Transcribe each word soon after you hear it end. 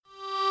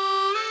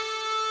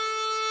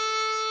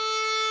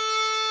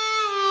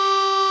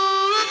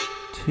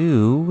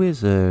Two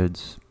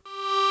wizards.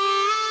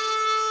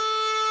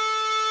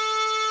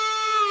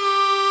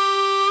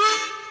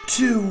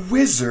 Two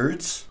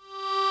wizards?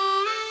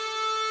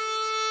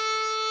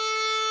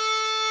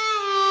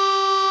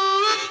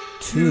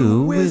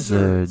 Two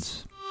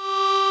wizards.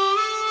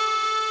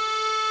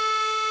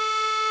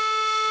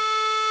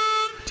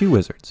 Two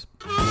wizards.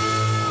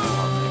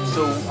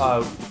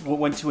 So, we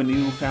went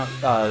to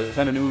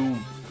found a new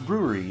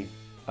brewery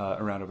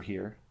around over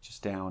here,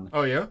 just down.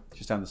 Oh yeah,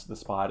 just down the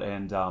spot,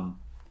 and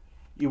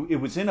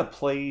it was in a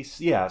place.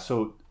 Yeah,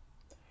 so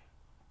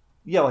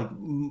yeah, like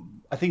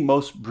I think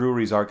most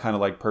breweries are kind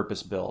of like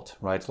purpose built,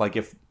 right? It's like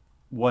if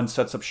one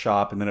sets up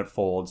shop and then it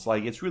folds,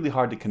 like it's really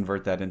hard to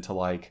convert that into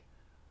like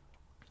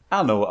I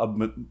don't know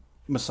a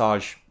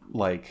massage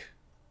like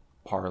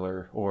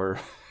parlor or.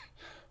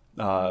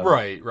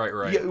 Right.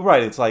 Yeah,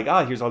 right. It's like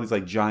here's all these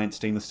like giant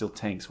stainless steel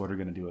tanks. What are we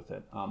gonna do with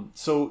it?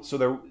 So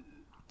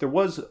there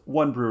was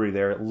one brewery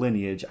there,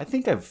 Lineage. I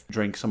think I've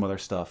drank some of their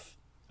stuff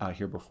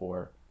here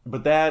before,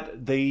 but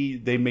that they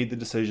made the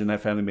decision.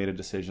 That family made a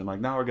decision. Like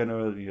now we're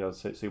gonna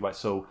say bye.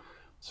 So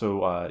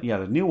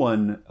the new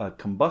one,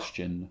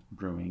 Combustion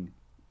Brewing,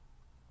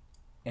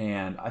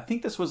 and I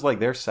think this was like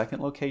their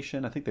second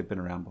location. I think they've been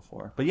around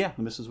before, but yeah,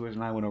 Mrs. Wizard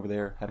and I went over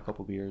there, had a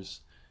couple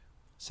beers,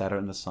 sat out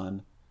in the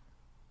sun.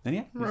 And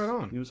yeah,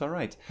 it was all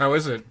right. How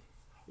is it?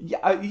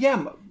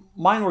 Yeah,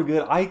 mine were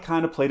good. I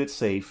kind of played it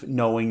safe,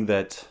 knowing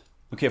that,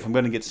 okay, if I'm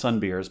going to get sun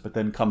beers, but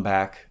then come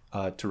back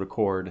to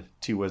record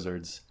Two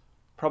Wizards,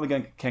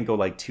 probably can't go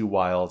like too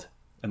wild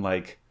and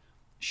like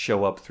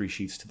show up 3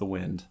 sheets to the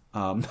wind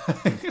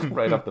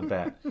right off the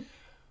bat.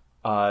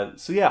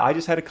 So yeah, I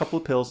just had a couple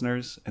of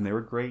Pilsners, and they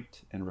were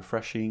great and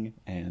refreshing,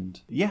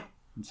 and yeah,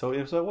 and so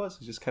it was. It was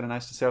just kind of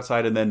nice to sit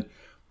outside, and then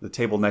the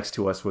table next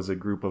to us was a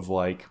group of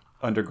like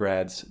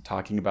undergrads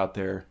talking about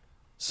their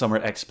summer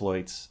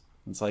exploits.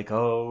 It's like,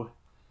 oh,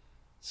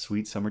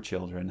 sweet summer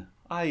children.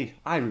 I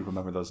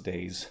remember those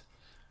days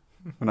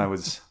when I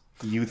was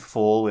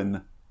youthful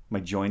and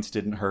my joints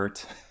didn't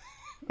hurt.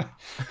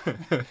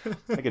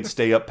 I could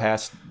stay up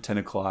past 10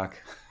 o'clock.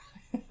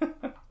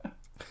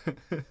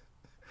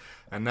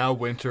 And now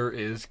winter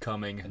is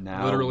coming,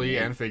 literally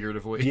and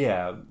figuratively.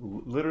 Yeah,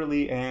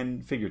 literally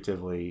and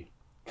figuratively.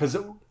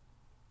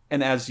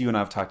 And as you and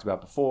I have talked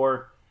about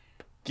before,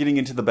 getting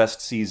into the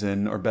best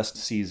season or best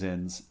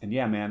seasons, and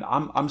yeah, man,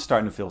 I'm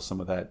starting to feel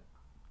some of that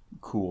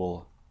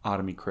cool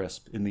autumny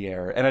crisp in the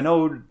air. And I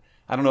don't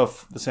know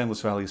if the San Luis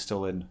Valley is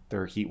still in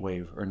their heat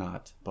wave or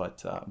not,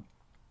 but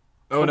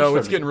oh no,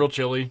 it's getting real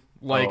chilly,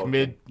 like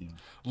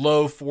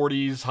low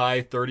 40s,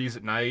 high 30s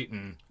at night,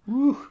 and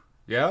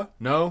yeah,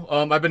 no,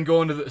 I've been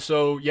going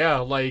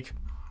to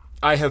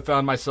I have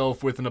found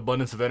myself with an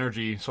abundance of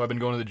energy, so I've been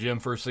going to the gym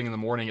first thing in the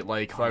morning at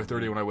like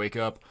 5:30 when I wake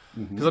up,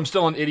 because I'm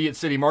still on Idiot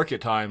City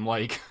Market time,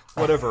 like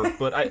whatever.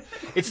 But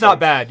it's not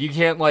bad. You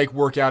can't like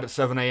work out at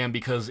 7 a.m.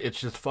 because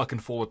it's just fucking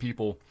full of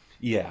people.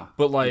 Yeah.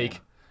 But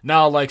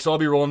now, so I'll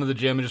be rolling to the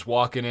gym and just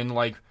walking in,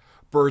 like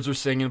birds are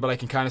singing, but I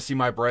can kind of see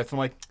my breath. I'm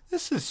like,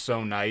 this is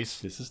so nice.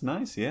 This is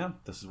nice. Yeah.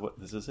 This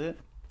is it.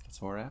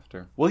 That's what we're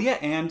after. Well, yeah,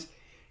 and.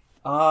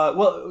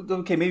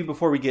 Okay, maybe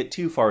before we get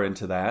too far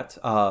into that,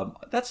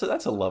 that's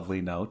a lovely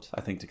note,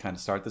 I think, to kind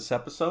of start this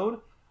episode.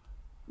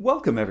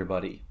 Welcome,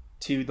 everybody,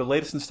 to the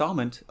latest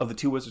installment of the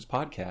Two Wizards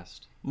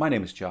podcast. My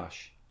name is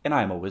Josh, and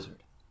I am a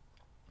wizard.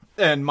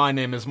 And my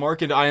name is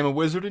Mark, and I am a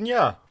wizard, and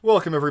yeah,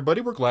 welcome, everybody.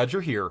 We're glad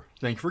you're here.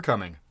 Thank you for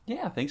coming.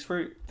 Yeah, thanks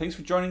for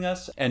joining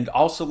us, and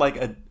also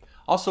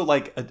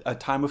a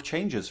time of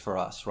changes for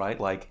us, right?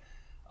 Like,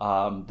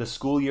 the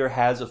school year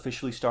has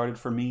officially started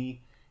for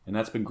me. And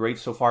that's been great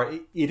so far.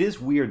 It is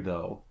weird,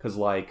 though, because,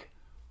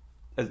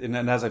 and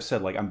as I've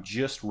said, I'm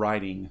just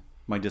writing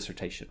my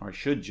dissertation, or I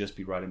should just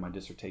be writing my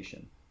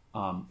dissertation.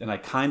 And I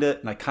kind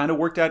of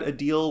worked out a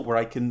deal where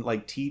I can,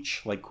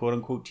 teach, quote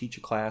unquote, teach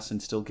a class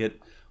and still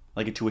get,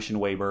 a tuition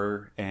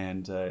waiver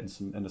and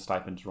the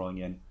stipends rolling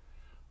in.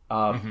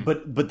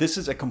 But this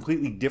is a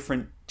completely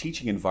different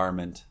teaching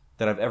environment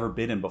that I've ever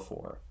been in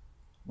before,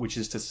 which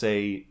is to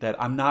say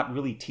that I'm not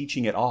really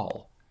teaching at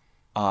all.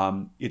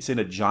 It's in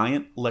a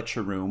giant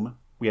lecture room.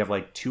 We have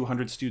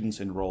 200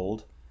 students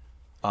enrolled.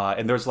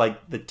 And there's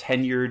the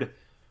tenured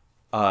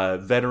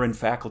veteran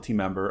faculty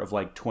member of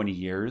 20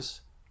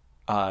 years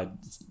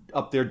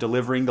up there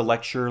delivering the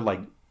lecture,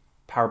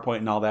 PowerPoint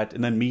and all that.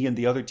 And then me and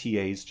the other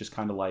TAs just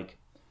kind of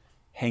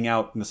hang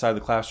out in the side of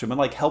the classroom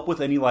and help with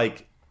any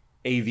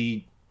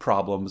AV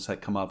problems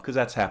that come up, because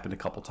that's happened a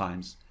couple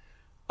times.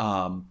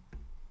 And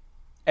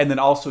then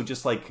also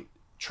just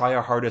try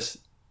our hardest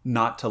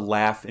not to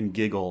laugh and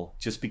giggle,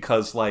 just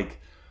because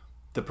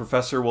the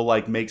professor will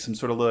make some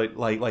sort of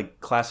like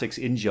classics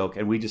in joke,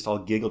 and we just all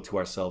giggle to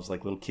ourselves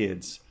like little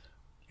kids.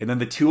 And then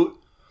the two,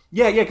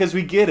 because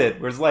we get it.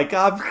 Where it's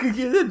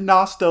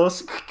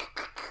Nostos.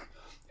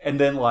 And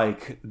then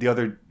the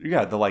other,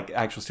 the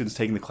actual students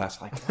taking the class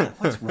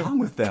what's wrong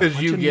with them?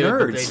 Because you get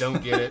nerds. It, but they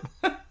don't get it.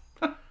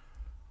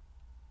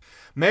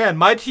 Man,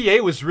 my TA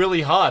was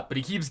really hot, but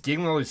he keeps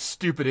giggling all these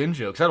stupid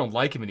in-jokes. I don't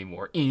like him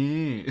anymore.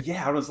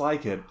 Yeah, I don't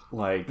like it.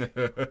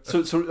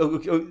 So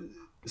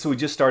So we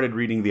just started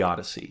reading the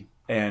Odyssey,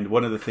 and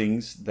one of the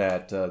things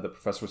that the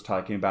professor was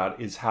talking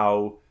about is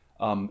how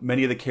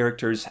many of the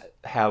characters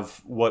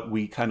have what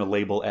we kind of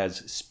label as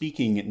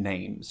speaking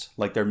names,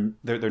 like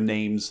their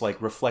names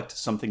like reflect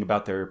something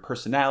about their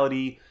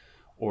personality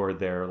or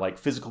their like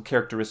physical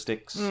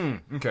characteristics.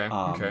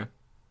 Okay.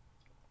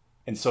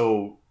 And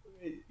so,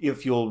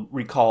 if you'll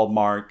recall,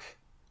 Mark,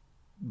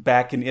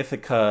 back in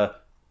Ithaca,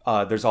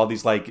 there's all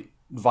these like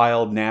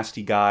vile,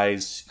 nasty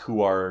guys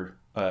who are,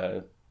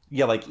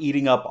 like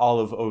eating up all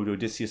of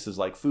Odysseus's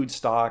like food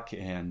stock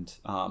and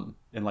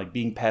like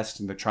being pests,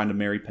 and they're trying to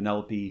marry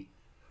Penelope.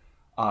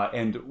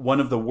 And one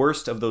of the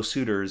worst of those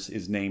suitors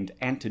is named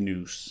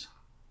Antinous,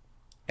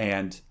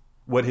 and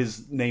what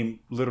his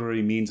name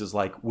literally means is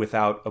like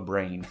without a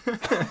brain.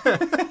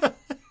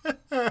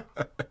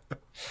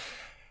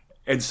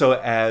 And so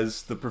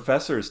as the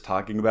professor is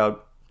talking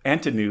about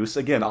Antinous,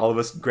 again, all of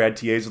us grad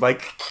TAs are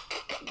like,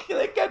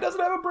 that guy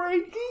doesn't have a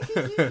brain.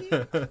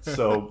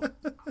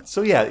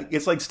 So yeah,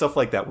 it's like stuff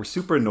like that. We're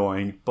super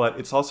annoying, but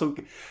it's also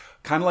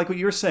kind of like what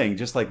you were saying,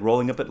 just like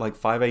rolling up at like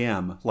 5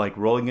 a.m., like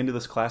rolling into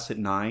this class at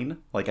 9,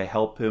 like I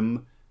help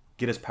him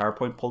get his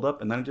PowerPoint pulled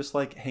up, and then I just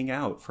like hang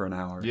out for an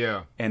hour.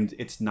 Yeah. And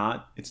it's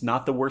not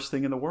the worst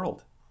thing in the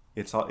world.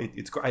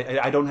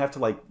 I don't have to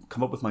like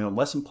come up with my own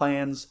lesson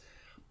plans.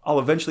 I'll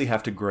eventually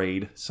have to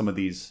grade some of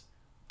these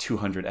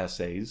 200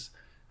 essays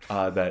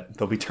that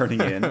they'll be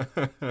turning in.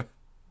 But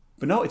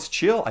no, it's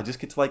chill. I just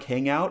get to like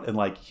hang out and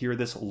like hear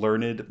this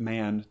learned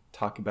man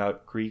talk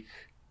about Greek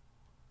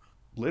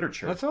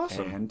literature. That's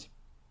awesome. And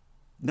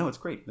no, it's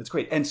great. It's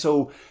great. And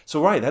so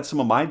right, that's some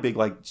of my big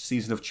like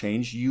season of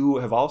change. You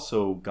have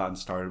also gotten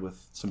started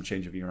with some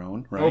change of your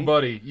own, right? Oh,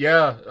 buddy,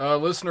 yeah.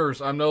 Listeners,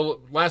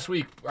 last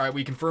week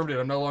we confirmed it.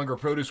 I'm no longer a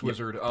produce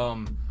wizard.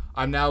 I'm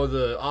now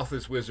the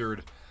office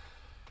wizard.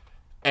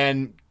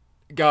 And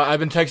God, I've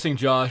been texting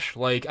Josh.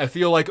 Like, I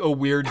feel like a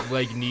weird,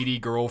 like, needy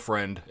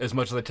girlfriend as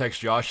much as I text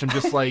Josh. I'm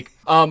just like,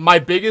 my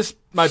biggest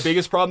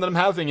problem that I'm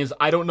having is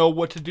I don't know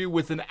what to do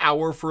with an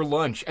hour for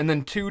lunch and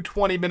then 2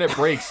 20-minute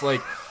breaks.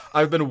 Like,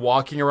 I've been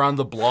walking around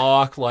the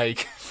block.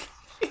 Like,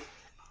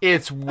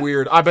 it's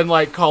weird. I've been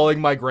like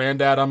calling my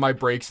granddad on my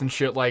breaks and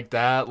shit like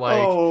that. Like,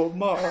 oh,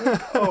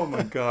 Mark. Oh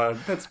my God,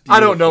 that's beautiful, I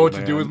don't know what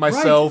man. to do with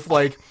myself.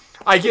 Right. Like.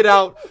 I get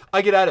out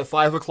at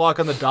 5 o'clock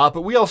on the dot,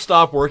 but we all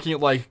stop working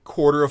at like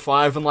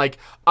 4:45, and like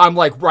I'm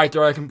like right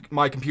there,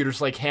 my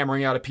computer's like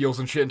hammering out appeals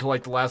and shit until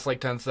like the last like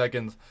 10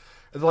 seconds.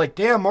 And they're like,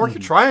 "Damn, Mark, you're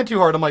trying too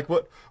hard." I'm like,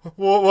 "What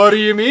do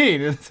you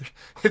mean?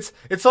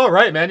 It's all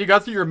right, man. You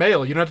got through your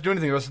mail. You don't have to do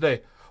anything the rest of the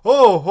day."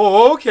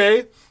 Oh,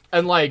 okay.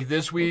 And like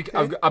this week,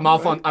 okay, I'm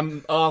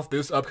off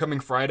this upcoming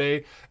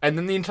Friday, and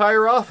then the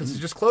entire office is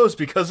just closed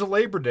because of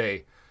Labor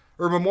Day.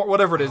 Or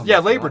whatever it is. Yeah,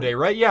 Labor Day,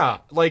 right? Yeah.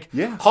 Like,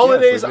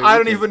 holidays, I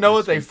don't even know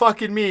what they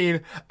fucking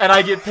mean, and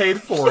I get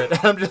paid for it. And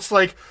I'm just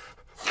like,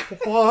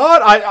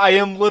 what? I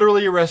am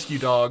literally a rescue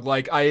dog.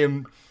 Like, I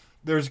am...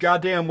 There's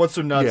goddamn... What's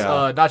her nuts?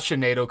 Yeah. Not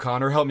Sinead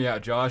O'Connor. Help me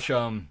out, Josh.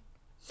 Sarah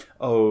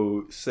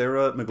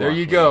McLachlan. There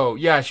you go.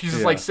 Yeah, she's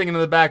just like singing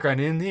in the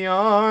background. In the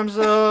arms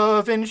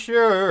of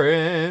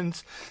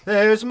insurance,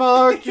 there's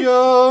Mark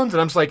Jones. And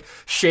I'm just like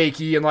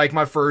shaky and like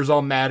my fur's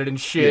all matted and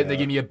shit. Yeah. And they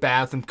give me a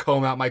bath and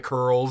comb out my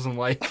curls and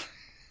like...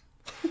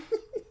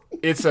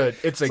 It's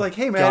like,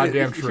 hey man,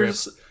 goddamn trip.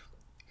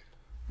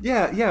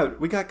 Yeah,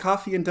 we got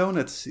coffee and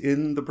donuts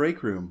in the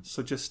break room,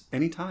 so just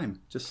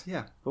anytime,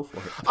 go for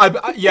it. I'll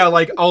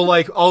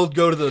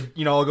go to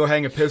I'll go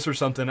hang a piss or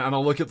something, and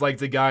I'll look at like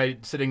the guy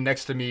sitting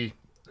next to me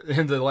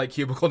in the like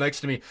cubicle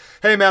next to me.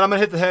 Hey man, I'm gonna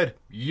hit the head.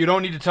 You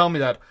don't need to tell me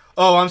that.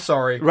 Oh, I'm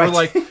sorry. Right. Or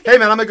like, hey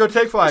man, I'm gonna go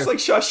take 5. It's like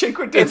Shawshank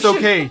Redemption. It's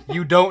okay.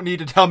 You don't need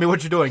to tell me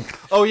what you're doing.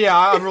 Oh yeah,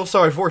 I'm real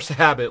sorry. Force a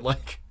habit.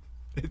 Like.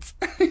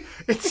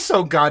 It's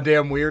so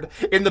goddamn weird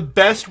in the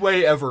best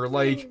way ever.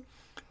 Like,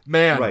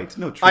 man, right?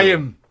 No, true. I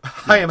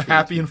am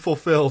happy and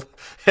fulfilled,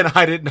 and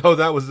I didn't know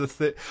that was a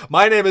thing.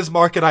 My name is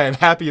Mark, and I am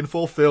happy and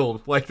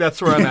fulfilled. Like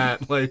that's where I'm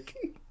at. Like,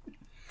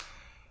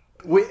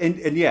 and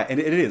it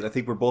is. I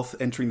think we're both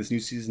entering this new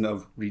season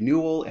of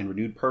renewal and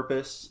renewed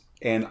purpose.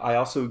 And I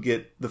also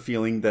get the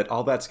feeling that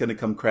all that's going to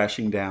come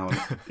crashing down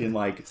in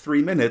like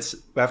 3 minutes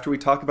after we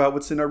talk about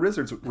what's in our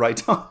Wizards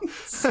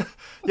write-ons.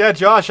 Yeah,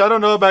 Josh, I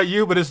don't know about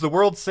you, but is the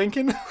world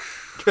sinking?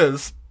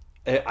 Because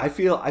I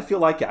feel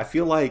like it. I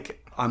feel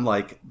like I'm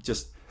like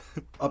just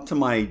up to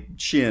my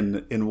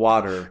chin in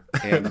water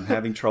and I'm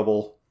having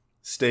trouble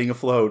staying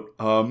afloat.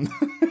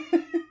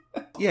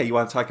 Yeah, you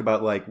want to talk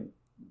about like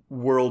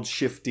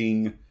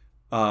world-shifting,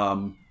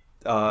 new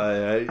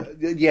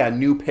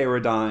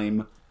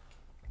paradigm.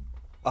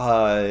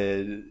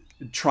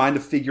 Trying to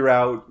figure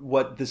out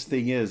what this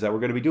thing is that we're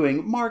going to be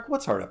doing. Mark,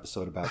 what's our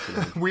episode about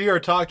today? We are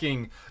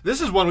talking... This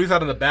is one we've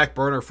had on the back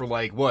burner for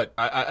like, what,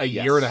 a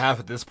year and a half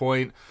at this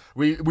point.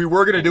 We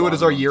were going to do it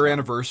as our year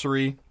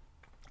anniversary.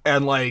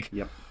 And like,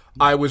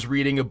 I was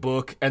reading a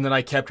book, and then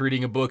I kept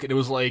reading a book, and it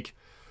was like,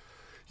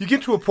 you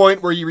get to a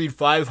point where you read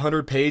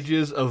 500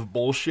 pages of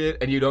bullshit,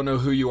 and you don't know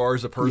who you are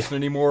as a person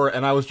anymore.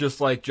 And I was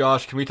just like,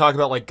 Josh, can we talk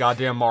about like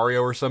goddamn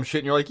Mario or some shit?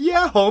 And you're like,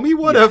 yeah, homie,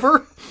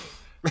 whatever.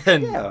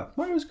 And Yeah,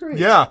 Mario's great.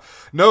 yeah,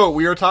 no,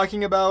 we are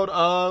talking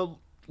about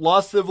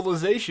Lost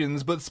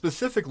Civilizations, but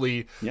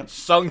specifically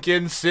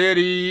Sunken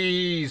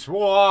Cities.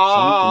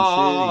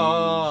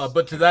 Wah!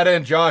 But to that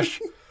end, Josh,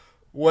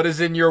 what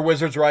is in your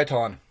Wizard's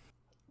Raiton?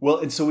 Well,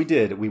 and so we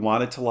did. We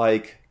wanted to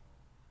like,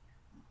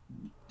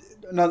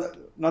 not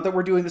that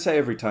we're doing this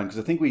every time, because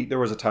I think there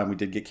was a time we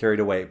did get carried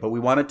away, but we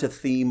wanted to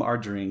theme our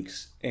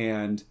drinks,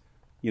 and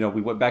we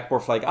went back and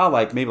forth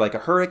like, maybe like a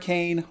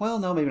hurricane. Well,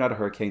 no, maybe not a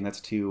hurricane.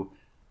 That's too.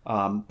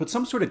 But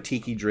some sort of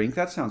tiki drink,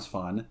 that sounds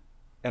fun.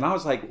 And I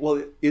was like,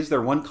 well, is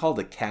there one called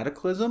a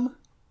Cataclysm?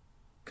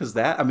 Because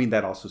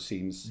that also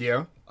seems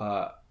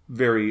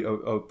very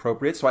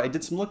appropriate. So I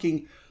did some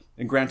looking,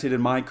 and granted, in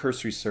my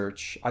cursory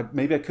search,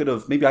 maybe I could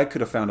have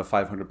found a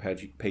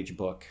 500-page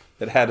book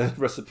that had a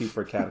recipe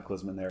for a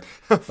Cataclysm in there.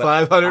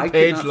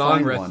 500-page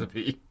long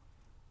recipe.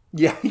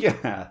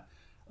 Yeah.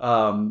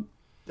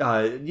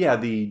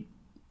 The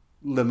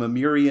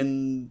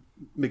Lemurian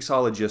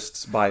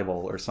Mixologist's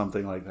Bible or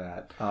something like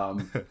that.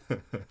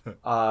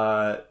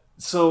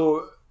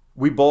 So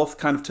we both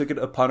kind of took it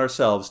upon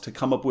ourselves to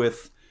come up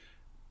with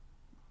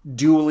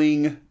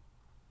dueling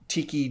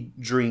tiki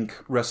drink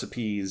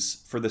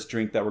recipes for this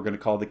drink that we're going to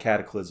call the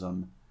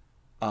Cataclysm.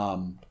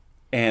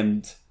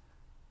 And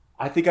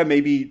I think I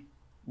maybe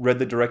read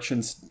the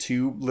directions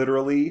too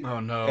literally. Oh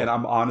no! And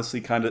I'm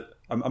honestly kind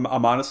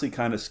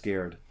of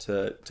scared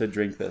to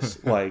drink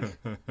this. Like,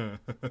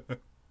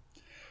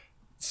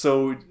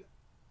 so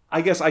I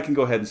guess I can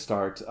go ahead and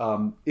start.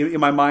 In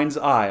my mind's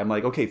eye, I'm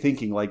like, okay,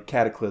 thinking like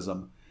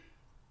Cataclysm,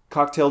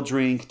 cocktail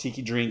drink,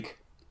 tiki drink,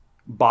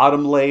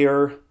 bottom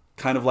layer,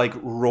 kind of like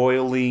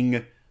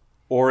roiling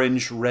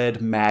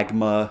orange-red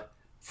magma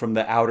from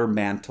the outer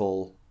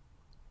mantle,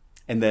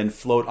 and then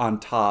float on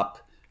top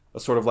a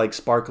sort of like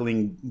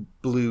sparkling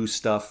blue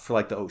stuff for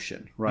like the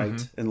ocean, right?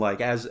 Mm-hmm. And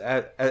like as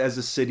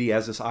a city,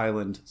 as this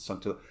island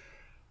sunk to.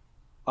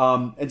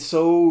 And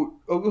so,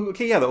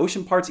 okay, yeah, the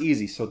ocean part's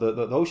easy. So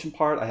the ocean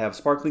part, I have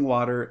sparkling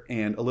water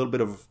and a little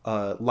bit of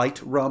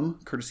light rum,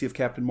 courtesy of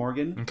Captain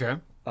Morgan. Okay.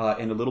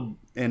 And a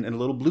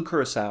little blue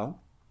curacao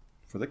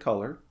for the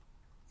color.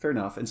 Fair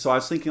enough. And so I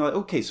was thinking, like,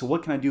 okay, so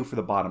what can I do for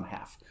the bottom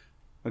half?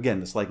 Again,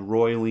 this like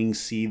roiling,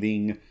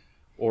 seething,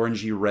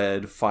 orangey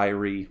red,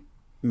 fiery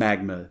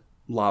magma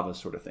lava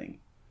sort of thing.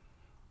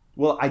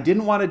 Well, I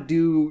didn't want to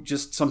do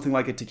just something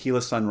like a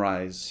tequila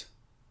sunrise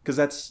because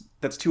that's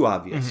too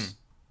obvious.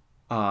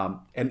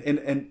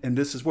 Mm-hmm. And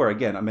this is where,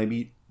 again, I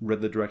maybe read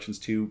the directions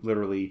too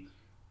literally,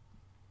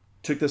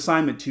 took the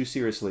assignment too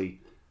seriously.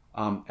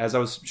 As I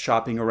was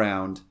shopping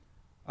around,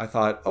 I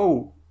thought,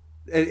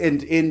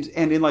 and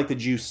in like the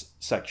juice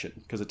section,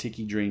 because a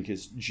tiki drink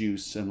is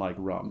juice and like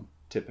rum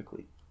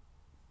typically.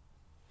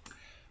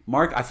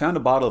 Mark, I found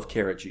a bottle of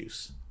carrot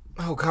juice.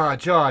 Oh God,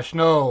 Josh,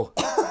 no!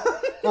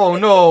 Oh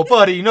no,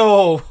 buddy,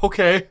 no.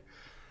 Okay.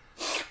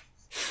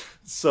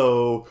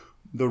 So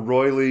the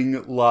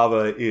roiling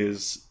lava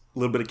is a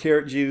little bit of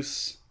carrot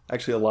juice,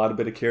 actually a lot of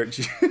bit of carrot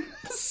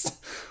juice.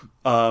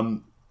 I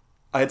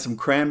had some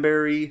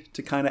cranberry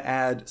to kind of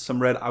add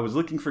some red. I was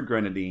looking for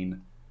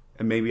grenadine,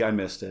 and maybe I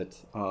missed it.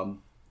 And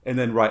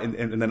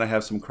then I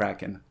have some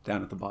Kraken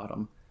down at the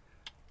bottom.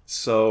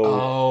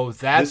 So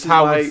that's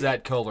how it's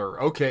that color.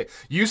 Okay,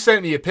 you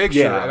sent me a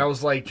picture, and I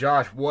was like,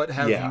 Josh, what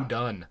have you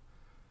done?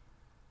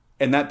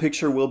 And that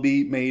picture will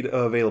be made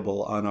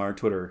available on our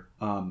Twitter.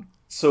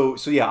 So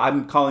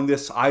I'm calling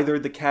this either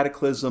the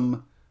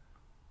Cataclysm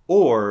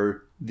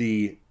or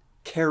the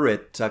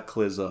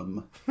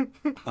Carrotaclysm.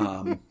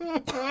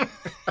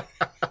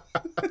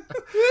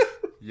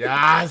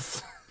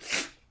 Yes.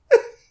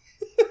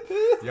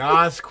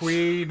 Yes,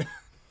 Queen.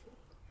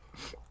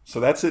 So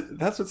that's it.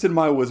 That's what's in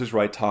my Wizard's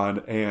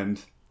Raiton, and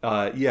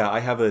I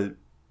have a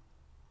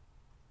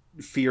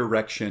fear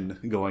erection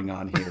going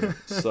on here.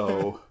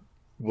 So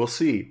we'll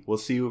see. We'll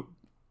see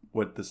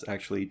what this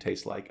actually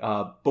tastes like.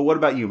 But what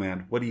about you,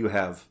 man? What do you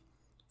have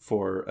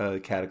for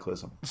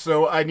Cataclysm?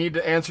 So I need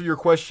to answer your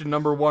question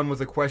number one with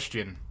a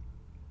question.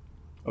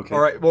 Okay.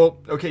 All right. Well,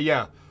 okay,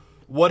 yeah.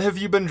 What have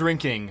you been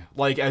drinking,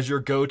 like, as your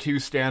go-to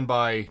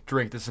standby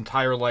drink this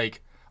entire,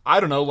 like, I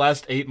don't know,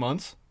 last 8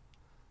 months?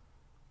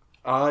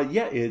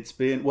 It's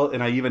been, well,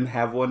 and I even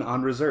have one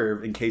on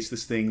reserve in case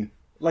this thing,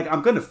 like,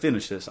 I'm going to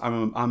finish this.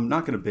 I'm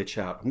not going to bitch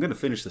out. I'm going to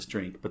finish this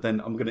drink, but then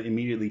I'm going to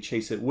immediately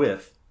chase it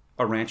with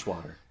a ranch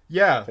water.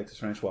 Yeah.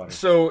 Texas ranch water.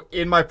 So,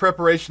 in my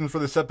preparation for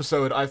this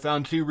episode, I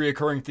found two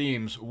reoccurring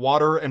themes,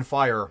 water and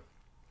fire.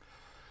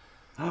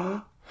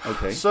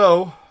 Okay.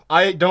 So,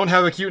 I don't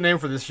have a cute name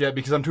for this yet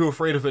because I'm too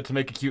afraid of it to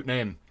make a cute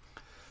name.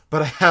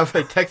 But I have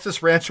a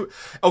Texas ranch.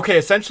 Okay,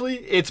 essentially,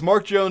 it's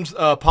Mark Jones'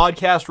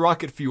 podcast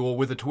Rocket Fuel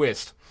with a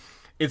twist.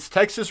 It's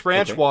Texas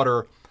ranch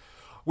water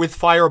with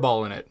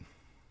Fireball in it.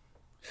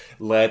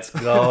 Let's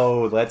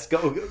go. Let's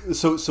go.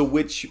 So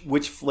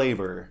which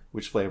flavor?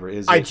 Which flavor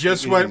is it? I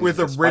just went with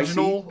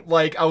original. Spicy?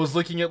 Like, I was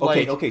looking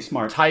at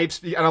smart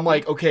types, and I'm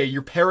like, okay,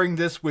 you're pairing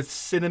this with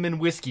cinnamon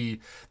whiskey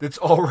that's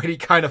already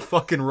kind of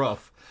fucking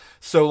rough.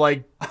 So,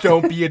 like,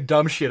 don't be a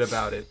dumb shit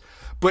about it.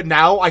 But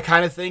now I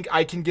kind of think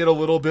I can get a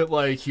little bit,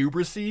 like,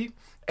 hubrisy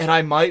and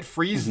I might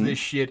freeze this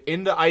shit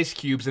into ice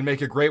cubes and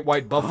make a great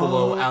white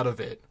buffalo out of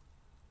it.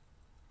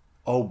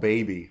 Oh,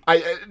 baby.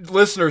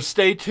 Listeners,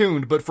 stay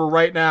tuned, but for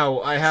right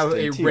now, I have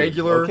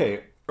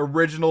regular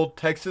original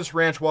Texas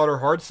Ranch Water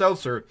hard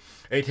seltzer,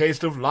 a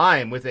taste of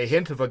lime with a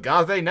hint of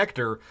agave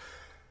nectar,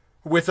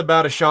 with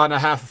about a shot and a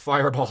half of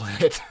Fireball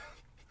in it.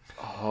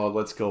 Oh,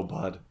 let's go,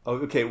 bud. Oh,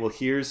 okay, well,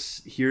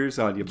 here's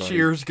on you, buddy.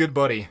 Cheers, good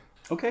buddy.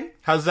 Okay.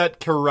 How's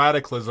that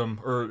carotaclism,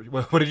 or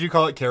what did you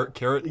call it?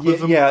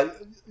 Carotaclism?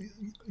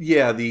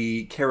 Yeah,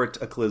 the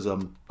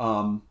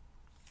carotaclism.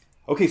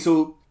 Okay,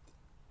 so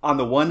on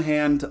the one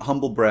hand,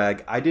 humble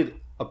brag, I did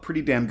a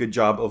pretty damn good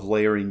job of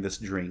layering this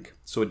drink,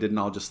 so it didn't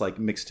all just like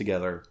mix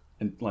together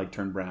and like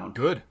turn brown.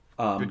 Good.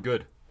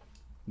 Good.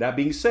 That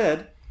being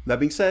said,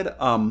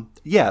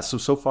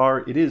 so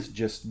far it is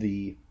just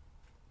the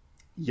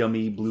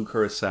yummy blue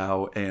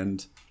curacao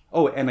and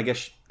I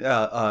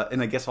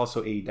guess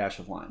also a dash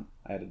of lime.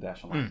 I had a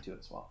dash of lime to it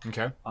as well.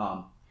 Okay.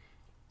 So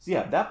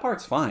yeah, that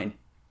part's fine.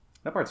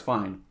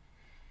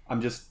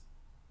 I'm just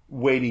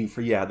waiting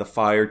for the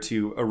fire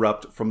to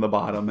erupt from the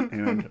bottom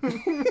and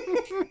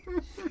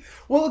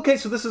well, okay,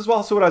 so this is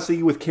also what I was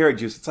thinking with carrot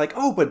juice. It's like,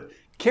 oh, but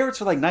carrots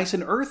are like nice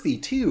and earthy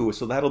too,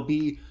 so that'll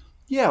be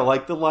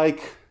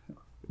like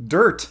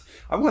dirt.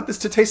 I want this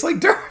to taste like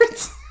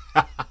dirt.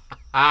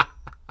 I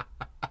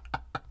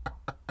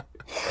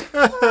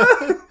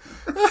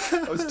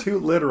was too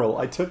literal.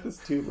 I took this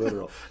too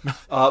literal.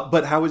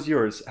 But how was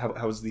yours?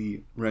 How was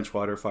the Ranch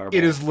Water Fireball?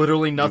 It is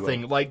literally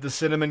nothing. Like the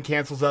cinnamon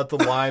cancels out the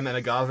lime and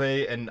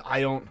agave, and I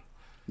don't.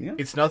 Yeah.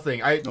 It's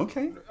nothing. I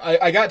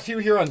got two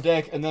here on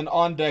deck, and then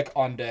on deck.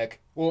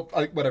 Well,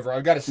 whatever.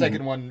 I've got a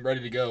second one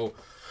ready to go,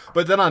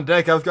 but then on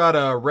deck I've got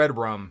a red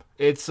rum.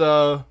 It's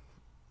listeners,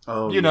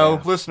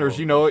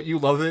 you know it, you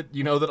love it,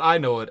 you know that I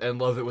know it and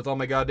love it with all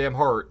my goddamn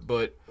heart.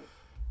 But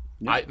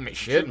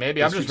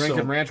maybe I'm just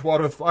drinking Ranch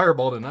Water with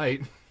Fireball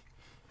tonight.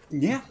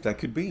 Yeah, that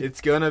could be. It's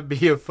gonna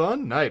be a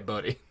fun night,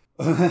 buddy.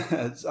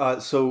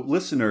 So,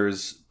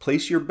 listeners,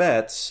 place your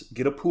bets.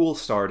 Get a pool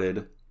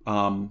started.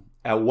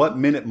 At what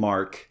minute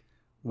mark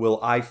will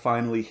I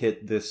finally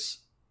hit this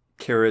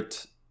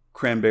carrot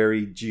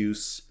cranberry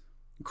juice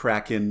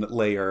Kraken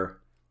layer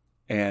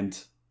and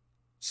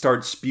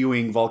start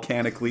spewing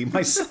volcanically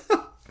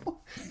myself?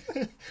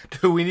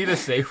 Do we need a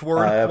safe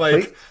word?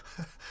 I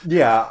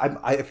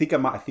think I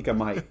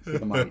might.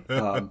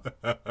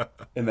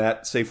 And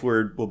that safe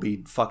word will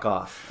be "fuck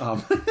off."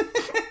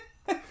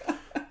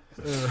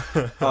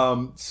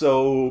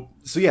 So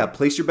yeah,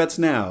 place your bets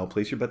now.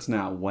 Place your bets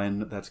now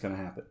when that's going to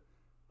happen.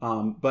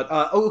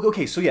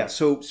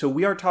 So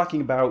we are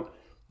talking about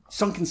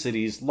sunken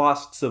cities,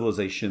 lost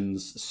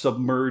civilizations,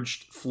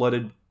 submerged,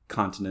 flooded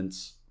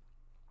continents.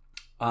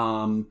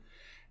 And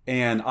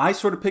I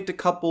sort of picked a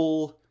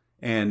couple.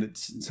 And it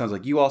sounds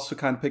like you also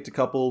kind of picked a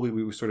couple.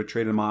 We sort of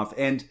traded them off.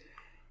 And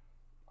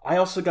I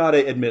also got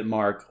to admit,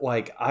 Mark,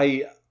 like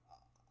I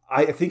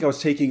think I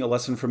was taking a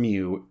lesson from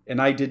you,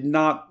 and I did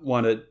not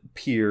want to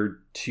peer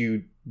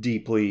too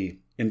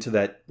deeply into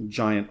that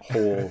giant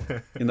hole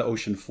in the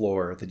ocean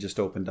floor that just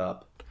opened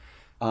up.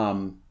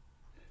 When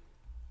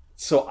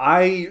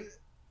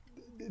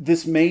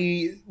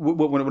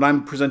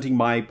I'm presenting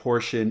my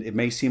portion, it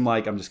may seem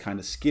like I'm just kind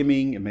of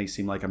skimming. It may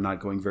seem like I'm not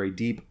going very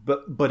deep,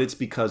 but it's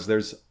because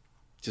there's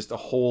just a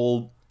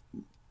whole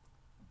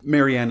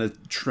Mariana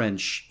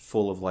Trench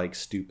full of like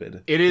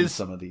stupid. It is.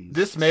 Some of these.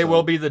 This may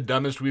well be the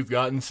dumbest we've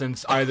gotten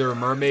since either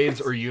mermaids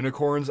or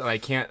unicorns, and I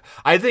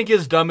think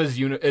as dumb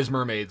as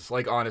mermaids.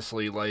 Like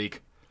honestly,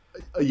 like.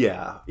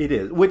 Yeah, it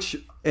is.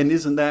 And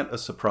isn't that a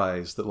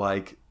surprise that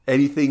like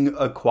anything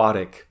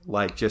aquatic,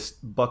 like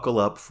just buckle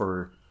up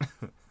for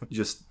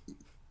just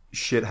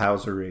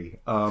shithousery.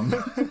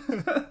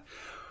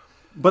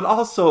 But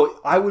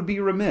also, I would be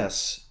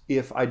remiss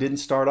if I didn't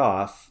start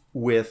off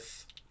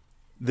with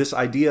this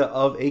idea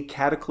of a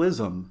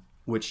cataclysm,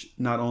 which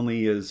not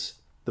only is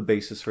the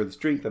basis for this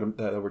drink that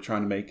we're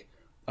trying to make,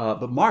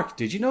 but Mark,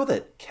 did you know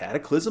that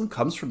cataclysm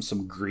comes from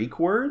some Greek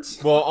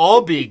words? Well,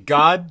 I'll be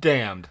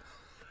goddamned.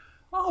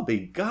 I'll be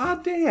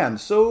goddamn.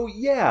 So,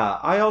 yeah,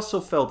 I also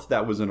felt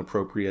that was an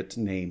appropriate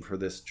name for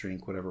this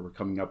drink, whatever we're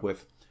coming up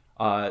with.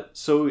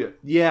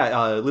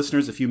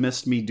 Listeners, if you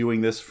missed me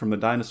doing this from the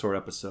dinosaur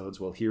episodes,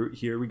 well,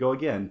 here we go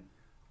again.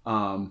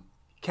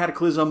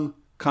 Cataclysm,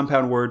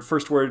 compound word.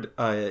 First word,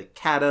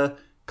 kata.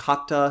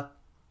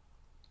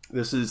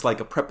 This is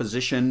like a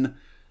preposition,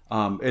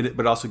 but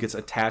it also gets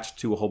attached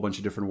to a whole bunch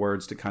of different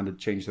words to kind of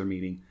change their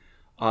meaning.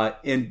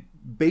 And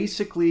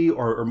basically,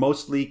 or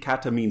mostly,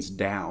 kata means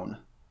down.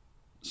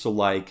 So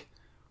like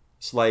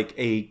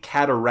a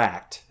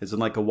cataract, as in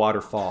like a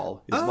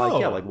waterfall, is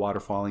like water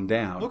falling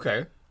down.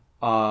 Okay.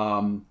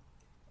 A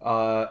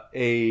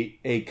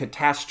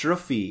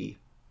catastrophe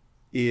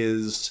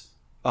is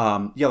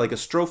like a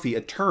strophe,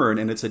 a turn,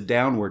 and it's a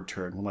downward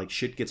turn. When like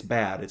shit gets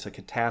bad, it's a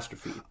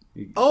catastrophe.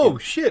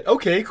 Shit.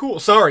 Okay, cool.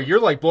 Sorry, you're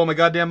like blowing my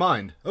goddamn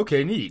mind.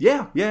 Okay, neat.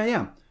 Yeah.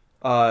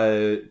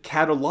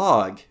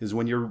 catalog is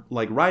when you're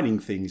like writing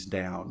things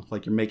down,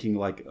 like you're making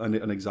like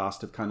an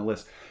exhaustive kind of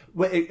list.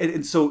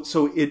 And so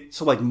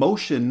like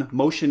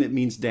motion, it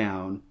means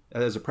down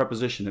as a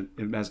preposition.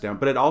 It means down,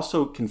 but it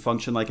also can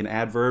function like an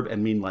adverb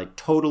and mean like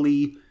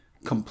totally,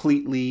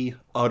 completely,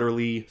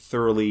 utterly,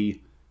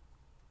 thoroughly.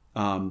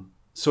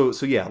 So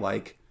yeah,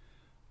 like,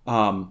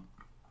 kind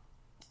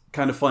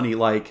of funny,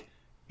 like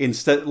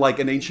instead, like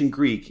an ancient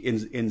Greek,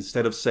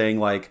 instead of saying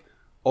like,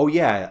 oh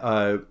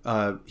yeah,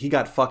 he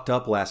got fucked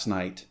up last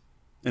night,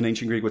 an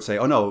ancient Greek would say,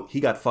 oh no, he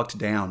got fucked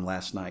down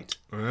last night,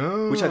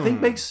 which I think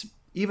makes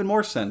even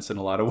more sense in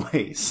a lot of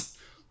ways.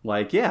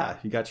 Like, yeah,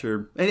 you got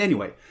your,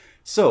 anyway,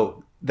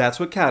 so that's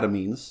what kata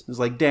means, is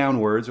like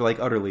downwards or like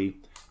utterly.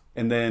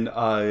 And then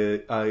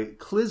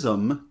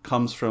klism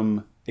comes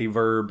from a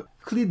verb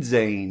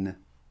klidzein,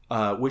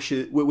 which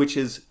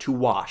is to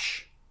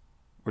wash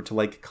or to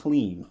like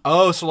clean.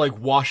 Oh, so like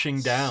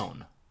washing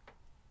down.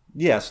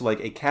 Yeah, so like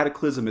a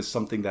cataclysm is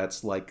something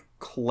that's like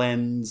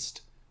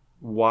cleansed,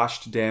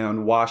 washed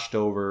down, washed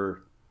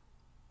over.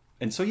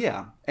 And so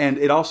yeah, and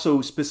it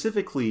also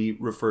specifically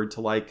referred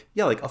to like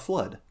a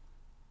flood.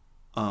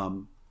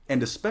 And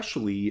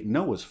especially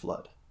Noah's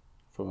flood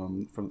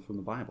from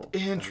the Bible.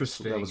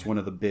 Interesting. So that was one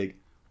of the big.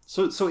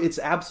 So it's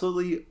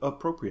absolutely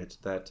appropriate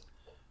that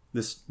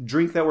this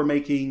drink that we're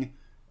making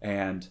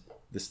and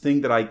this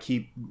thing that I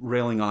keep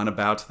railing on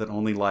about that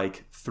only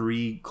like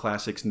 3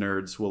 classics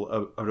nerds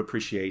will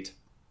appreciate.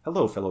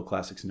 Hello, fellow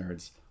classics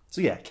nerds.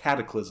 So yeah,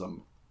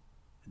 cataclysm,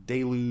 a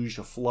deluge,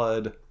 a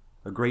flood,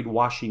 a great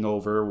washing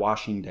over,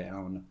 washing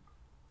down.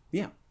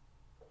 Yeah.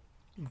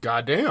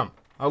 Goddamn.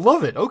 I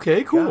love it.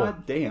 Okay, cool.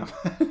 Goddamn.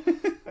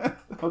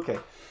 Okay.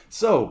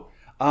 So,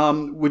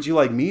 would you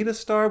like me to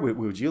start?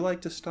 Would you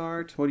like to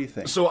start? What do you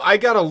think? So I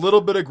got a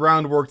little bit of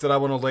groundwork that I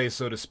want to lay,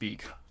 so to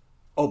speak.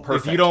 Oh,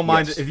 perfect. If you don't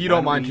mind, yes. if you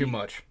don't mind too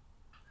much.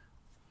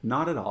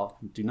 Not at all.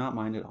 Do not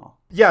mind at all.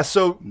 Yeah,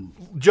 so,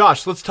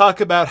 Josh, let's talk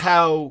about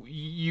how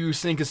you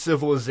think of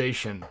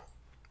civilization,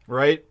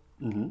 right?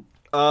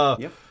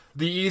 Mm-hmm. Yep.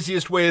 The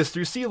easiest way is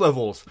through sea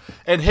levels.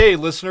 And hey,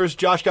 listeners,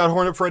 Josh got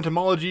horned up for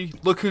entomology.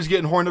 Look who's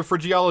getting horned up for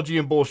geology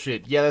and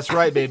bullshit. Yeah, that's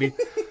right, baby.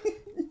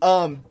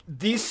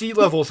 These sea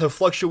levels have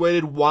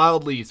fluctuated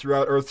wildly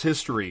throughout Earth's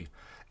history.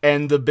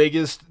 And the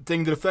biggest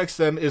thing that affects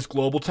them is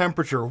global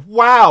temperature.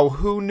 Wow,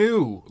 who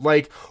knew?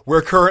 Like,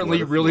 we're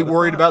currently really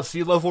worried about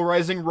sea level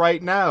rising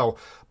right now.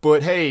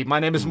 But hey, my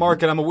name is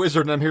Mark, and I'm a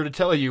wizard, and I'm here to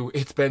tell you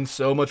it's been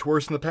so much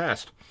worse in the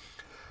past.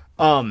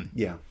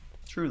 Yeah,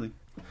 truly.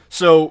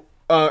 So,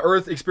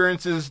 Earth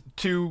experiences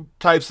 2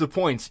 types of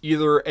points,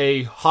 either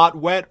a hot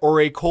wet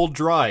or a cold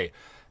dry.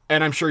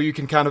 And I'm sure you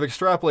can kind of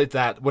extrapolate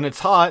that. When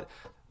it's hot,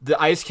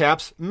 the ice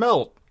caps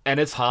melt,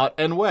 and it's hot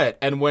and wet.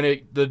 And when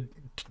the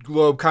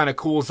globe kind of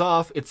cools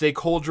off, it's a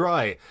cold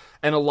dry,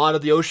 and a lot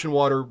of the ocean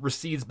water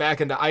recedes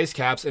back into ice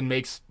caps and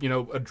makes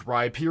a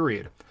dry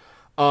period.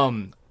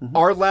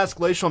 Our last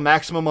glacial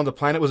maximum on the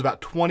planet was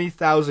about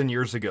 20,000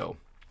 years ago,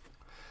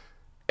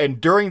 and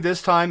during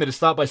this time, it is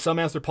thought by some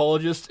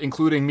anthropologists,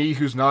 including me,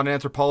 who's not an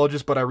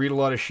anthropologist but I read a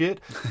lot of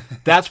shit,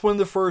 that's when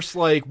the first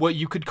what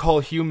you could call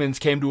humans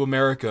came to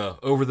America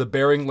over the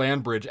Bering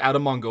Land Bridge out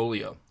of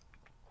Mongolia.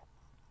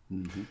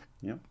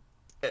 Yep.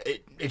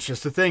 It's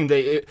just a thing.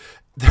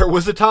 There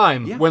was a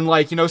time when,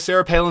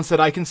 Sarah Palin said,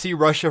 I can see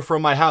Russia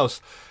from my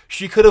house.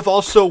 She could have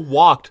also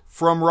walked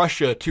from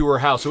Russia to her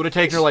house. It would have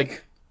taken her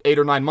 8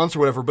 or 9 months or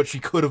whatever, but she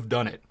could have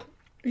done it.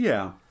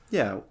 Yeah.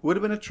 Would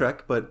have been a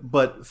trek,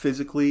 but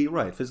physically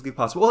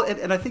possible. Well,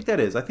 and I think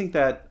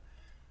that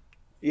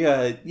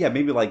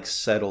maybe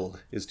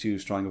settled is too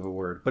strong of a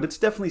word, but it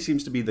definitely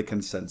seems to be the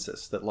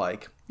consensus that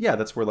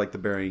that's where the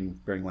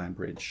Bering Land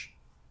Bridge,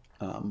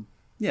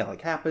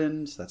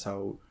 happened. That's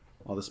how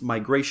all this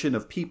migration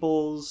of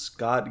peoples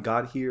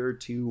got here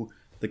to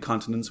the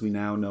continents we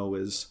now know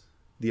as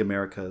the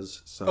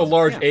Americas. So, a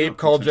large ape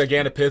called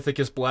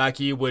Gigantopithecus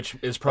blackie, which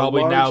is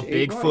probably now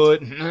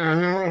Bigfoot.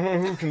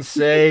 Right. Who can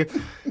say?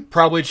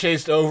 Probably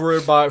chased over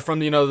from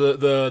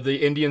the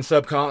Indian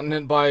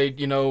subcontinent by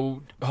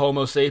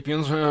Homo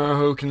sapiens.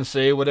 Who can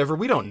say? Whatever.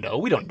 We don't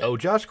know.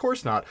 Josh, of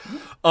course not.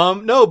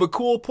 No, but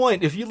cool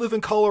point. If you live in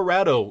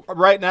Colorado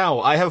right now,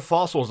 I have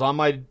fossils on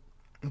my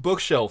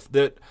bookshelf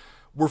that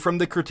were from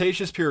the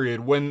Cretaceous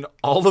period, when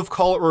all of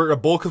a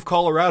bulk of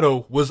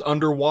Colorado was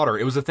underwater.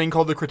 It was a thing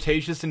called the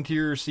Cretaceous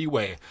Interior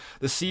Seaway.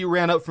 The sea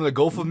ran up from the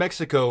Gulf of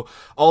Mexico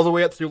all the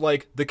way up through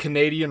the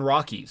Canadian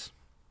Rockies.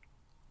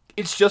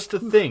 It's just a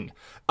thing.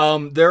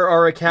 There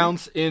are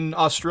accounts in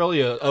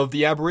Australia of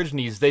the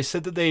Aborigines. They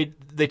said that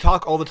they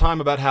talk all the time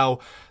about how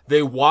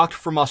they walked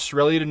from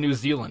Australia to New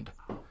Zealand.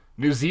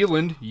 New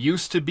Zealand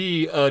used to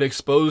be an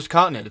exposed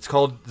continent. It's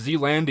called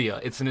Zealandia.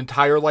 It's an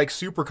entire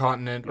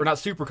supercontinent, or not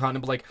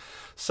supercontinent, but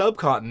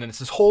subcontinent. It's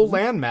this whole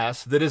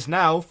landmass that is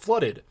now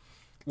flooded.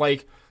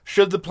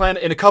 Should the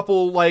planet in a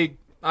couple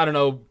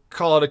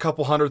call it a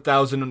couple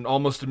 100,000,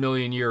 almost a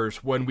million years,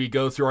 when we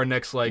go through our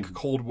next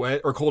cold wet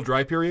or cold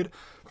dry period,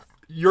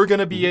 you're going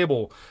to be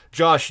able,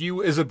 Josh,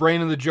 you as a brain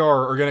in the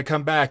jar are going to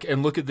come back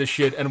and look at this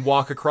shit and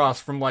walk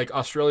across from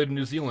Australia to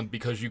New Zealand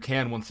because you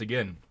can once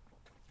again.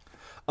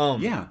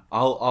 Yeah,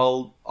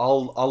 I'll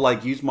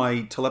like use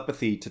my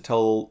telepathy to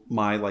tell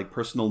my like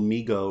personal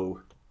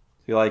Migo,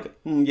 be like,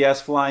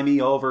 yes, fly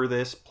me over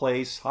this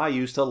place. I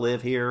used to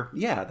live here.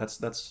 Yeah, that's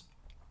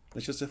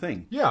just a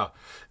thing. Yeah.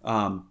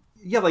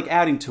 Yeah, like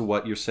adding to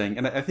what you're saying,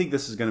 and I think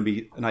this is going to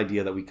be an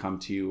idea that we come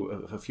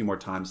to a few more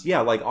times.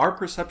 Yeah, like our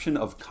perception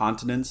of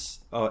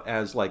continents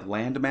as like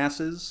land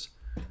masses,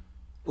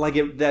 like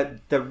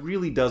that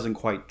really doesn't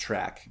quite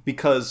track,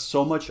 because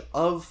so much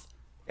of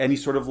any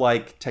sort of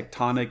like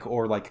tectonic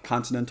or like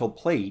continental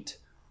plate,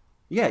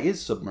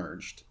 is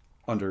submerged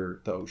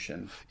under the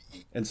ocean,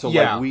 and so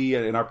like we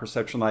in our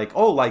perception, like,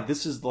 oh, like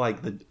this is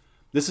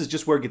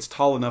just where it gets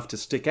tall enough to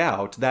stick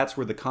out. That's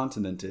where the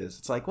continent is.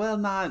 It's like, well,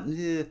 not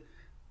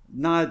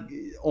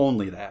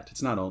only that.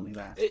 It's not only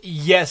that.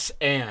 Yes,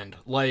 and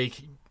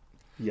like,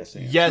 yes,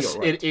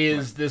 it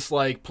is this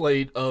like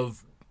plate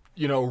of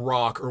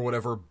rock or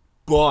whatever,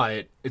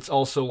 but it's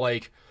also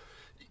like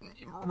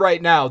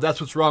right now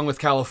that's what's wrong with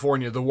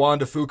California. The Juan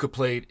de Fuca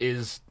plate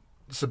is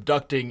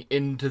subducting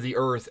into the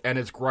earth and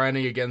it's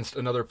grinding against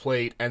another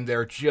plate and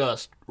they're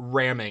just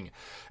ramming,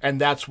 and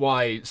that's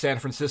why San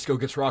Francisco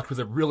gets rocked with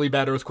a really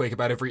bad earthquake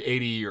about every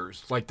 80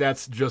 years. Like,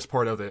 that's just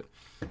part of it.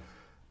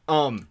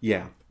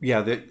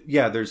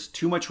 There's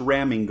too much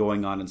ramming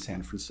going on in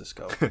San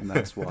Francisco, and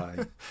that's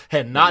why.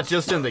 And not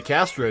just in the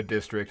Castro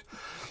district.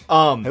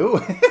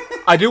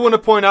 I do want to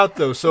point out,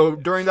 though, so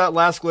during that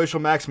last glacial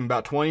maximum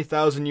about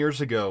 20,000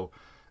 years ago,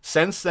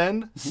 since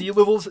then, sea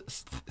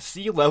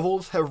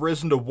levels have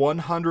risen to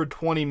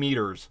 120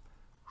 meters.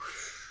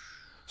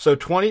 So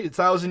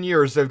 20,000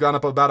 years, they've gone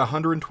up about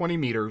 120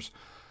 meters.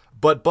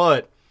 But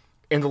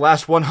in the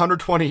last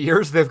 120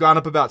 years, they've gone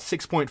up about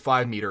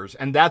 6.5 meters.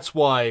 And that's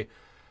why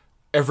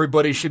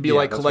everybody should be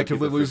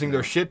collectively losing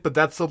their shit, but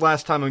that's the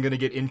last time I'm going to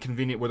get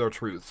inconvenient with our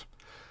truths.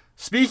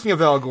 Speaking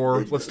of Al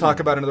Gore, let's talk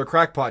about another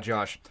crackpot,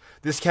 Josh.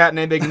 This cat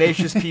named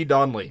Ignatius P.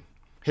 Donnelly,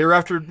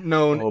 hereafter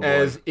known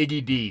as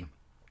Iggy D.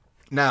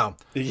 Now,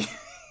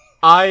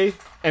 I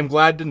am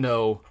glad to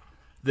know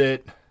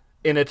that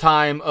in a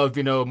time of,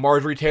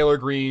 Marjorie Taylor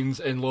Greenes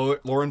and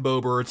Lauren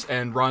Boeberts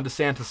and Ron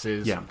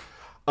DeSantis's,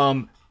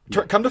 come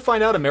to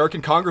find out,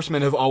 American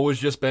congressmen have always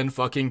just been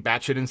fucking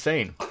batshit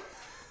insane.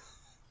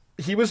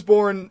 He was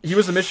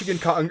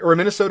a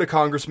Minnesota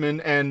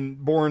congressman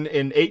and born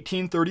in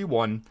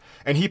 1831,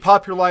 and he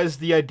popularized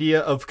the idea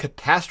of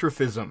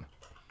catastrophism,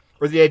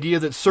 or the idea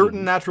that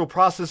certain natural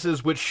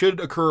processes which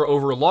should occur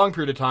over a long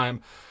period of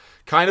time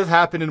kind of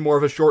happen in more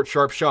of a short,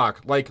 sharp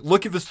shock. Like,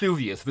 look at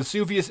Vesuvius.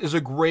 Vesuvius is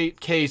a great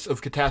case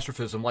of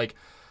catastrophism. Like,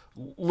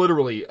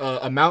 literally,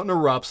 a mountain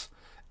erupts,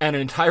 and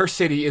an entire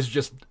city is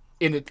just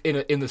in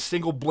the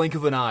single blink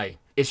of an eye.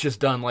 It's just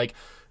done. Like,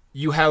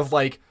 you have,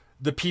 like,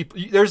 the people,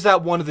 there's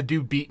that one of the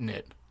dude beating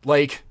it,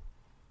 like,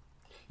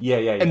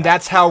 and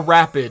that's how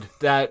rapid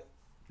that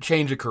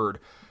change occurred.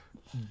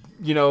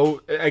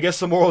 I guess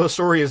the moral of the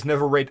story is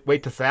never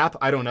wait to fap.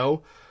 I don't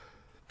know.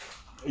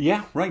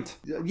 Yeah, right.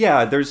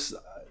 Yeah, there's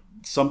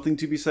something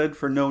to be said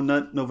for No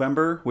Nut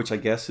November, which I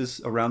guess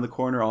is around the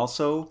corner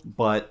also.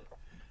 But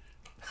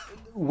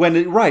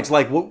when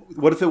like,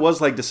 what if it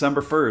was like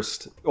December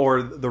 1st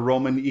or the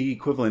Roman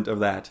equivalent of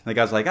that? And the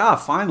guy's like,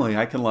 finally,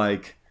 I can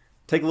like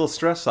take a little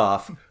stress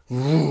off.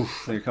 And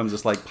here comes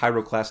this like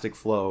pyroclastic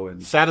flow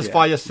and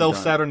satisfy yourself,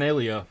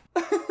 Saturnalia.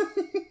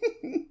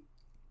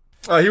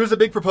 He was a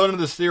big proponent of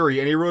this theory,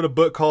 and he wrote a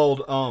book called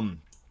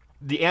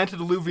The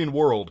Antediluvian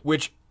World,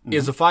 which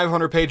is a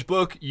 500-page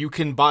book. You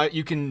can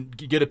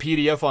get a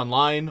PDF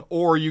online,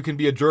 or you can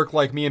be a jerk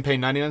like me and pay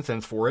 99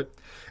 cents for it,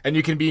 and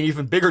you can be an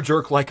even bigger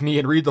jerk like me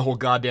and read the whole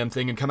goddamn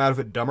thing and come out of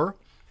it dumber.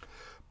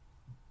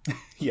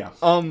 Yeah.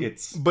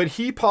 But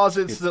he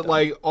posits that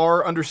like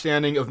our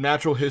understanding of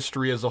natural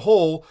history as a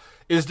whole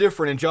is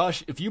different. And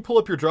Josh, if you pull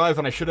up your drive,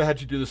 and I should have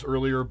had you do this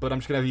earlier, but I'm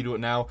just gonna have you do it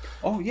now.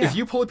 Oh yeah. If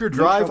you pull up your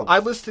drive, I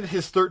listed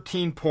his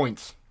 13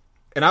 points,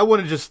 and I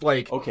want to just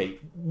like,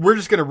 we're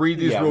just gonna read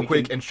these real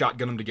quick and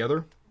shotgun them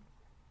together.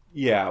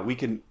 Yeah, we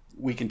can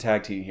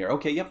tag team here.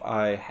 Okay, yep,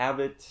 I have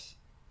it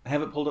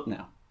pulled up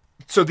now.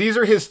 So these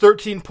are his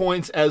 13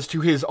 points as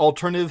to his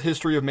alternative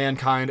history of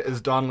mankind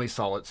as Donnelly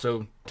saw it.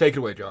 So take it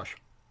away, Josh.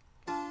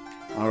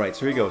 All right,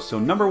 so here we go. So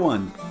number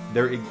 1,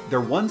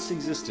 there once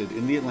existed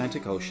in the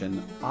Atlantic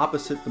Ocean,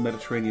 opposite the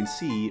Mediterranean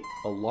Sea,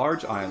 a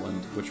large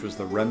island which was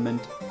the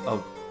remnant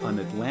of an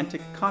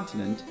Atlantic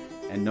continent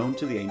and known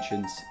to the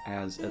ancients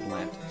as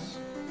Atlantis.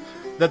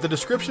 That the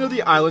description of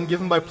the island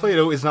given by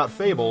Plato is not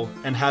fable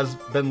and has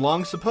been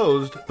long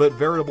supposed, but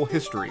veritable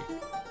history.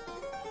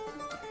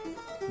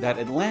 That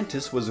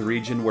Atlantis was a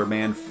region where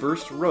man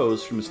first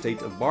rose from a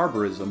state of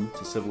barbarism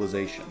to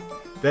civilization.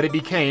 That it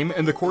became,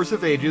 in the course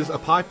of ages, a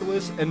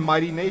populous and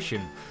mighty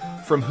nation,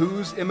 from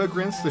whose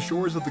immigrants the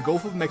shores of the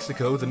Gulf of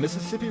Mexico, the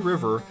Mississippi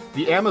River,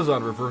 the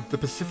Amazon River, the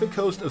Pacific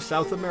coast of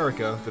South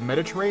America, the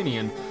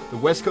Mediterranean, the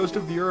west coast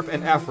of Europe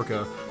and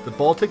Africa, the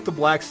Baltic, the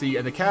Black Sea,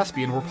 and the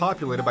Caspian were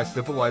populated by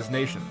civilized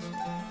nations.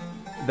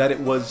 That it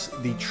was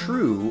the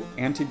true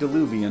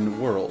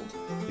antediluvian world.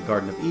 The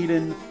Garden of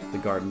Eden, the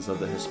gardens of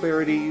the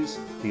Hesperides,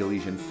 the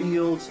Elysian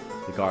Fields,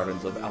 the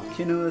gardens of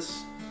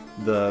Alcinous,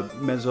 the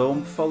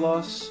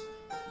Mesomphalos,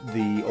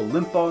 the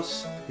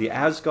Olympos, the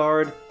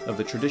Asgard of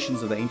the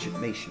traditions of the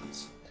ancient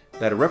nations,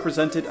 that it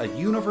represented a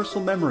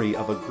universal memory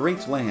of a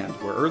great land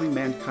where early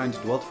mankind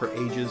dwelt for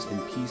ages in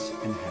peace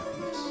and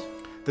happiness.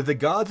 That the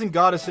gods and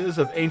goddesses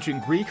of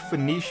ancient Greek,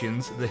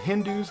 Phoenicians, the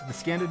Hindus, the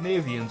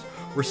Scandinavians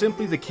were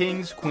simply the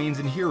kings, queens,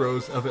 and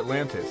heroes of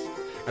Atlantis,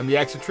 and the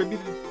acts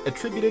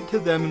attributed to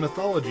them in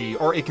mythology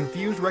are a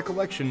confused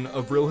recollection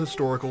of real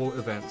historical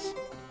events.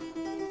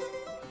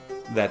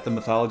 That the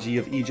mythology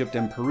of Egypt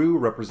and Peru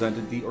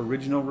represented the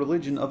original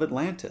religion of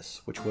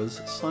Atlantis, which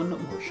was sun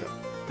worship.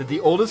 That the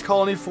oldest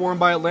colony formed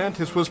by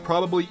Atlantis was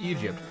probably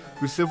Egypt,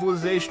 whose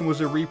civilization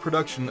was a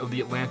reproduction of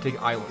the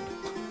Atlantic island.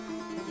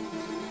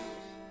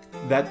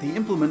 That the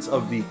implements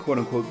of the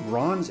quote-unquote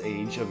Bronze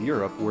Age of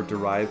Europe were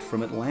derived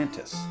from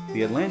Atlantis.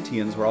 The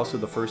Atlanteans were also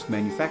the first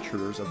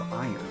manufacturers of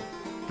iron.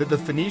 That the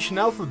Phoenician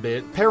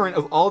alphabet, parent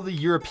of all the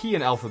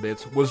European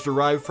alphabets, was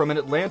derived from an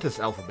Atlantis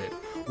alphabet,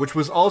 which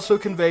was also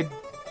conveyed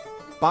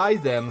by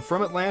them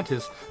from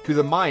Atlantis to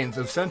the Mayans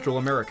of Central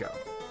America.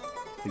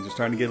 Things are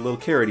starting to get a little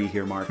carroty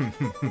here, Mark.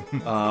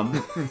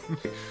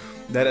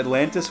 That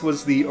Atlantis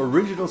was the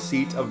original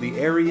seat of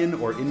the Aryan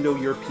or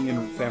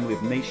Indo-European family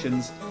of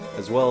nations,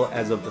 as well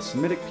as of the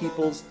Semitic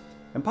peoples,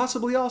 and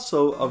possibly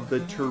also of the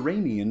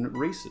Turanian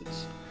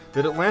races.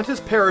 That Atlantis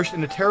perished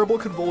in a terrible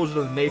convulsion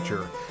of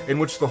nature, in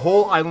which the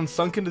whole island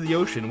sunk into the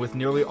ocean with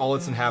nearly all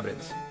its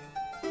inhabitants.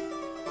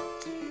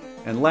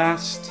 And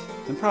last,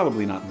 and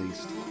probably not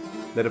least,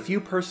 that a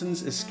few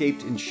persons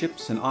escaped in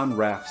ships and on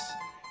rafts,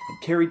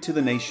 and carried to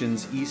the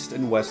nations east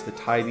and west the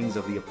tidings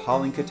of the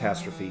appalling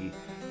catastrophe,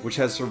 which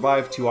has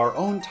survived to our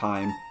own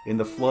time in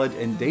the flood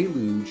and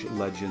deluge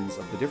legends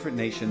of the different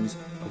nations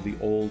of the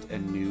old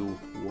and new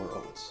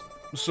worlds.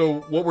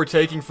 So what we're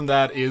taking from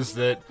that is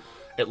that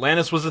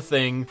Atlantis was a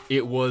thing.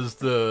 It was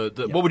the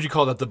what would you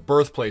call that? The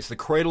birthplace, the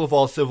cradle of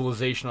all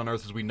civilization on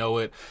Earth as we know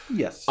it.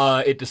 Yes.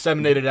 It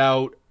disseminated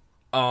out,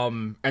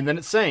 and then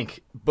it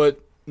sank.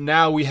 But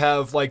now we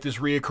have like this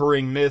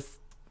reoccurring myth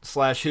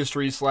 /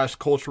 history /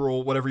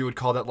 cultural, whatever you would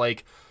call that,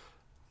 like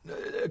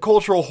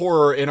cultural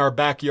horror in our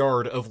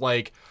backyard of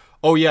like,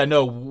 oh yeah,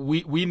 no,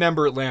 we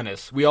remember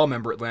Atlantis. We all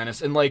remember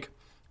Atlantis. And like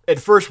at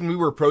first when we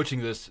were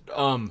approaching this,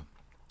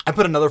 I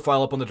put another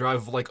file up on the drive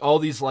of like all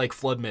these like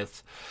flood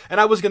myths,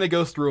 and I was going to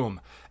go through them.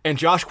 And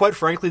Josh, quite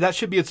frankly, that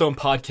should be its own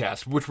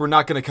podcast, which we're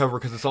not going to cover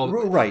because it's all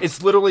right.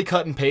 It's literally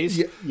cut and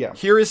paste. Yeah.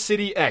 Here is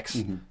City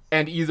X,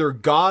 and either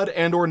God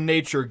and or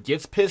nature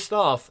gets pissed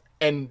off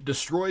and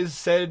destroys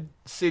said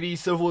city,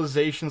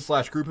 civilization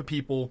 / group of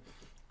people,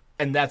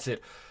 and that's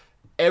it.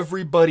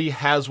 Everybody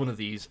has one of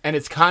these, and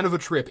it's kind of a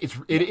trip.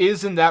 It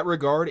is in that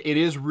regard. It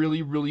is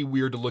really, really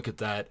weird to look at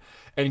that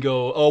and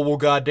go, oh, well,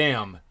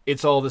 goddamn,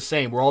 it's all the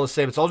same. We're all the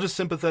same. It's all just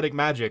sympathetic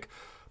magic.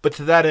 But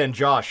to that end,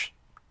 Josh,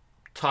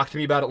 talk to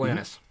me about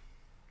Atlantis.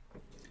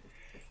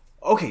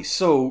 Okay,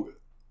 so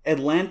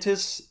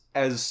Atlantis,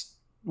 as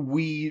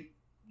we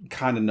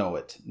kind of know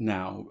it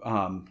now,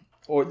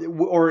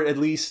 or at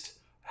least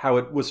how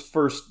it was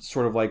first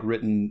sort of like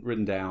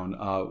written down,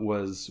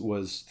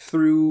 was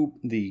through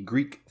the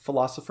Greek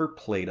philosopher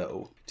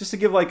Plato. Just to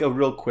give like a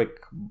real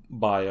quick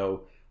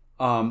bio,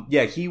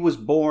 he was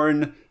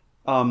born,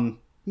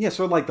 sort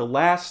of like the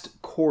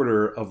last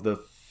quarter of the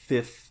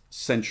 5th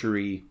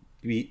century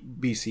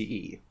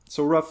BCE.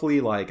 So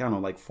roughly like, I don't know,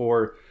 like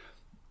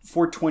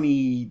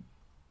 420,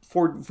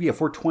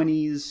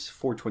 420s,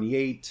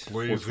 428,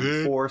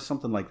 424,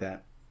 something like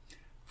that.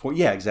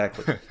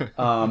 Exactly.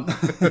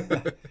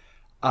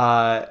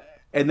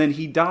 And then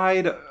he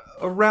died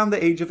around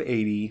the age of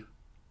 80,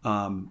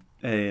 and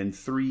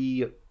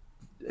maybe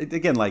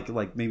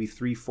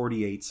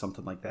 348,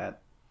 something like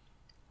that.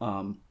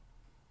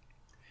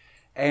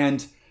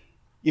 And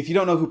if you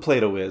don't know who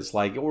Plato is,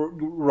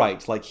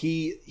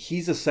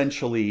 he's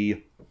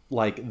essentially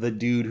like the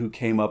dude who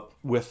came up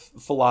with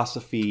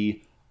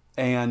philosophy,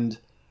 and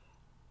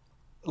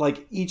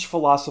like each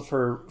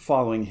philosopher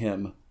following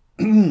him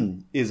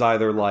is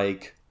either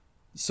like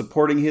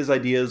supporting his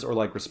ideas or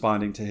like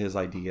responding to his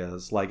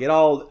ideas. Like it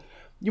all,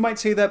 you might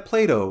say that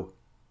Plato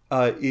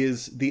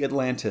is the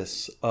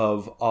Atlantis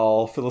of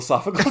all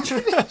philosophical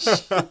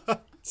traditions.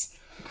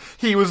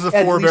 He was the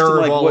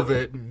forebearer of all of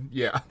it.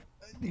 Yeah.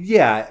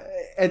 Yeah,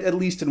 at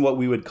least in what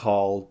we would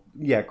call,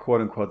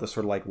 quote unquote, the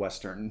sort of like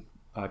Western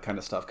kind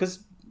of stuff. Because,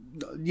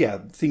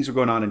 things are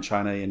going on in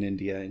China and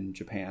India and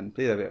Japan.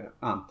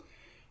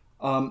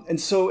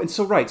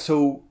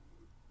 So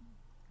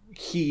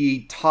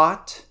he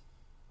taught.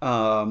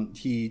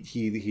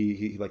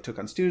 He like took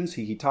on students.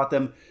 He taught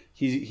them.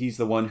 He's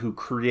the one who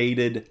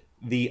created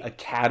the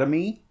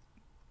academy,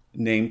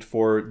 named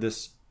for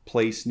this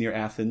place near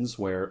Athens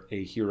where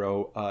a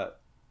hero,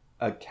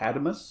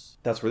 Academus.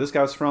 That's where this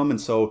guy was from.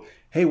 And so,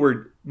 hey,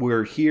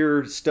 we're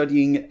here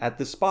studying at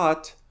this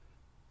spot.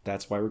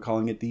 That's why we're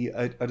calling it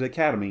an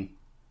academy.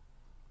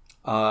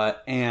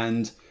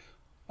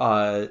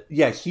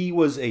 He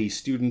was a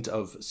student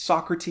of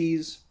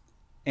Socrates.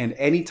 And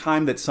any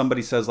time that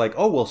somebody says like,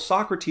 oh, well,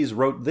 Socrates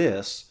wrote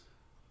this,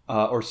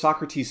 or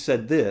Socrates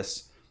said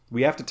this,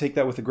 we have to take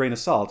that with a grain of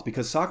salt,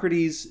 because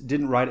Socrates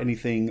didn't write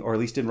anything, or at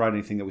least didn't write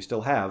anything that we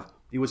still have.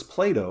 It was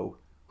Plato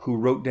who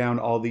wrote down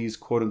all these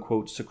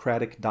quote-unquote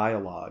Socratic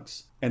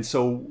dialogues. And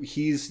so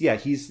he's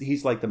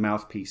like the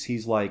mouthpiece.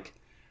 He's like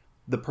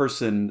the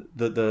person,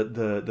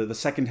 the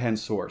secondhand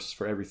source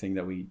for everything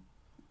that we,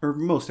 or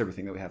most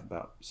everything that we have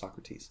about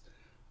Socrates.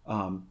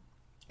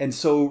 And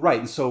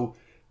so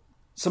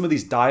some of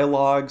these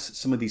dialogues,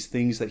 some of these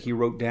things that he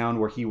wrote down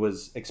where he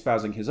was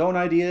espousing his own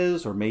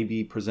ideas, or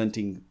maybe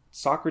presenting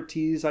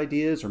Socrates'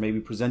 ideas, or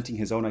maybe presenting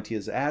his own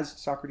ideas as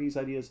Socrates'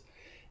 ideas,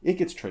 it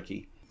gets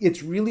tricky.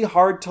 It's really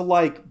hard to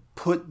like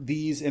put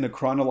these in a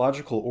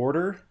chronological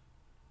order.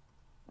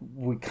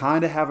 We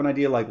kind of have an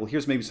idea like, well,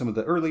 here's maybe some of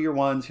the earlier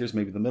ones, here's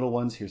maybe the middle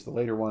ones, here's the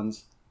later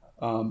ones.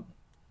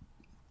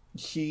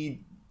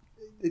 He,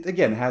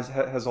 again,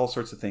 has all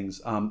sorts of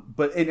things.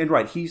 But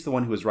right, he's the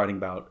one who is writing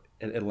about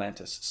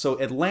Atlantis. So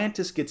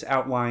Atlantis gets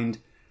outlined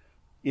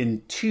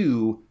in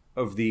two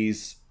of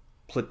these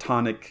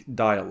Platonic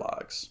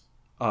dialogues.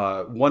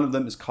 One of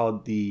them is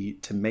called the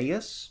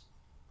Timaeus,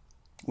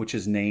 which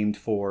is named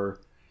for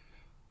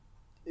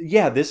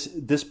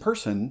this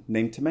person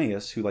named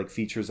Timaeus, who like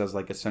features as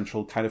like a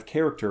central kind of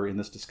character in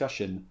this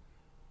discussion.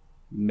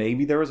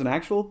 Maybe there was an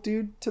actual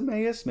dude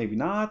Timaeus, maybe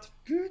not.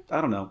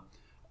 I don't know.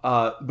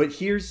 But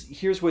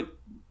here's what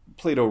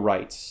Plato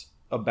writes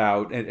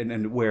about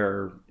and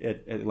where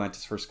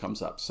Atlantis first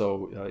comes up.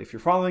 So if you're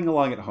following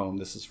along at home,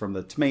 this is from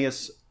the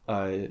Timaeus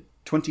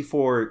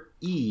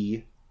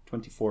 24e,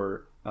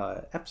 24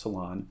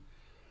 epsilon.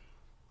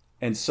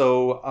 And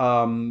so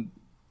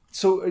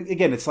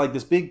again, it's like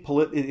this big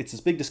it's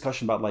this big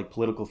discussion about like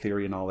political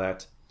theory and all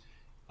that.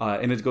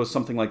 And it goes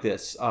something like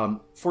this.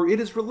 For it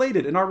is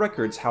related in our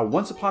records how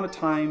once upon a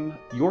time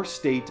your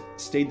state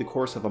stayed the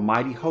course of a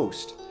mighty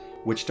host,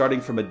 which starting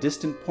from a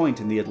distant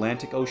point in the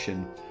Atlantic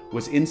Ocean,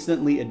 was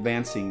instantly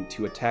advancing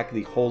to attack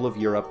the whole of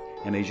Europe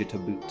and Asia to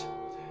boot.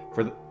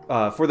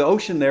 For the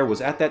ocean there was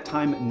at that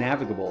time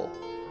navigable,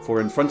 for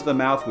in front of the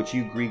mouth, which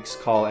you Greeks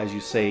call, as you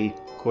say,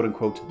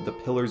 quote-unquote, the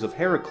Pillars of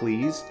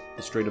Heracles,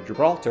 the Strait of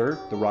Gibraltar,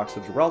 the Rocks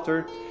of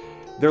Gibraltar,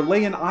 there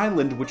lay an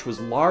island which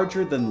was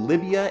larger than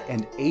Libya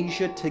and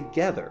Asia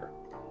together,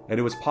 and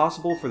it was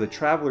possible for the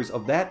travelers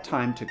of that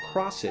time to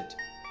cross it,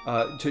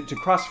 to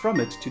cross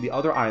from it to the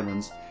other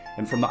islands,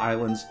 and from the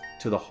islands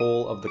to the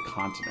whole of the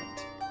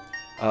continent,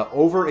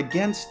 over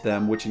against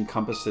them, which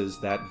encompasses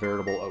that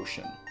veritable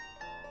ocean.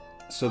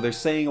 So they're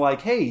saying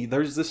like, hey,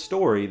 there's this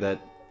story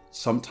that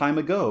some time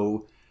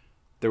ago,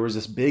 there was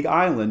this big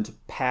island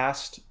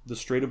past the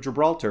Strait of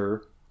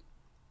Gibraltar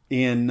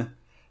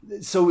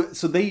so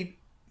they,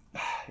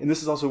 and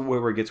this is also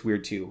where it gets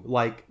weird too,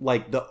 like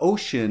the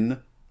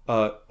ocean,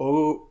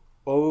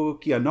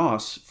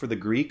 Okeanos for the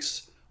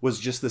Greeks, was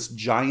just this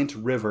giant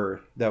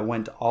river that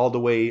went all the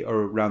way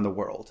around the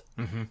world.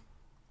 Mm-hmm.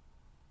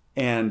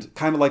 And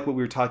kind of like what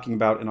we were talking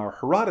about in our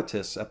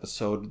Herodotus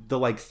episode, the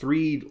like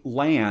three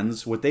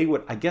lands, what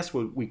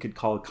we could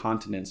call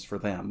continents for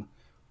them,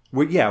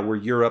 were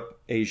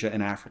Europe, Asia,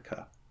 and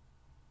Africa.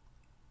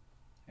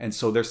 And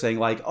so they're saying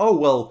like, oh,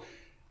 well,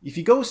 if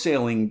you go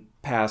sailing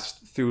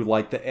past through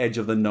like the edge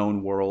of the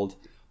known world,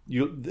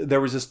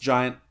 there was this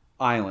giant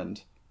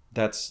island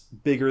that's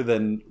bigger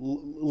than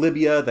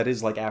Libya, that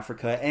is like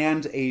Africa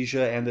and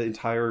Asia and the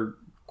entire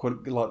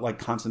like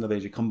continent of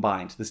Asia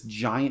combined. This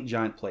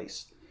giant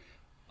place.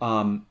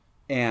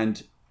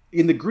 And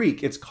in the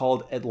Greek, it's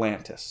called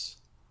Atlantis.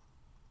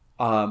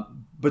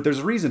 But there's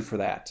a reason for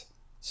that.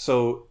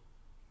 So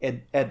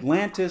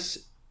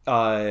Atlantis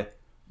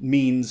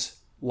means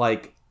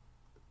like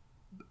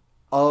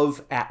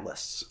of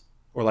Atlas,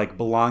 or like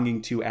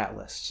belonging to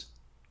Atlas,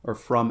 or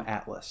from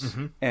Atlas.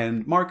 Mm-hmm.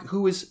 And Mark,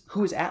 who is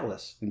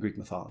Atlas in Greek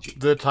mythology?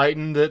 The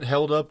Titan that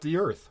held up the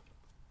earth.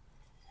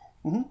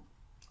 Mm-hmm.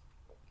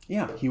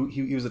 Yeah,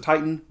 he was a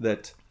Titan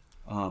that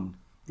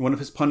one of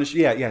his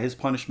his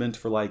punishment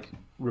for like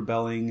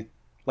rebelling,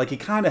 like he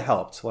kind of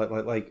helped,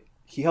 like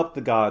he helped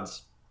the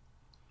gods.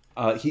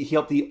 He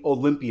helped the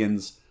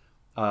Olympians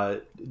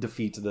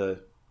defeat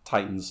the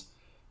Titans.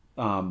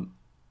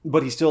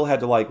 But he still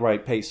had to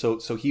pay.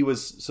 So he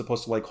was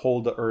supposed to like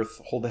hold the earth,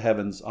 hold the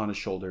heavens on his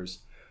shoulders.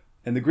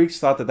 And the Greeks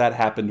thought that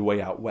happened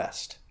way out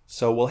west.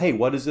 So, well, hey,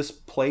 what is this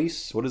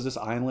place? What is this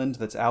island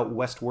that's out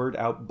westward,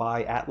 out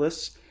by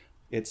Atlas?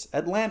 It's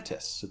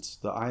Atlantis. It's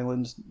the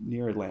island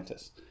near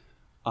Atlantis.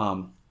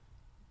 And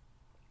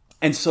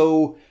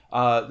so,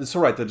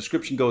 the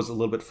description goes a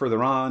little bit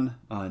further on,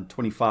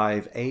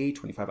 25a,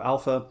 25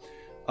 alpha.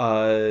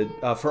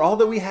 For all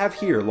that we have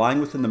here,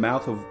 lying within the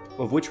mouth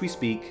of which we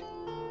speak,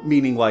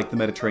 meaning like the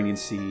Mediterranean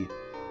Sea,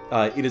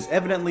 it is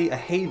evidently a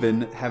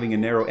haven having a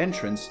narrow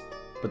entrance,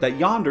 but that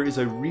yonder is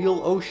a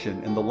real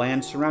ocean, and the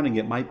land surrounding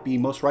it might be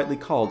most rightly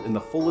called, in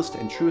the fullest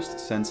and truest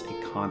sense,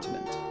 a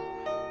continent.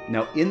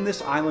 Now, in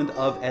this island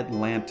of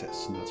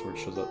Atlantis, and that's where it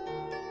shows up,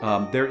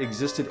 there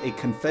existed a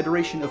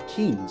confederation of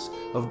kings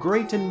of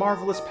great and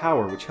marvelous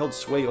power, which held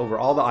sway over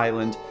all the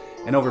island,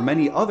 and over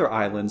many other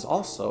islands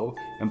also,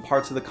 and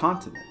parts of the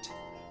continent.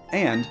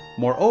 And,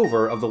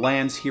 moreover, of the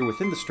lands here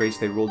within the straits,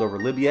 they ruled over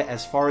Libya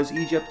as far as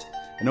Egypt,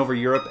 and over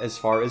Europe as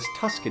far as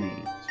Tuscany,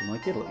 so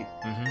like Italy.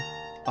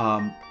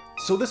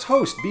 So this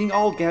host, being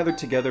all gathered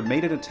together,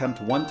 made an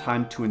attempt one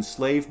time to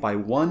enslave by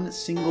one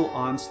single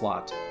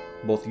onslaught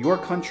both your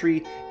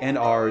country and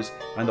ours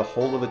and the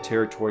whole of the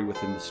territory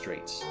within the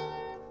straits.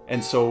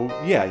 And so,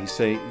 yeah, he's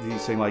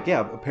saying like,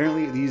 yeah,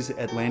 apparently these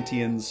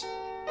Atlanteans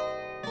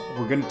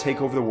were going to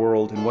take over the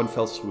world in one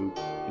fell swoop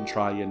and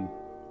try and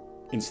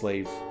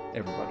enslave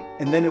everybody.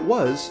 And then it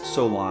was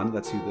Solon,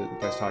 that's who the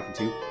guy's talking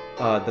to,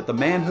 that the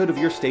manhood of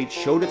your state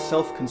showed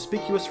itself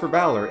conspicuous for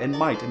valor and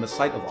might in the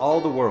sight of all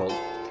the world.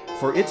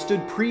 For it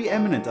stood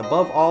preeminent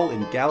above all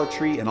in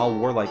gallantry and all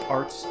warlike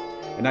arts,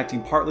 and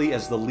acting partly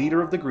as the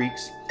leader of the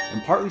Greeks,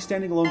 and partly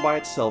standing alone by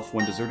itself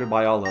when deserted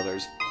by all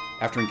others.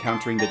 After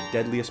encountering the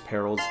deadliest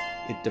perils,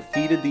 it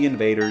defeated the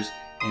invaders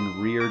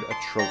and reared a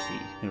trophy,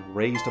 and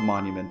raised a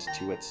monument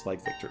to its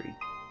victory,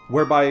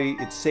 whereby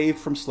it saved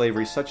from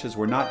slavery such as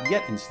were not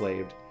yet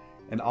enslaved,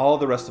 and all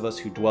the rest of us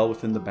who dwell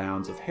within the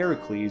bounds of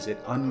Heracles it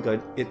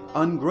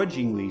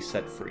ungrudgingly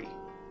set free.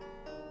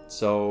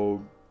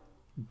 So,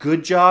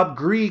 good job,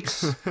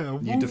 Greeks!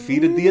 You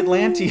defeated the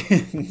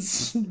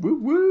Atlanteans! Woo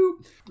woo!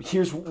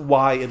 Here's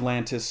why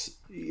Atlantis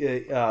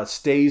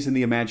stays in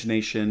the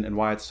imagination and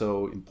why it's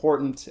so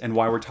important and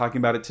why we're talking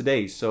about it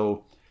today.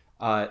 So,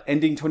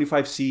 ending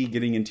 25C,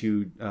 getting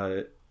into,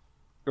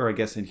 or I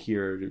guess in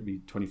here it would be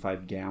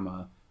 25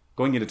 Gamma,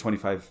 going into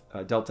 25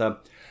 Delta.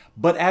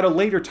 But at a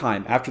later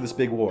time, after this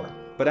big war,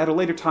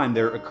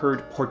 there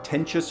occurred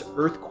portentous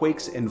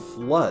earthquakes and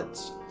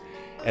floods.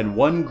 And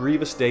one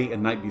grievous day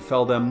and night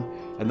befell them,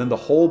 and then the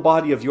whole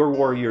body of your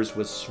warriors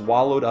was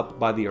swallowed up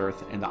by the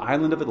earth, and the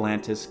island of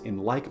Atlantis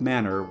in like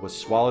manner was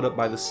swallowed up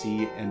by the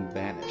sea and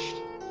vanished.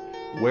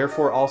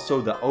 Wherefore also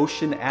the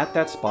ocean at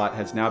that spot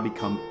has now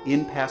become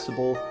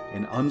impassable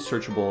and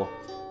unsearchable,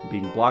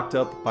 being blocked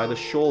up by the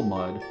shoal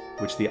mud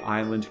which the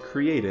island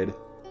created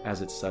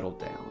as it settled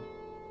down.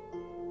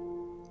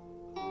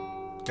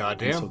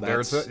 Goddamn, so there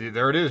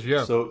it is,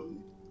 yeah. So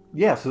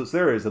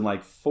there is in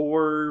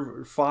 4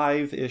 or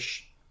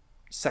 5-ish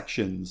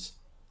sections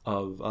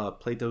of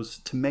Plato's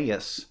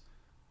Timaeus,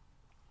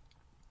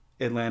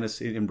 Atlantis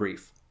in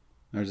brief.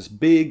 There's this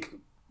big,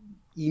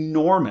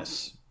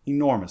 enormous,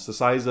 the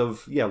size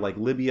of,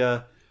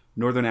 Libya,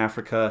 Northern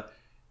Africa,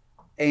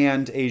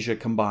 and Asia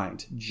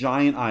combined.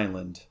 Giant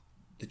island.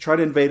 They tried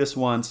to invade us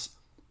once,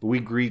 but we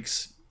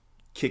Greeks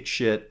kicked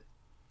shit,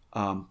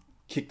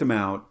 kicked them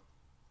out,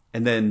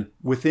 and then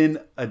within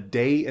a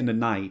day and a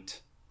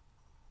night,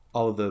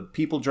 all of the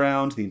people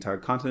drowned, the entire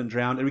continent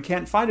drowned, and we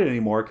can't find it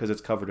anymore because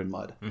it's covered in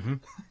mud. Mm-hmm.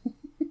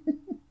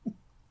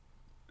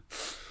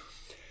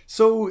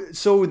 So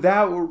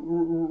that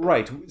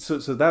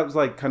was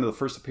kind of the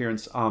first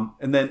appearance.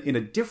 And then in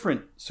a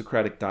different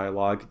Socratic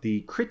dialogue,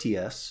 the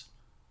Critias,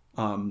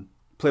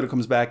 Plato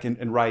comes back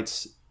and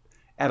writes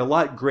at a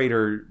lot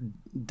greater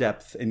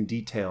depth and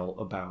detail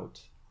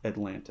about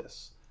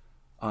Atlantis.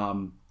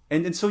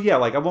 And so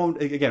I won't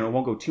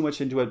go too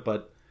much into it,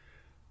 but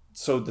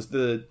so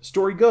the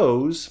story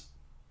goes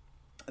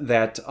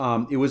that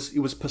it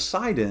was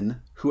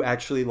Poseidon who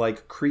actually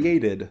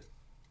created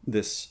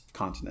this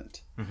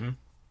continent. Mm-hmm.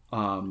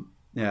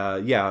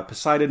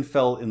 Poseidon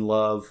fell in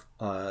love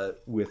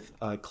with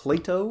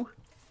Cleito,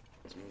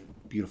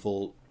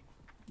 beautiful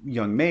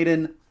young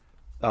maiden,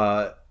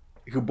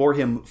 who bore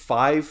him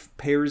 5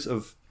 pairs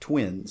of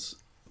twins.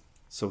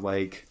 So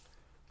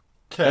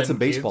that's a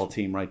baseball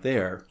team right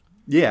there.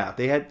 Yeah,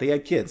 they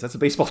had kids. That's a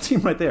baseball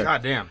team right there.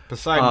 Goddamn,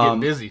 Poseidon getting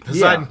busy.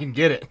 Poseidon can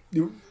get it.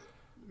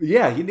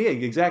 Yeah,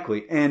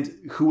 exactly. And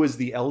who was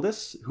the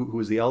eldest? Who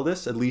was the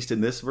eldest? At least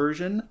in this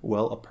version,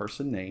 well, a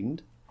person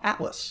named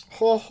Atlas.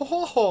 Ho ho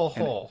ho ho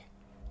ho.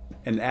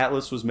 And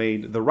Atlas was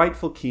made the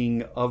rightful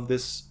king of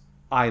this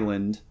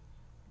island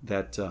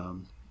that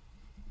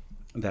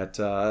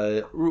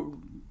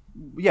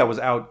was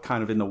out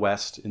kind of in the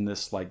west in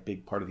this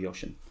big part of the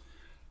ocean.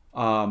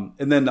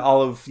 And then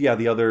all of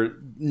the other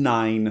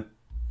 9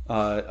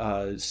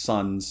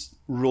 sons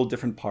ruled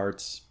different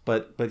parts,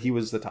 but he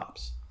was the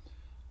tops.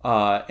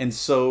 And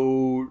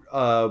so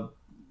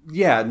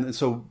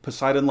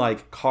Poseidon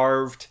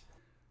carved,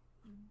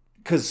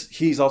 because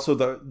he's also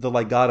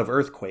the god of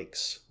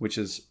earthquakes, which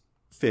is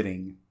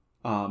fitting.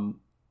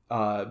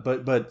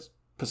 But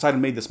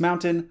Poseidon made this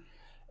mountain,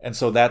 and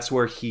so that's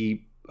where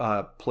he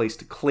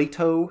placed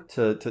Cleito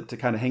to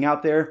kind of hang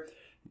out there.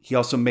 He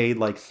also made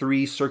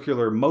 3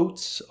 circular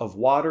moats of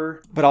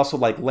water, but also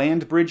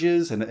land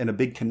bridges and a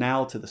big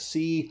canal to the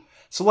sea.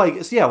 So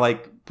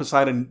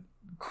Poseidon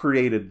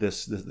created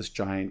this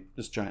giant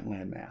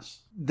landmass.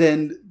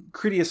 Then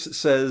Critias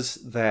says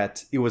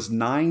that it was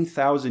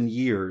 9,000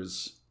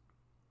 years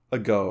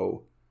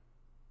ago.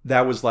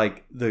 That was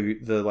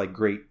the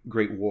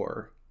Great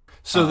War.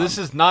 So this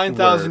is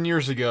 9,000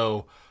 years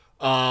ago.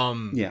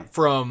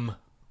 From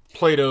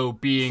Plato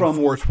being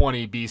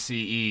 420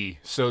 BCE.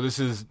 So this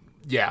is.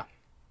 Yeah.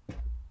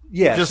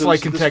 Just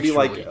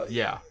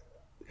contextually.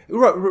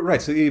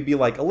 Right. So it'd be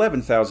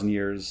 11,000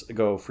 years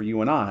ago for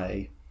you and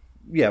I,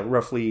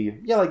 roughly,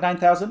 like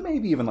 9,000,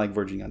 maybe even like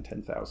verging on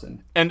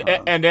 10,000. And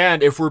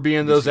if we're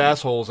being those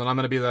assholes, and I'm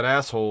going to be that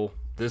asshole,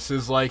 this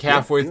is like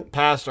halfway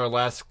past our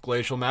last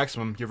glacial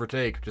maximum, give or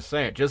take. Just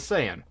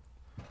saying.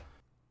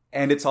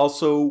 And it's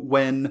also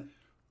when,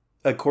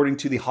 according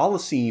to the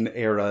Holocene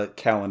era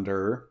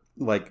calendar,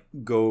 like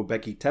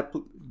Göbekli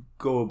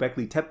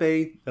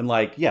Tepe, and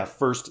like,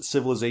 first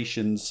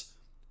civilizations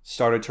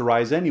started to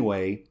rise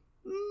anyway.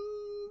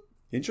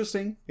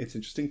 Interesting. It's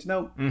interesting to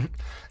note. Mm-hmm.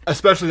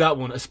 Especially that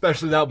one,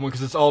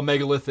 because it's all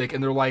megalithic,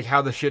 and they're like,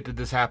 how the shit did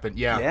this happen?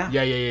 Yeah.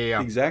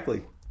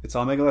 Exactly. It's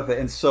all megalithic.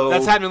 And so...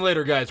 That's happening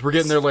later, guys. We're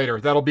getting there later.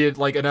 That'll be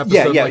like an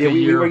episode a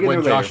year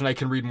when Josh and I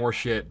can read more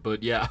shit,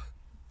 but yeah.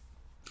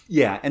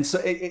 Yeah, and so,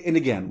 and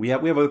again, we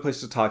have other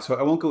places to talk, so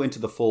I won't go into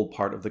the full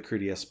part of the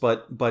Critias,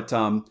 but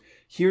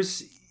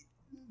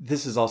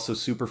this is also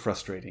super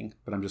frustrating,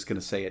 but I'm just going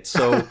to say it.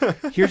 So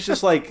here's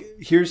just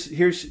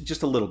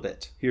a little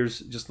bit.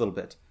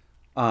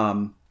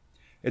 And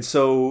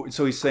so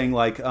he's saying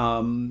like,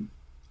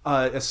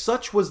 as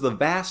such was the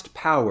vast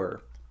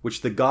power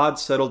which the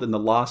gods settled in the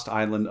lost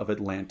island of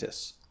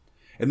Atlantis.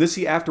 And this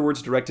he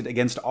afterwards directed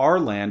against our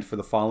land for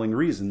the following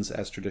reasons,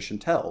 as tradition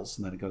tells.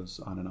 And then it goes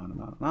on and on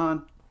and on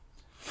and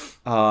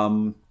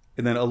on.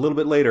 And then a little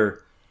bit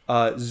later,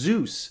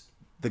 Zeus,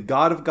 the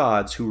god of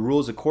gods, who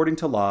rules according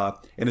to law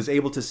and is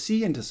able to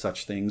see into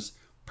such things,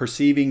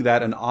 perceiving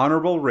that an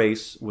honorable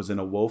race was in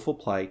a woeful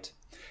plight,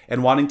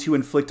 and wanting to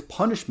inflict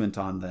punishment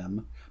on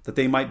them, that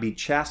they might be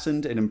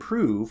chastened and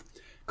improve,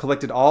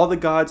 collected all the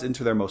gods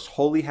into their most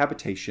holy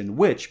habitation,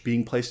 which,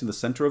 being placed in the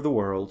center of the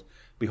world,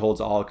 beholds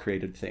all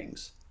created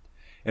things.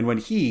 And when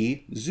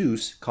he,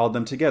 Zeus, called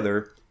them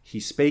together, he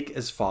spake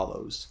as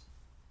follows.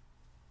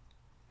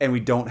 And we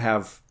don't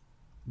have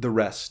the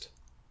rest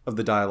of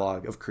the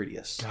dialogue of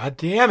Critias. God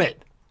damn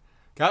it.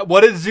 God,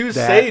 what did Zeus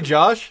say,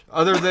 Josh?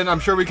 Other than, I'm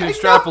sure we can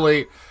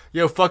extrapolate,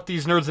 fuck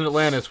these nerds in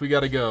Atlantis, we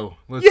gotta go.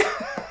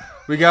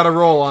 We gotta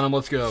roll on them,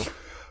 let's go.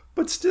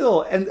 But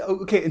still, and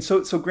okay, and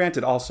so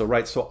granted also,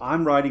 right, so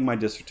I'm writing my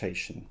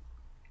dissertation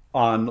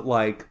on,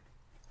 like,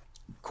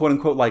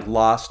 quote-unquote, like,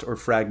 lost or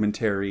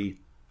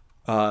fragmentary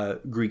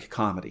Greek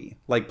comedy.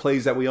 Like,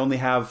 plays that we only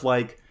have,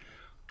 like,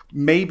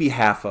 maybe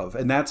half of.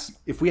 And that's,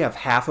 if we have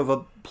half of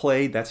a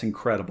play, that's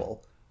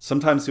incredible.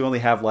 Sometimes we only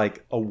have,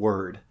 like, a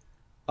word.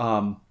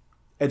 And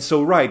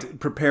so, right,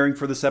 preparing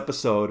for this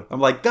episode, I'm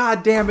like,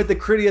 God damn it, the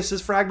Critias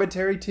is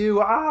fragmentary too.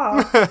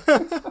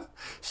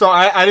 So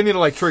I didn't mean to,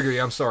 like, trigger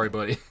you. I'm sorry,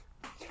 buddy.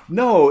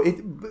 No,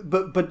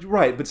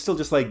 but still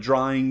just, like,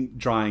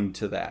 drawing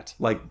to that.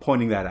 Like,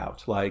 pointing that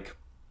out. Like,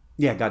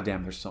 yeah,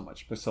 goddamn, there's so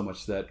much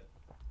that...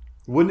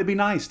 Wouldn't it be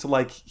nice to,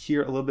 like,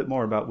 hear a little bit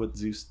more about what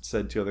Zeus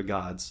said to other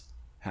gods?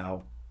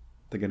 How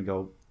they're going to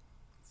go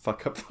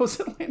fuck up those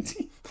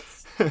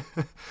Atlanteans?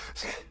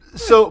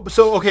 So big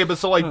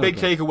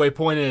takeaway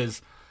point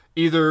is,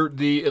 either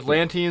the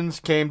Atlanteans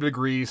came to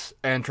Greece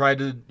and tried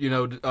to,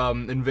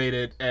 invade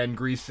it, and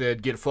Greece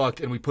said, get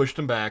fucked, and we pushed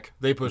them back.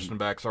 They pushed them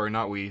back, sorry,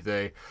 not we,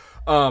 they.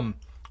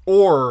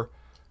 Or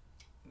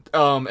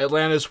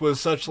Atlantis was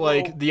such,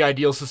 like, the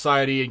ideal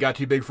society and got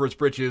too big for its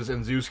britches,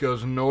 and Zeus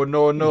goes, no,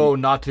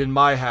 not in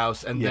my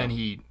house, and then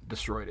he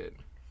destroyed it.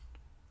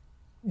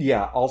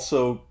 Yeah,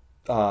 also,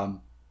 I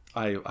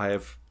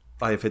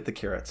have hit the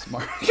carrots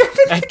mark.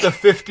 At the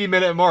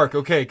 50-minute mark.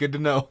 Okay, good to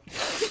know.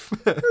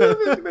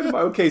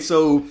 Okay,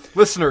 so...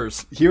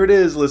 Listeners. Here it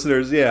is,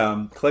 listeners.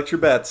 Yeah, collect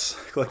your bets.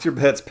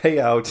 Pay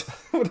out.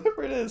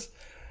 Whatever it is.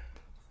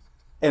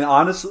 And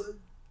honestly...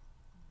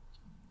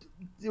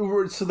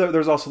 So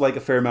there's also, like,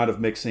 a fair amount of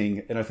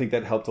mixing, and I think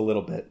that helped a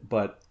little bit.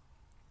 But,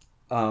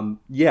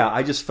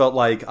 I just felt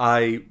like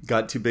I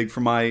got too big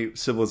for my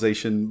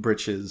civilization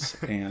britches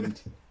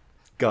and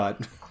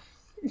got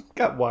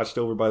washed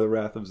over by the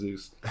wrath of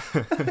Zeus.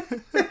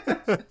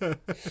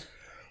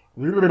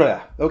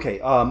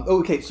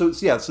 Okay. So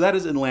that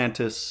is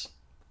Atlantis,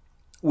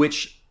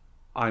 which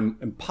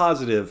I'm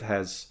positive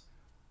has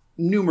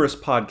numerous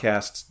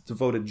podcasts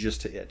devoted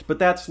just to it. But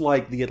that's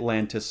like the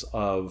Atlantis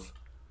of,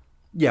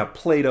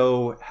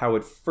 Plato, how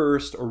it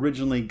first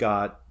originally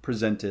got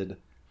presented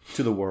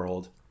to the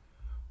world.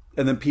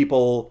 And then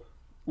people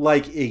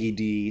like Iggy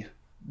D,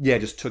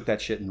 just took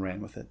that shit and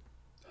ran with it.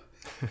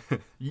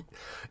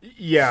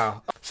 Yeah.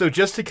 So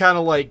just to kind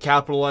of, like,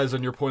 capitalize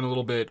on your point a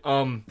little bit,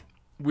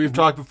 we've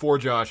talked before,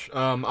 Josh.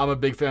 I'm a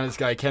big fan of this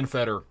guy, Ken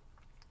Feder.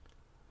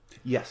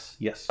 Yes.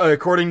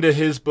 According to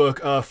his book,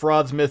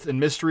 Frauds, Myth, and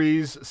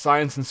Mysteries,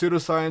 Science and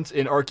Pseudoscience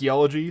in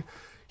Archaeology,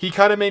 he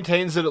kind of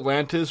maintains that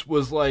Atlantis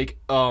was, like,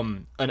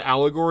 an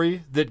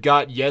allegory that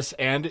got yes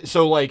and.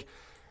 So, like,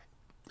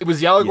 it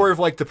was the allegory of,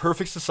 like, the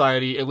perfect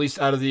society, at least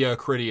out of the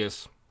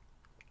Critias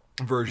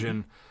version.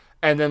 Mm-hmm.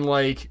 And then,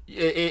 like,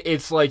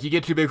 it's like, you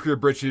get too big for your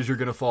britches, you're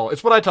going to fall.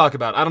 It's what I talk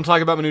about. I don't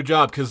talk about my new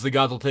job because the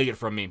gods will take it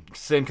from me.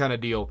 Same kind of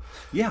deal.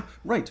 Yeah,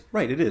 right,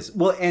 it is.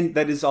 Well, and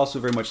that is also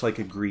very much like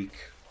a Greek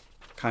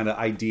kind of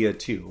idea,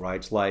 too,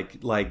 right?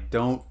 Like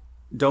don't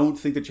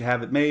think that you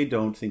have it made.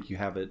 Don't think you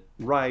have it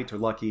right or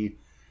lucky.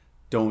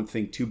 Don't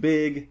think too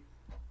big.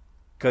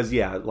 Because,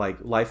 like,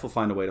 life will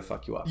find a way to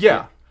fuck you up.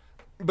 Yeah.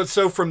 But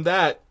so from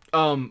that,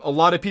 a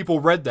lot of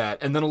people read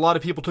that, and then a lot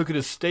of people took it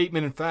as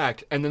statement and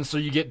fact, and then so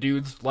you get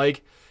dudes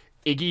like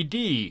Iggy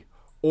D,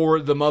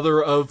 or the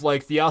mother of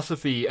like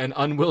Theosophy and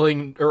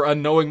unwilling or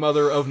unknowing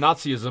mother of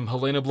Nazism,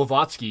 Helena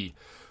Blavatsky,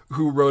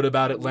 who wrote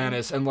about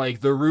Atlantis and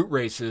like the root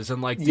races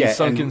and like these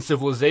sunken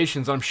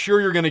civilizations. I'm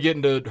sure you're going to get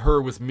into her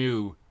with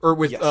Mu or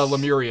with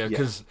Lemuria,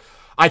 because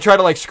I try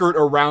to like skirt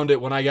around it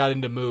when I got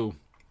into Mu,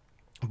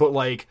 but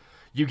like.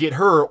 You get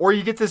her, or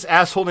you get this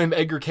asshole named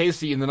Edgar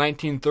Casey in the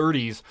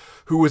 1930s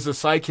who was a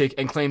psychic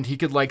and claimed he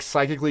could, like,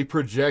 psychically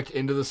project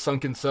into the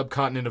sunken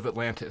subcontinent of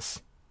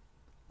Atlantis.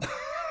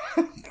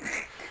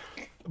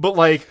 But,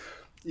 like,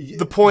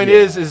 the point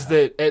is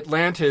that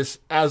Atlantis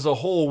as a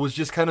whole was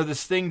just kind of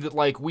this thing that,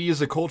 like, we as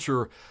a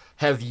culture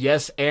have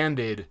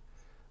yes-anded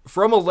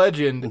from a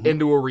legend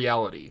into a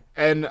reality.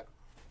 And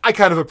I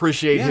kind of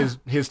appreciate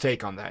his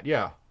take on that,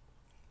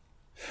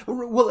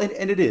 Well,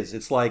 and it is.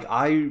 It's like,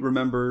 I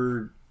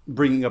remember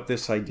bringing up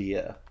this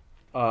idea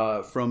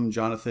from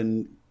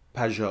Jonathan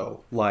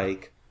Pajot,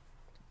 like,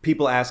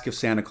 people ask if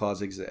Santa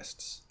Claus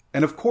exists,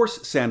 and of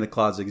course Santa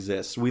Claus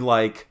exists. We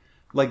like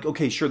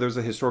okay, sure, there's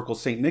a historical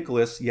Saint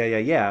Nicholas,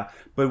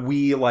 but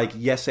we like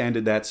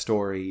yes-anded that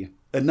story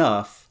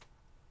enough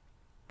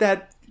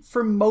that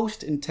for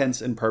most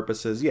intents and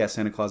purposes,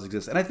 Santa Claus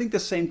exists. And I think the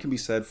same can be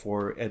said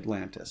for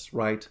Atlantis,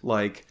 right?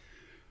 Like,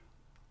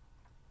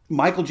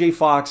 Michael J.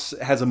 Fox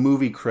has a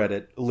movie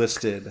credit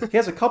listed. He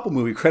has a couple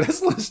movie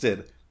credits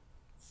listed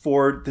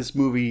for this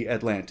movie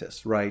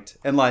Atlantis, right?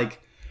 And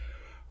like,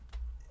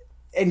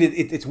 and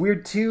it's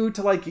weird too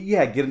to like,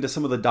 get into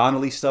some of the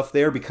Donnelly stuff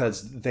there,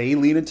 because they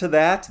lean into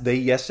that.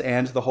 They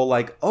and the whole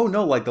like, oh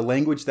no, like the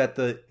language that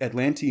the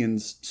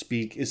Atlanteans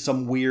speak is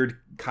some weird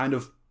kind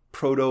of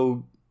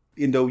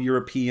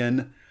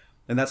Proto-Indo-European,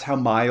 and that's how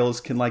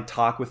Miles can like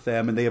talk with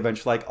them, and they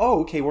eventually like,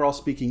 oh okay, we're all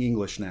speaking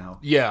English now.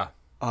 Yeah.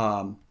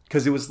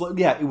 Because it was like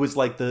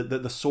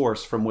the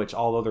source from which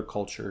all other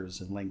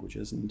cultures and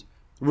languages and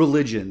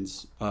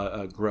religions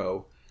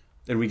grow.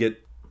 And we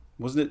get,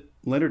 wasn't it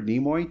Leonard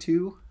Nimoy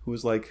too, who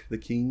was like the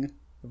king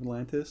of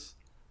Atlantis?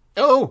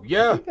 Oh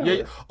yeah.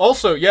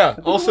 Also,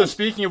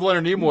 speaking of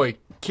Leonard Nimoy,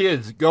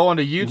 kids, go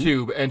onto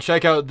YouTube and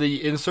check out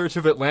the Inserts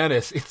of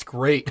Atlantis. It's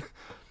great.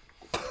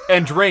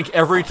 And drink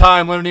every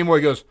time Leonard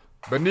Nimoy goes,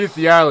 beneath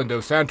the island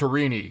of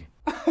Santorini,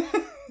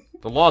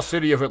 the lost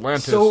city of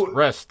Atlantis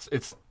rests.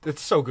 It's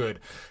so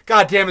good.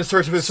 God damn it,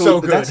 Search of it's so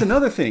good. That's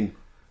another thing.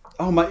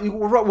 Oh my.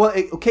 Well,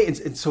 okay,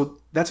 and so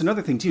that's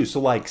another thing too.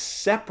 So like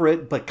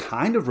separate but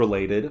kind of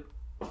related.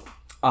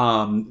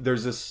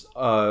 There's this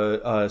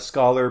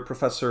scholar,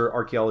 professor,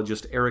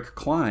 archaeologist Eric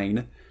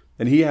Klein,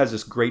 and he has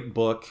this great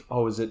book.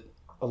 Oh, is it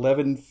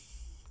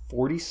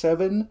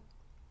 1147?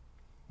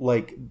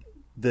 Like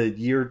the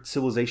year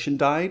civilization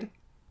died.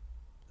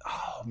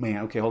 Oh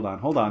man. Okay, hold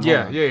on.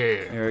 Yeah.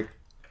 Eric.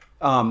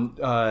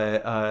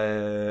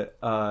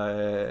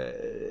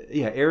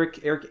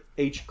 Eric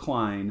H.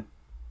 Klein.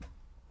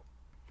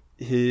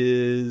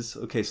 His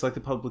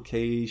selected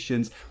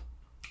publications,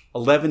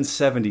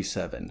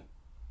 1177.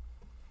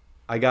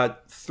 I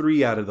got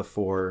 3 out of the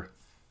 4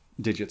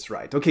 digits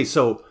right. Okay,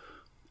 so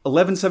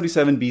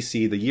 1177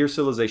 BC, the year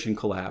civilization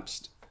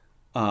collapsed.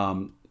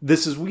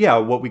 This is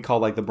what we call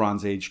like the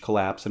Bronze Age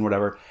collapse and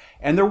whatever.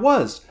 And there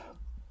was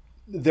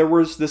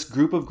this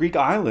group of Greek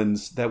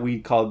islands that we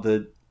called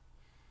the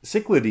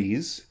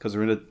Cyclades, because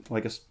they're in a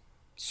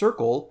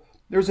circle.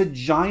 There's a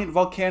giant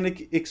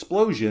volcanic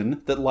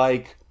explosion that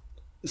like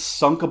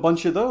sunk a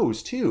bunch of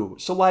those too.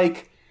 So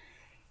like,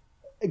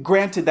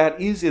 granted,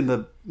 that is in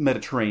the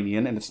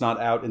Mediterranean and it's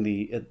not out in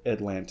the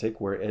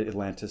Atlantic where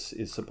Atlantis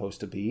is supposed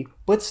to be,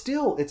 but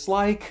still, it's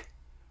like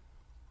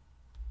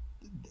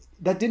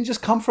that didn't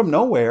just come from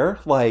nowhere.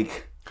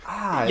 Like,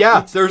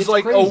 there's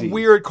like crazy. A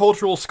weird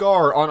cultural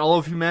scar on all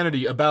of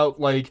humanity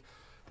about like,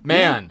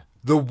 man,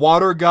 the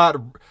water got.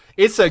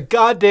 It's a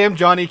goddamn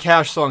Johnny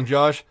Cash song,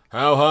 Josh.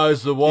 How high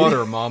is the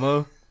water,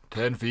 mama?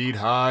 10 feet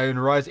high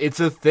and rise. It's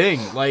a thing.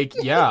 Like,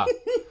 yeah.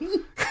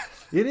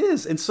 It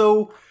is. And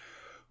so,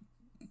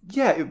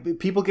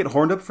 people get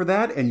horned up for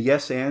that and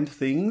and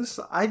things.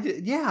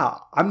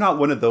 I'm not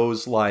one of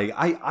those, like,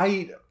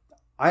 I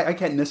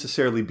can't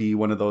necessarily be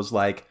one of those,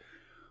 like,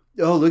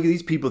 oh, look at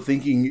these people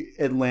thinking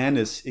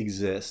Atlantis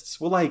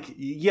exists. Well, like,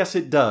 yes,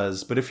 it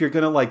does. But if you're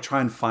going to, like,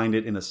 try and find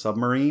it in a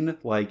submarine,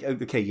 like,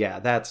 okay,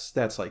 that's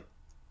like,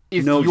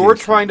 if you're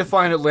trying to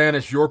find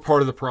Atlantis, you're part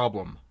of the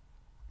problem.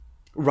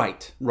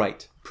 Right.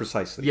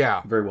 Precisely.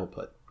 Yeah. Very well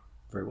put.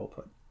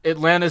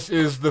 Atlantis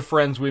is the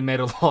friends we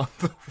made along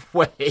the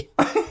way.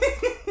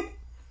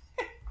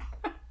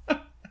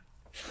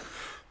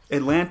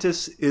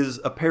 Atlantis is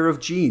a pair of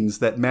jeans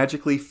that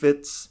magically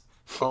fits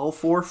all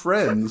 4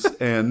 friends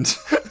and...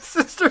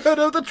 Sisterhood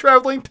of the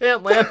Traveling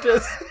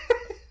Pantlantis.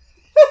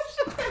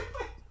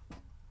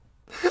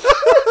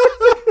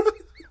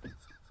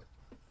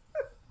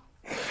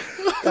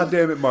 God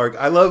damn it, Mark.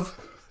 I love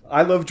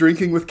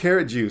drinking with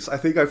carrot juice. I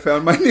think I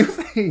found my new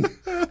thing.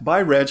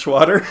 Bye, ranch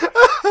water.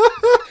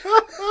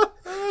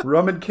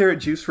 Rum and carrot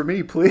juice for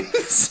me,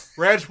 please.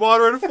 Ranch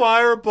water and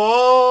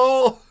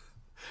fireball.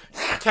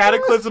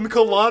 Cataclysm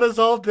coladas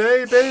all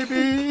day,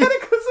 baby.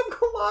 Cataclysm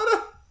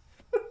colada.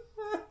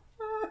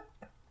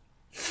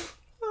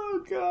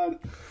 Oh God.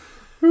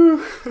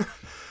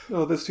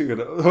 Oh, that's too good.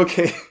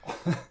 Okay.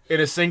 In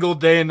a single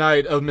day and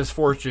night of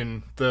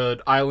misfortune, the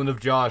island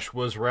of Josh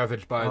was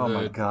ravaged by Oh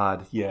my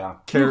God. Yeah.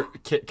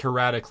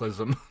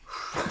 Cataclysm.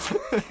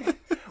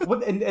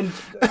 Well, and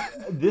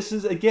this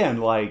is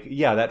again like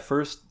that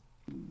first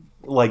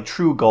like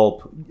true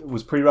gulp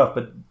was pretty rough,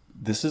 but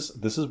this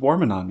is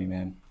warming on me,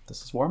 man.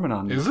 This is warming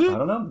on me. Is it? I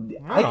don't know.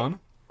 Right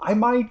I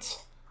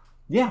might.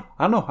 Yeah,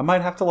 I don't know. I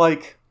might have to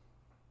like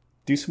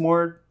do some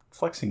more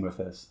flexing with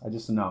this. I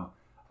just don't know.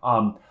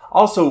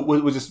 Also,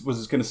 was just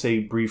going to say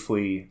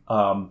briefly,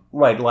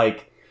 right?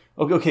 Like,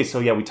 okay, so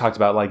yeah, we talked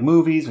about like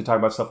movies, we talked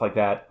about stuff like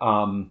that.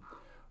 One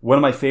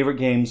of my favorite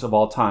games of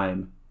all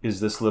time is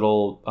this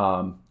little,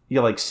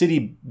 like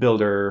city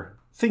builder.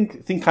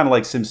 Think kind of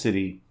like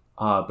SimCity,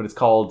 but it's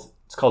called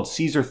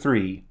Caesar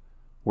 3,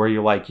 where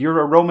you're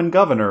a Roman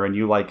governor and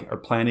you like are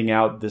planning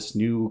out this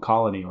new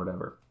colony or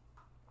whatever.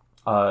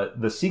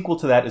 The sequel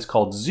to that is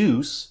called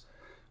Zeus,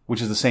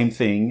 which is the same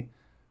thing.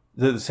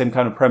 The same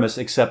kind of premise,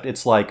 except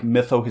it's like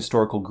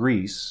mytho-historical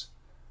Greece,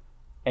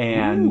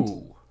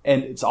 and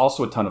it's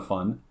also a ton of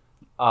fun.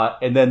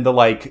 And then the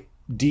like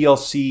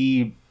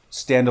DLC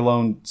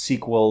standalone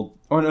sequel,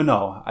 or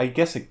no, I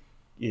guess it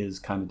is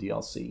kind of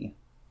DLC.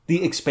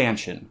 The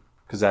expansion,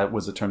 because that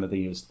was the term that they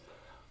used.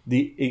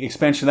 The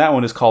expansion of that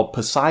one is called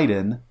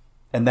Poseidon,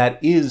 and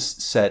that is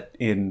set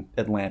in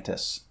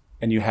Atlantis,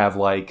 and you have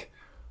like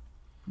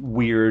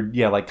weird,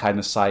 like kind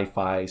of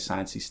sci-fi,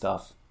 sciencey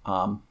stuff.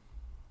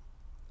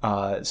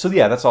 So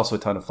yeah, that's also a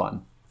ton of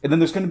fun. And then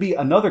there's going to be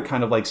another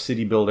kind of like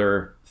city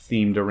builder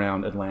themed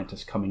around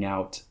Atlantis coming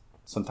out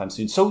sometime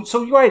soon. So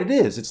you're right, it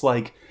is. It's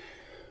like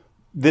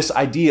this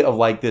idea of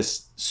like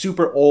this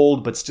super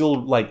old but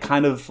still like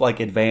kind of like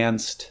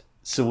advanced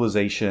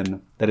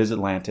civilization that is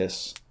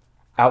Atlantis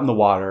out in the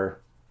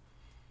water.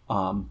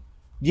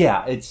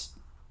 It's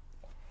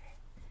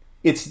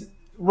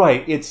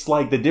right. It's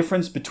like the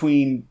difference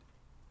between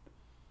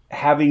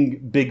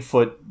having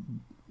Bigfoot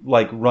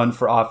like run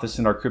for office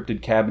in our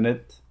cryptid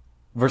cabinet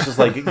versus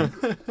like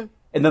and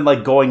then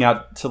like going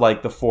out to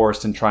like the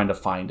forest and trying to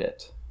find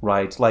it,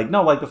 right? Like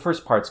no, like the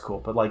first part's cool,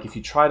 but like if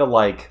you try to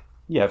like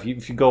if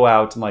you go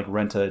out and like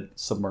rent a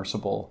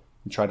submersible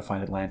and try to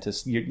find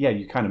Atlantis,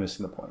 you're kind of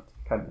missing the point.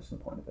 Kind of missing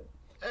the point of it.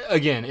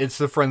 Again, it's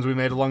the friends we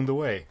made along the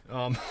way.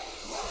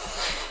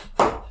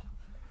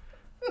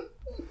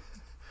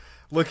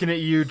 Looking at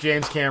you,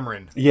 James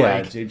Cameron. Yeah,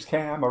 like, James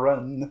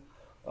Cameron.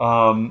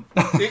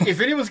 If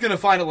anyone's gonna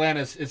find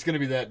Atlantis, it's gonna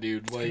be that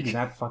dude. Like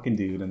that fucking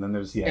dude, and then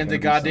there's and the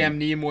goddamn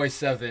Nimoy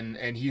 7,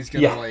 and he's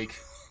gonna like.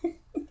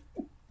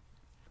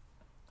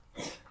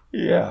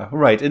 Yeah,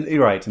 right, and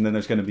then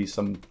there's gonna be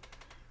some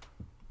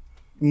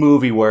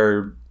movie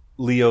where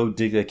Leo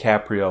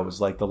DiCaprio is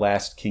like the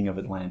last king of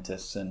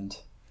Atlantis, and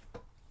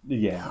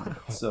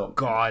so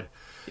God,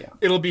 yeah,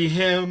 it'll be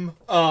him.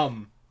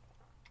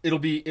 It'll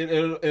be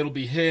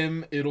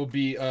him. It'll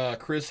be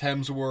Chris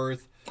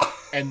Hemsworth.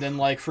 And then,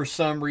 like, for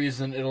some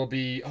reason, it'll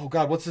be... Oh,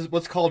 God, what's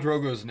Khal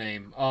Drogo's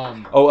name?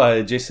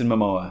 Jason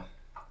Momoa.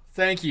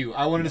 Thank you.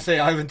 I wanted to say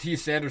Ivan T.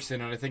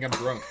 Sanderson, and I think I'm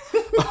drunk.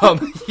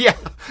 Yeah.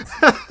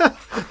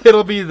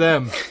 It'll be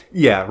them.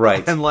 Yeah,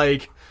 right. And,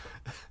 like...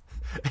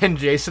 And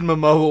Jason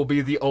Momoa will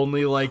be the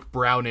only, like,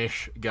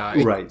 brownish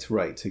guy. Right,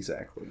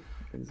 exactly.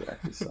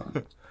 So.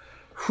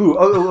 Whew,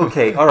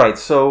 okay, all right.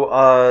 So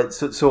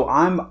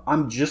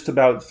I'm just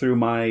about through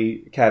my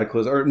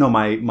cataclysm... Or, no,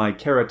 my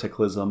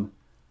Carataclysm...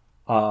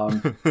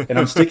 and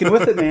I'm sticking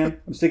with it,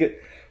 man. I'm sticking.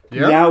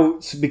 Yep. Now,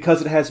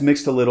 because it has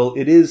mixed a little,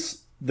 it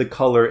is the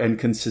color and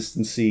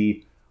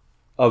consistency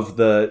of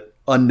the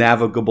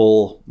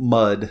unnavigable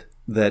mud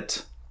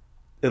that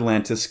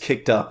Atlantis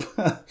kicked up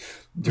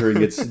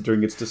during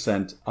its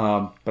descent.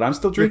 But I'm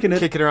still drinking it.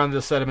 Kicking around the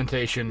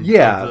sedimentation.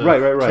 Yeah, right.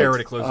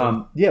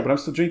 Carataclysm. But I'm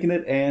still drinking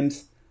it, and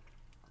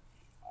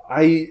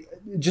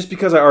just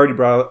because I already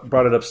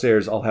brought it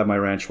upstairs, I'll have my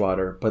ranch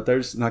water. But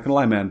there's, not gonna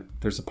lie, man,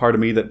 there's a part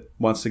of me that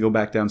wants to go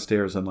back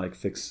downstairs and like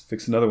fix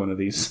another one of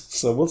these.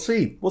 So we'll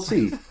see.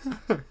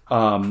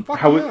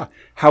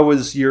 How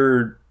was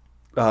your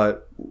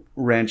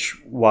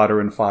ranch water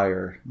and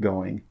fire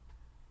going?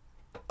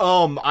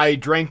 I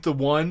drank the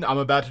one. I'm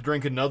about to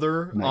drink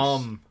another.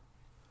 Nice.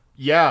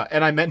 Yeah,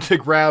 and I meant to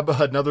grab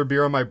another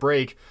beer on my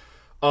break.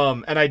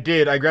 And I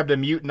did. I grabbed a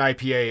Mutant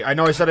IPA. I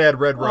know I said I had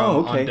red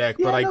rum on deck,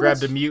 but I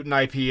grabbed a Mutant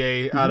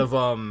IPA out of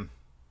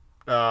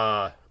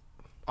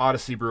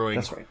Odyssey Brewing.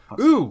 That's right.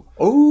 Ooh.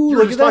 Oh,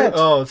 look at that.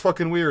 It's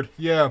fucking weird.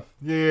 Yeah,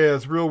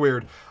 it's real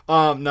weird.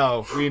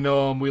 No, we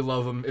know them. We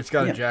love them. It's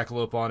got a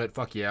jackalope on it.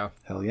 Fuck yeah.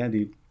 Hell yeah,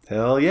 dude.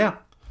 Hell yeah.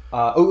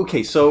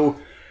 Okay, so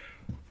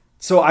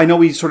I know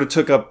we sort of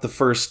took up the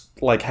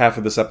first like half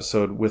of this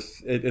episode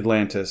with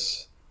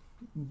Atlantis.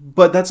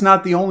 But that's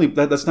not the only.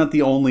 That's not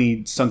the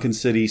only sunken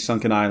city,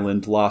 sunken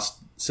island, lost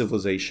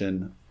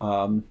civilization.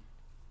 And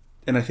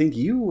I think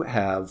you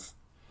have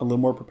a little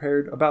more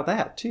prepared about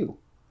that too,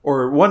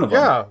 or one of them.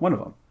 Yeah, one of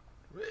them.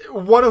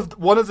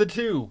 One of the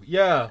two.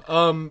 Yeah.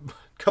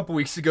 couple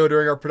weeks ago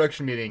during our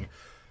production meeting.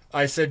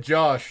 I said,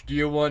 Josh, do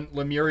you want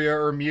Lemuria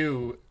or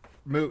Mew?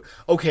 Moo.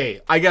 Okay,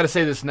 I gotta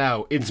say this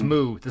now. It's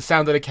moo, the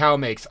sound that a cow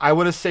makes. I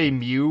want to say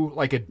mew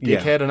like a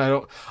dickhead,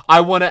 and I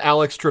want to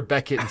Alex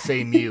Trebek it and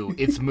say mew.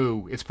 It's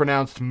moo. It's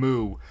pronounced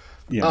moo.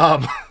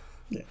 Yeah.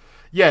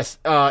 Yes.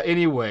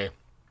 Anyway,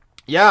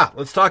 yeah.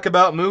 Let's talk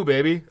about moo,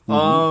 baby.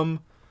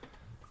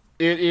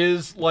 It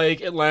is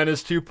like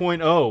Atlantis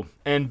 2.0,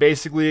 and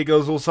basically it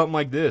goes a little something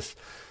like this.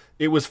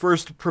 It was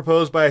first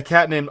proposed by a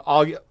cat named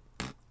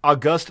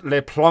Auguste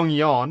Le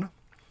Plongeon,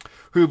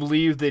 who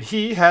believed that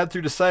he had,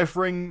 through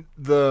deciphering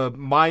the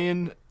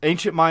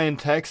ancient Mayan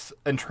texts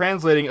and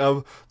translating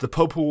of the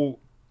Popol...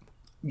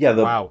 Yeah,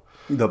 the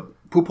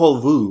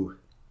Popol Vuh.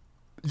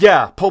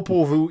 Yeah,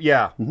 Popol Vuh,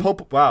 yeah.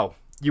 Wow.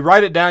 You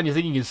write it down, you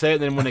think you can say it,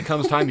 and then when it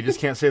comes time, you just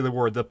can't say the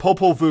word. The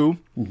Popol Vuh.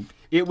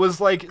 It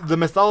was like the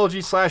mythology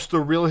 / the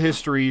real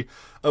history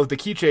of the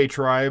Quiche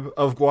tribe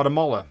of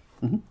Guatemala.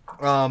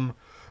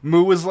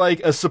 Mu was like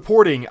a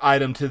supporting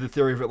item to the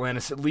theory of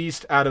Atlantis, at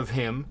least out of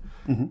him.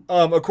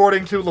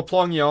 According to Le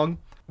Plongeon,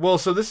 well,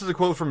 so this is a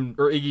quote from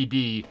Iggy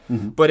D,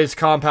 but it's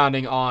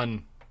compounding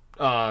on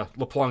Le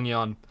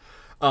Plongeon.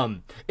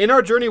 In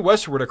our journey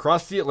westward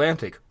across the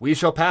Atlantic, we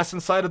shall pass in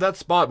sight of that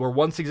spot where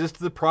once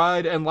existed the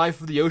pride and life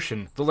of the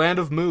ocean, the land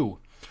of Mu,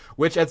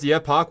 which at the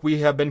epoch we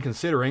have been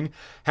considering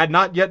had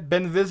not yet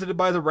been visited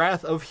by the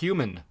wrath of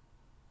human.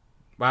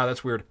 Wow,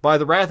 that's weird. By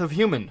the wrath of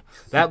human,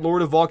 that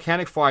lord of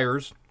volcanic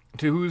fires,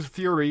 to whose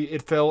fury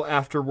it fell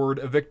afterward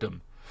a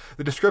victim.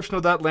 The description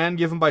of that land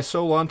given by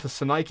Solon to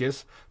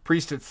Sinicus,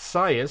 priest at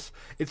Sais,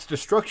 its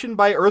destruction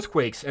by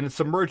earthquakes and its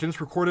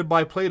submergence recorded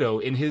by Plato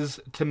in his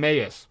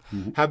Timaeus,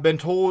 have been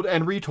told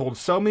and retold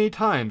so many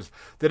times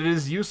that it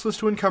is useless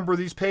to encumber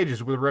these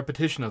pages with a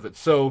repetition of it.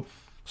 So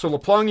Le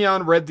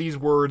Plongeon read these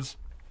words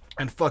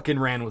and fucking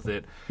ran with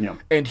it. Yeah.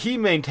 And he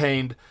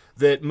maintained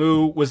that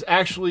Mu was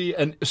actually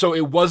so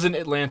it wasn't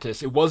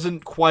Atlantis. It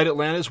wasn't quite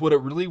Atlantis. What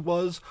it really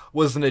was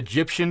an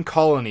Egyptian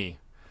colony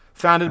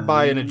founded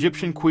by an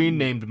Egyptian queen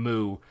named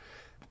Mu.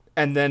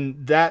 And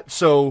then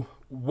so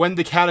when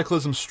the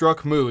cataclysm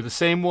struck Mu, the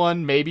same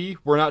one, maybe,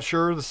 we're not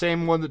sure, the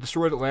same one that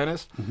destroyed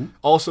Atlantis,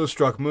 also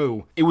struck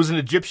Mu. It was an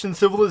Egyptian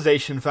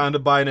civilization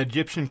founded by an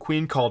Egyptian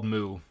queen called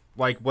Mu,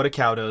 like what a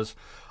cow does.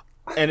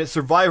 And its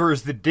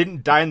survivors that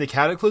didn't die in the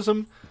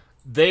cataclysm,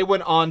 they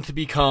went on to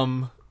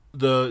become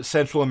the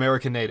Central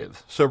American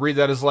natives. So read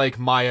that as like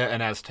Maya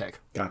and Aztec.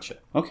 Gotcha.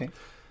 Okay.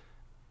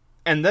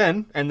 And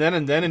then, in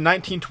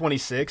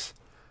 1926,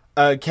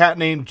 a cat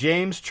named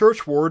James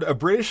Churchward, a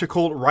British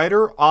occult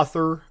writer,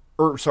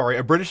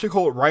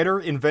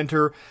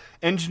 inventor,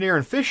 engineer,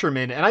 and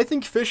fisherman. And I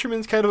think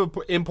fisherman's kind of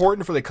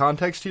important for the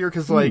context here,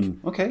 because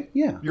okay,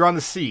 yeah, you're on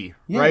the sea,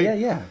 right?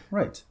 Yeah,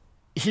 right.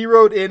 He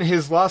wrote in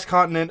his Lost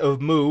Continent of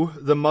Mu,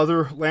 the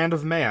motherland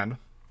of man,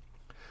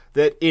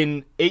 that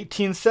in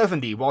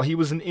 1870, while he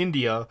was in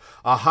India,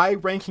 a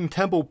high-ranking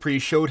temple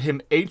priest showed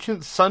him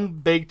ancient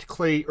sun-baked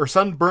clay or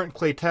sun-burnt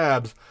clay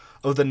tabs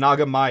of the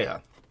Naga Maya.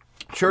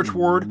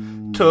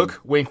 Churchward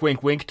took,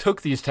 wink,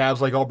 took these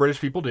tabs like all British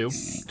people do,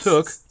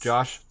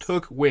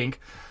 took, wink,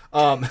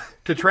 to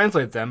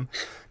translate them,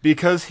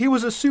 because he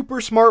was a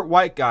super smart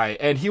white guy,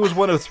 and he was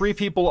one of 3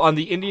 people on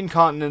the Indian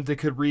continent that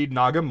could read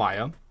Naga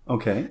Maya.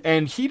 Okay.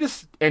 And he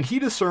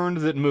discerned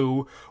that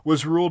Mu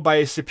was ruled by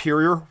a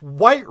superior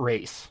white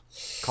race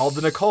called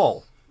the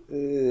Nakal.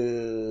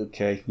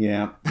 Okay,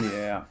 yeah.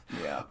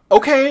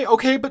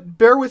 Okay, but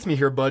bear with me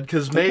here, bud,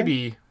 because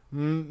maybe,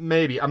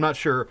 I'm not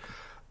sure.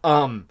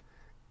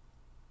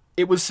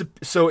 It was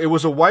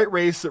a white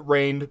race that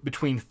reigned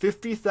between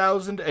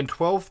 50,000 and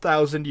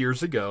 12,000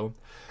 years ago,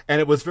 and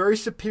it was very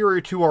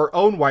superior to our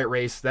own white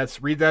race.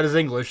 Read that as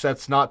English.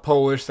 That's not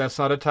Polish. That's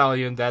not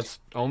Italian. That's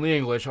only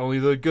English. Only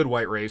the good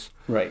white race.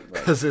 Right.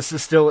 Because this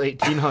is still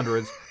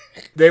 1800s.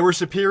 They were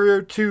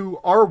superior to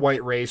our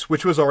white race,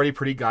 which was already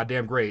pretty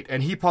goddamn great.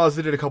 And he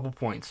posited a couple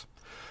points.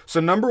 So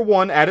number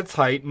 1, at its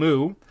height,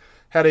 Mu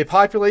had a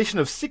population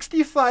of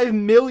 65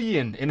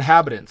 million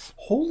inhabitants.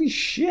 Holy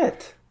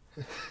shit.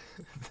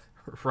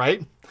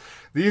 Right?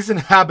 These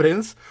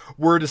inhabitants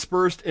were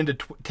dispersed into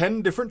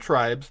 10 different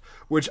tribes,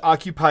 which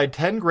occupied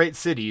 10 great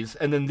cities,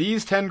 and then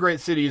these 10 great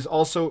cities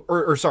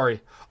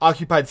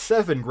occupied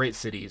 7 great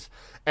cities.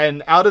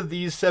 And out of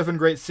these 7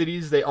 great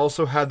cities, they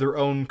also had their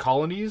own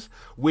colonies,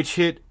 which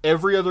hit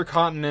every other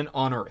continent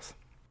on Earth.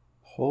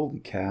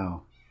 Holy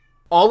cow.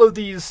 All of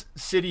these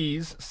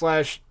cities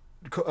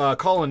 /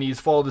 colonies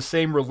followed the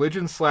same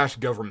religion /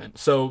 government.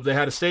 So they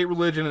had a state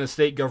religion and a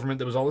state government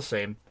that was all the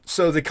same.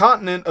 So the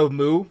continent of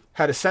Mu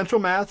had a central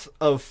mass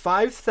of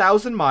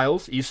 5,000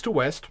 miles east to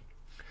west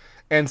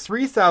and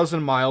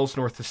 3,000 miles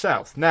north to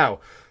south. Now,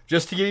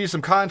 just to give you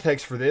some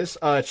context for this,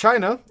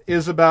 China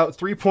is about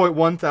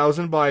 3.1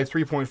 thousand by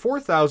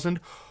 3.4 thousand,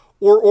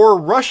 or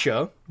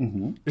Russia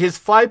is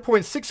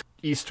 5.6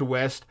 east to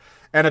west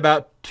and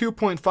about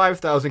 2.5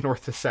 thousand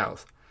north to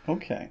south.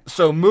 Okay.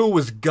 So Mu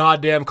was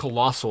goddamn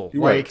colossal.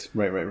 Right.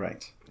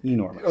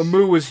 Enormous.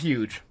 Mu was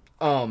huge.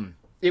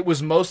 It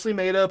was mostly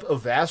made up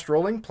of vast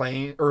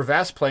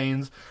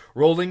plains,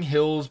 rolling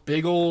hills,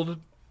 big old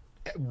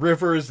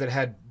rivers that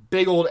had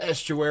big old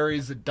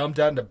estuaries that dumped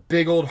out into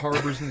big old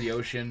harbors in the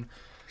ocean.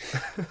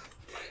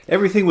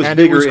 Everything was And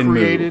bigger it was in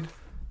created.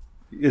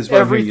 Moo. Is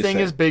what I'm hearing you Everything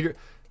say. is bigger.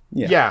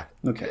 Yeah. Yeah.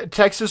 Okay.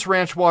 Texas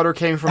ranch water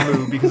came from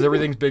Moo because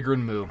everything's bigger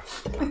in Moo.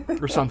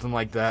 Or something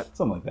like that.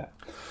 Something like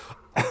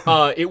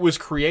that. It was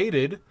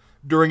created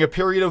during a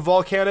period of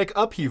volcanic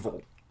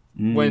upheaval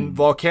when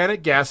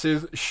volcanic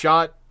gases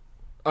shot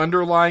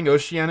underlying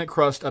oceanic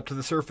crust up to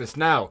the surface.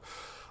 Now,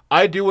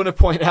 I do want to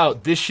point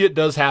out this shit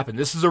does happen.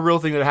 This is a real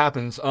thing that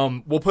happens.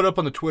 We'll put up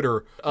on the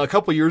Twitter. A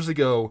couple years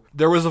ago,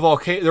 there was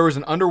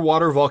an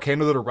underwater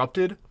volcano that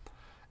erupted,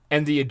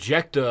 and the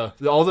ejecta,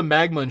 all the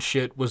magma and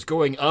shit was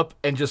going up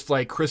and just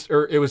like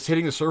it was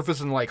hitting the surface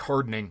and like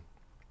hardening.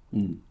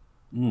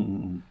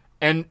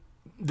 And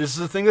this is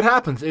a thing that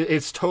happens.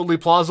 It's totally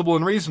plausible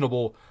and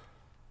reasonable,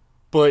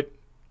 but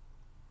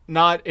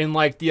not in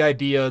like the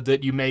idea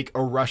that you make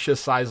a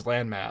Russia-sized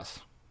landmass.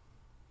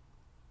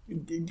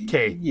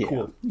 Okay, Yeah.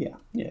 cool. Yeah.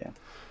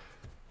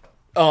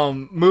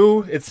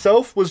 Mu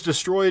itself was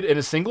destroyed in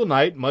a single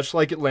night, much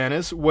like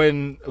Atlantis,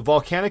 when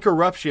volcanic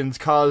eruptions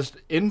caused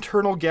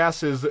internal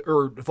gases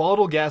or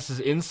volatile gases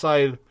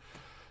inside.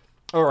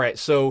 All right,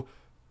 so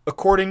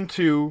according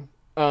to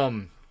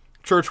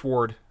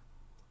Churchward,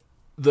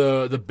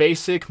 the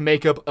basic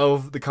makeup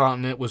of the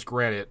continent was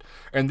granite,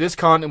 and this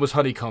continent was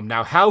honeycomb.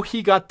 Now, how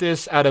he got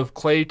this out of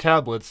clay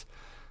tablets,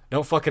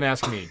 don't fucking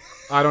ask me.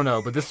 I don't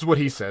know, but this is what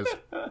he says.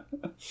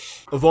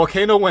 A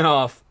volcano went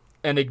off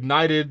and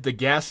ignited the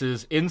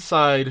gases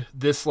inside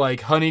this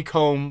like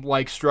honeycomb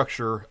like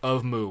structure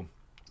of Mu,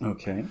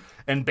 Okay.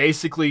 and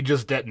basically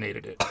just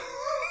detonated it,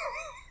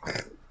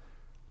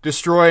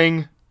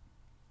 destroying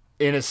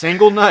in a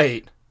single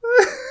night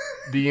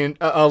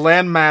a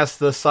landmass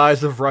the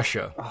size of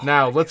Russia.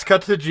 Now let's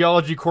cut to the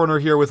geology corner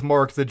here with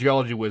Mark, the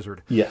geology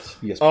wizard. Yes,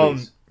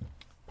 please.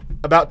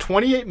 About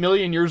 28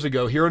 million years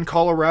ago, here in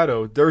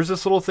Colorado, there's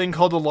this little thing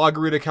called the La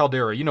Garita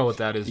caldera. You know what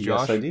that is,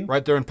 Josh? Yes, I do.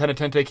 Right there in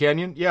Penitente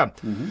Canyon? Yeah.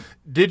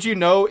 Did you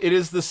know it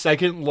is the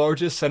second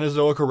largest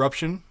Cenozoic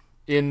eruption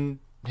in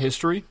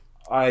history?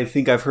 I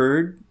think I've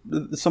heard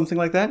something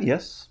like that,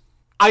 yes.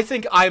 I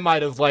think I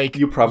might have, like,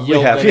 You probably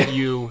yelled have, at yeah.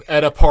 you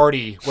at a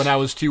party when I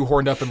was too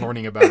horned up and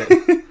learning about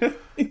it.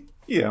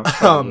 Yeah.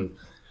 probably.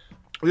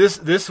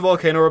 This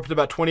volcano erupted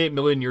about 28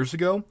 million years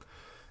ago,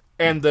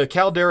 and the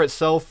caldera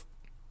itself...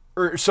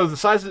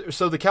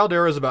 the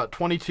caldera is about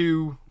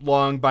 22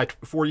 long by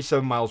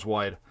 47 miles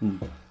wide.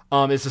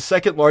 It's the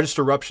second largest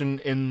eruption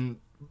in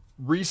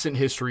recent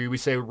history. We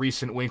say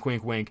recent, wink,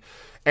 wink, wink.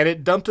 And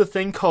it dumped a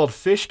thing called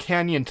Fish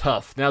Canyon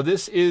Tuff. Now,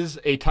 this is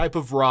a type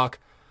of rock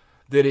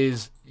that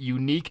is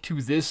unique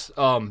to this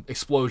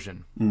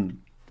explosion.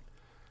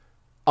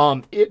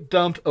 It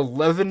dumped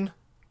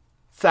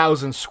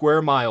 11,000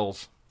 square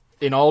miles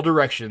in all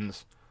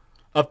directions,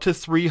 up to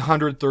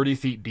 330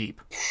 feet deep.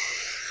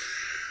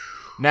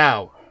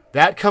 Now,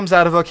 that comes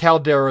out of a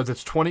caldera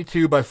that's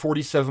 22 by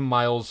 47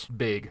 miles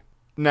big.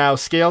 Now,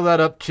 scale that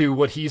up to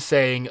what he's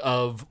saying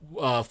of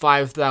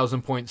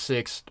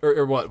 5,000.6,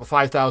 or what,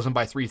 5,000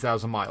 by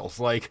 3,000 miles.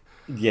 Like,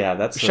 Yeah,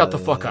 that's... shut the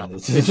fuck up.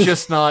 It's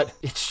just not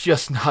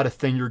a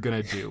thing you're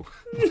gonna do.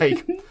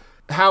 Like,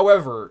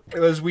 however,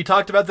 as we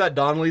talked about that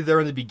Donnelly there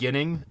in the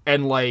beginning,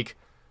 and like,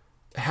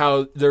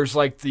 how there's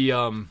like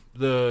the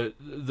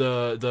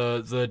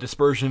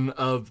dispersion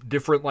of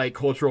different like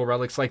cultural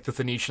relics, like the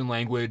Phoenician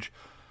language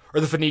or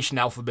the Phoenician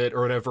alphabet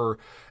or whatever,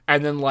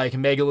 and then like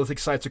megalithic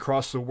sites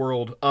across the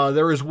world.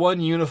 There is one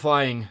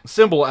unifying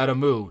symbol at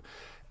Mu,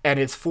 and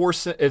it's four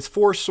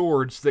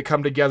swords that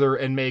come together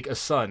and make a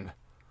sun.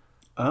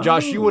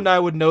 Josh, you and I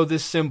would know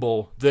this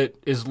symbol that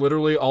is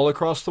literally all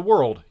across the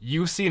world.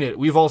 You've seen it.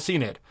 We've all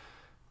seen it.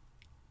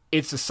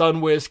 It's a sun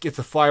whisk. It's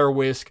a fire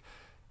whisk.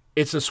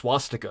 It's a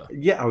swastika.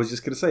 Yeah, I was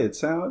just going to say, it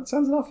sounds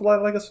an awful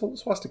lot like a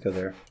swastika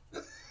there.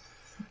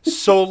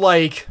 So,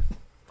 like,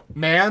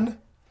 man,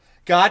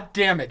 god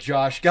damn it,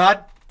 Josh.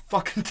 God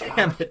fucking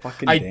damn it.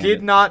 I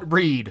did not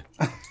read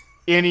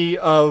any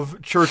of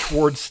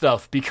Churchward's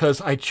stuff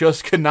because I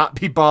just could not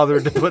be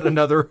bothered to put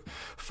another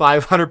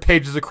 500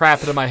 pages of crap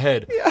into my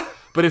head. Yeah.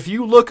 But if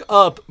you look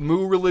up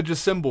Mu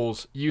religious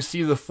symbols, you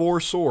see the four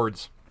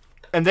swords.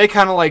 And they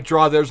kind of, like,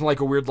 draw theirs in,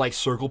 like, a weird, like,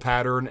 circle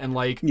pattern and,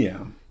 like...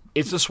 Yeah.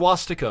 It's a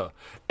swastika.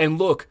 And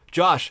look,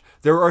 Josh,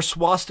 there are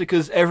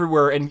swastikas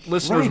everywhere. And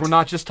listeners, Right. we're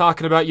not just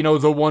talking about,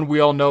 the one we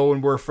all know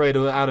and we're afraid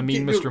of out of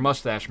Mean Mr.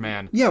 Mustache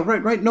Man. Yeah,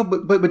 right. No,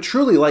 but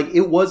truly, like,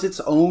 it was its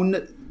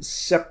own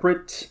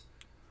separate...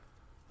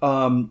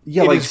 It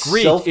like is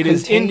Greek, it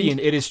is Indian,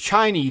 it is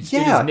Chinese,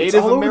 Yeah, it is it's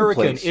all Native over the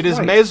American, place. it is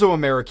Right.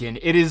 Mesoamerican,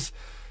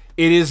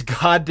 it is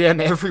goddamn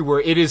everywhere.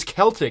 It is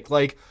Celtic.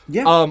 Like,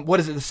 Yeah. what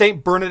is it? The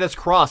St. Bernadette's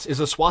cross is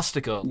a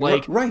swastika.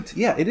 Like, right,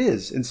 yeah, it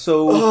is. And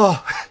so...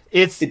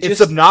 it's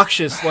just-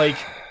 obnoxious. Like,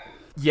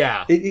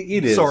 yeah.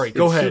 It is. Sorry,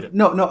 go ahead.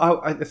 No,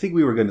 I think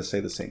we were going to say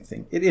the same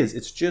thing. It is.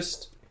 It's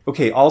just...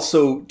 Okay,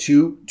 also,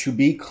 to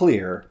be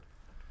clear,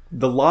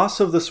 the loss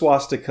of the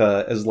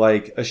swastika as,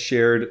 like, a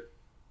shared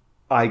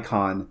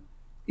icon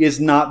is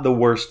not the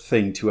worst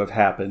thing to have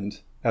happened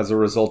as a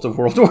result of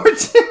World War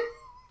II.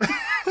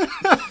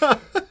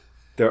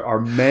 There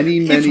are many.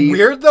 It's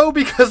weird though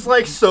because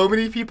like so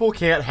many people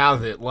can't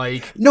have it.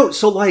 Like no,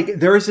 so like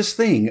there is this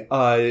thing.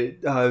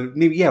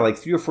 Maybe like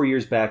 3 or 4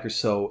 years back or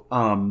so.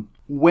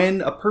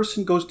 When a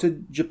person goes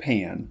to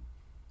Japan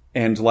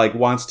and like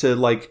wants to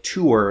like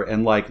tour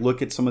and like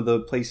look at some of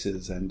the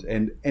places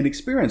and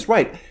experience,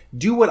 right?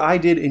 Do what I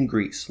did in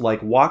Greece,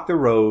 like walk the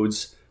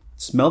roads,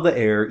 smell the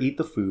air, eat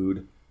the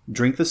food,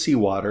 drink the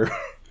seawater,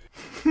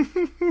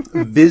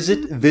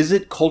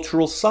 visit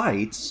cultural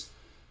sites.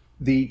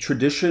 The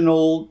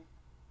traditional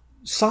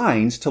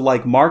signs to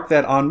like mark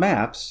that on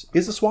maps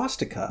is a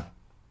swastika.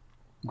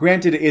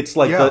 Granted, it's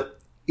like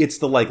it's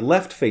the like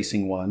left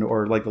facing one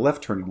or like the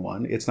left turning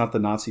one. It's not the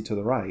Nazi to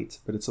the right,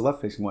 but it's the left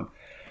facing one.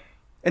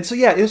 And so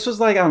this was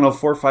like, I don't know,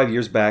 4 or 5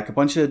 years back, a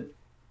bunch of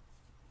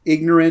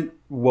ignorant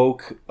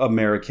woke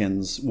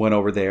Americans went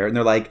over there and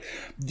they're like,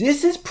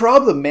 this is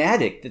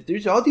problematic that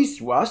there's all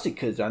these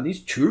swastikas on these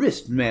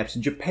tourist maps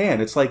in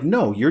Japan. It's like,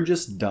 no, you're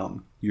just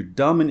dumb. You're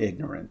dumb and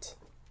ignorant.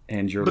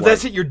 And you're But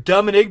that's it, you're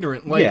dumb and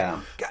ignorant. Like, yeah.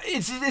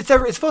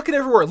 It's fucking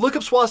everywhere. Look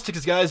up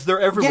swastikas, guys.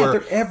 They're everywhere. Yeah,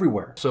 they're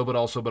everywhere. But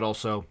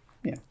also.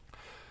 Yeah.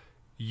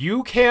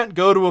 You can't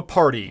go to a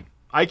party.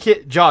 I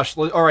can't, Josh,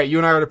 all right, you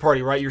and I are at a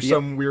party, right? You're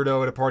some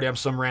weirdo at a party. I'm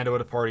some rando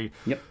at a party.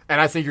 Yep.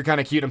 And I think you're kind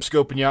of cute. I'm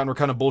scoping you out and we're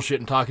kind of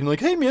bullshitting, talking. Like,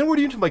 hey, man, what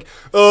are you into? I'm like,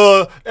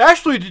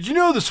 actually, did you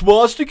know the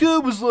swastika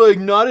was, like,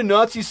 not a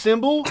Nazi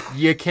symbol?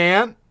 You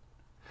can't.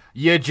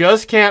 You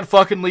just can't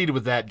fucking lead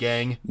with that,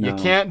 gang. No. You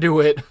can't do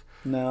it.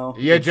 No.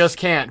 You just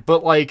can't.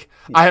 But, like,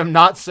 I am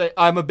not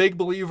I'm a big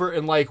believer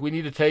in, like, we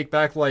need to take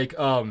back, like,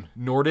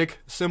 Nordic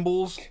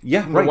symbols.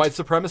 Yeah, right. White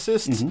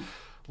supremacists. Mm-hmm.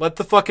 Let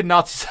the fucking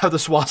Nazis have the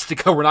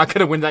swastika. We're not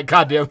going to win that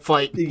goddamn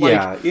fight.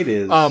 Like, it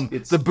is.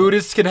 The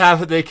Buddhists can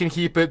have it. They can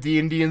keep it. The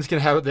Indians can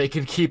have it. They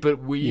can keep it.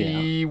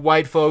 We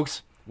white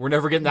folks, we're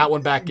never getting that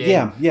one back,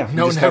 gang. Yeah.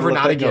 No, never,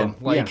 not again.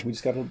 Like, we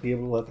just got to be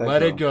able to let that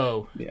let it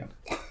go. Yeah.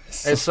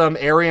 As some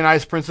Aryan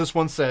ice princess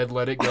once said,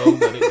 let it go,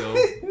 let it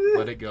go,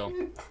 let it go.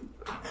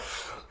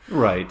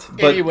 Right.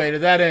 But anyway, to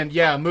that end,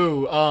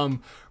 Mu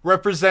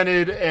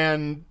represented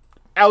and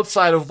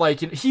outside of,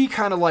 like, he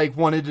kind of, like,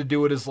 wanted to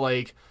do it as,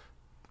 like,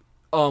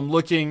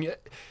 looking,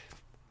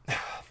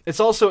 it's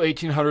also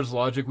 1800s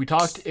logic. We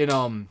talked in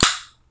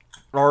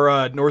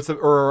our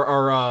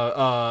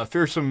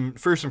fearsome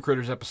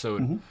critters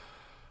episode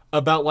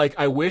about, like,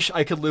 I wish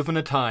I could live in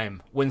a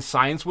time when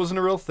science wasn't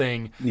a real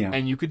thing,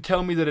 and you could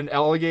tell me that an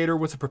alligator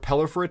with a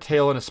propeller for a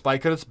tail and a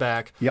spike on its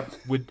back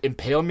would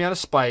impale me on a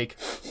spike,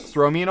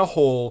 throw me in a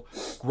hole,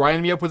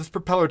 grind me up with its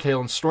propeller tail,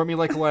 and snort me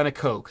like a line of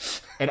coke,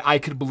 and I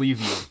could believe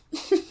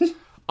you.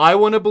 I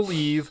want to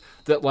believe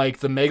that, like,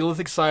 the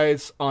megalithic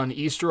sites on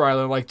Easter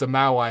Island, like the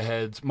Moai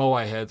heads,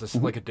 I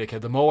sound like a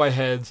dickhead, the Moai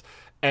heads,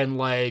 and,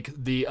 like,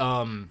 the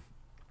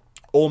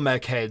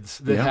Olmec heads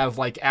that have,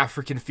 like,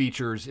 African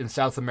features in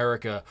South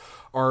America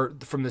are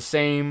from the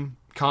same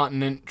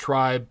continent,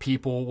 tribe,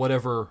 people,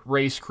 whatever,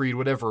 race, creed,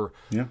 whatever.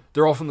 Yeah.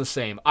 They're all from the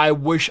same. I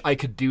wish I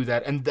could do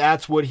that, and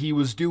that's what he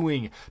was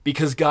doing,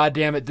 because,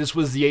 goddammit, this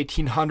was the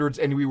 1800s,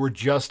 and we were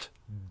just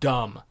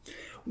dumb.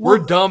 We're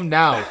dumb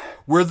now.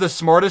 We're the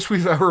smartest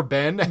we've ever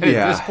been, and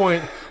at this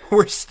point,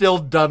 we're still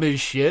dumb as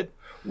shit.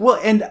 Well,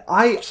 and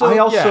I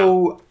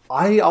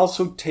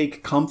also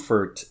take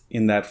comfort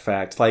in that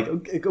fact. Like,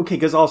 okay,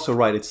 because also,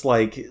 right, it's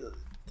like,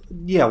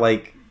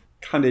 like,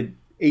 kind of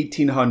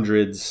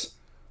 1800s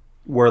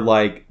where,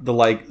 like, the,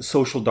 like,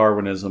 social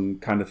Darwinism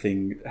kind of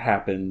thing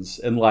happens,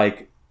 and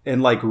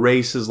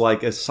race is,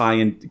 like, a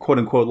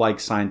quote-unquote, like,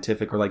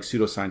 scientific or, like,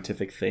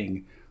 pseudoscientific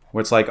thing,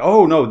 where it's like,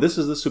 oh, no, this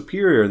is the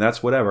superior, and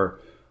that's whatever.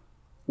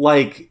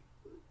 Like,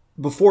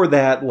 before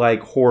that,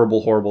 like,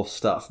 horrible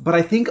stuff. But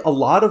I think a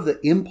lot of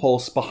the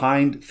impulse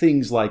behind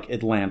things like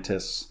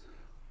Atlantis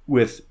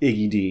with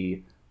Iggy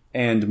D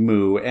and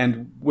Mu,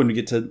 and when we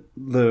get to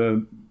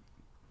the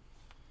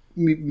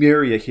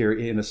Myria here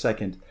in a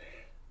second,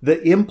 the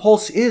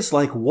impulse is,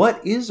 like, what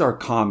is our,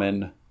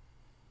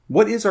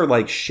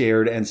 like,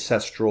 shared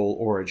ancestral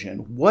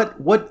origin?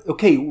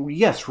 Okay,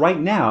 yes, right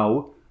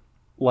now,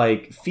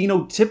 like,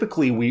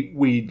 phenotypically,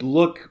 we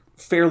look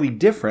fairly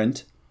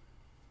different,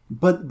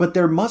 but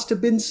there must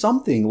have been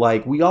something.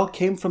 Like, we all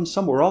came from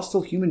somewhere. We're all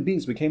still human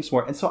beings. We came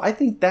somewhere. And so I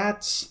think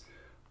that's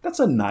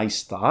a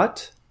nice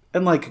thought.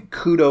 And, like,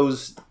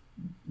 kudos,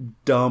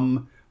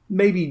 dumb,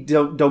 maybe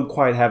don't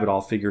quite have it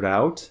all figured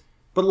out.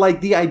 But, like,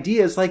 the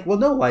idea is, like, well,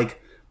 no,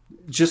 like,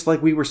 just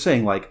like we were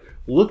saying, like,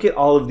 look at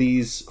all of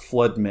these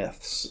flood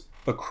myths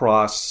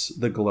across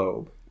the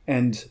globe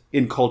and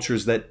in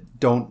cultures that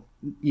don't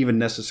even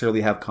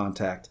necessarily have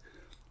contact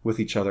with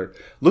each other.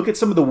 Look at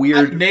some of the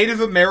weird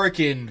Native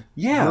American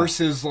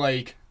versus,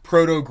 like,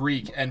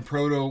 Proto-Greek and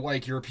Proto,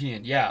 like,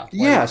 European.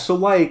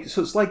 So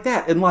it's like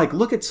that. And, like,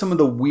 look at some of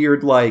the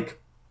weird,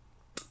 like,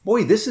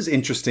 boy, this is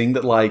interesting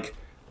that, like,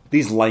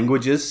 these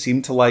languages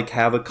seem to, like,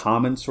 have a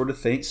common sort of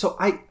thing. So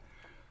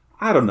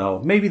I don't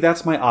know. Maybe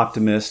that's my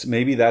optimist.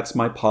 Maybe that's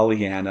my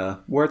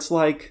Pollyanna, where it's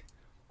like,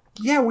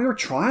 yeah, we were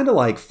trying to,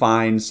 like,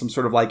 find some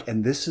sort of, like,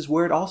 and this is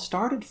where it all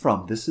started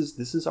from. This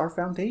is our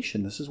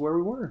foundation. This is where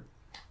we were.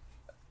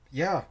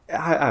 Yeah.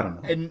 I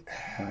don't know. And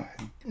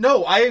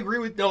no, I agree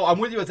with. No, I'm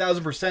with you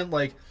 1,000%.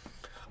 Like,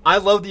 I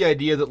love the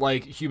idea that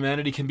like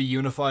humanity can be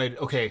unified.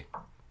 Okay,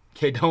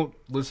 don't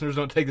listeners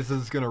don't take this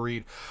as it's gonna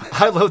read.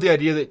 I love the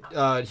idea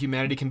that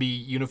humanity can be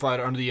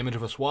unified under the image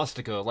of a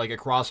swastika, like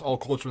across all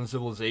culture and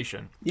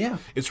civilization. Yeah,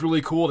 it's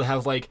really cool to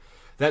have like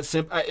that.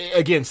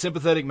 Again,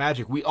 sympathetic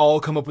magic. We all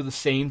come up with the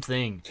same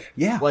thing.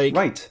 Yeah, like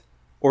right.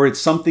 Or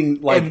it's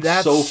something like and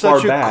that's so far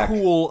such back. a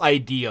cool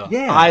idea.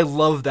 Yeah, I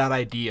love that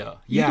idea.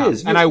 Yeah, it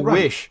is. And I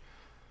wish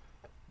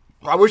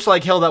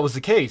like hell that was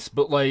the case,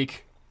 but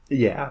like.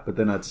 Yeah, but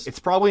then it's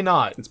probably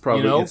not. It's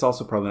probably it's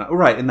also probably not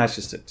right, and that's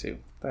just it too.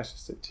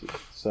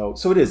 So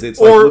it is. It's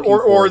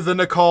or the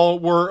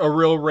Naacal were a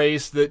real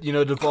race that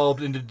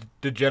devolved into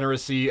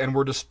degeneracy and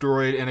were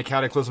destroyed in a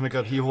cataclysmic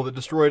upheaval that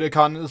destroyed a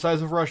continent the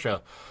size of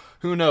Russia.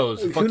 Who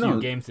knows? Fuck you,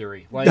 game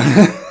theory. Like,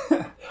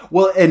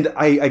 well, and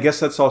I guess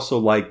that's also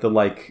like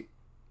the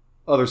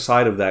other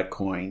side of that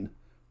coin,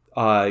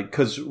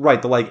 because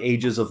the like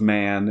ages of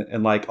man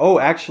and like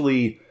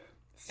actually.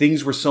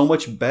 Things were so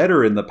much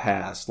better in the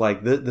past.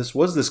 Like this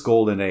was this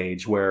golden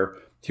age where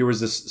here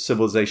was this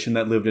civilization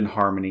that lived in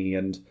harmony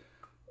and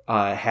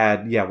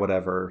had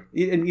whatever.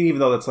 And even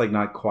though that's like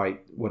not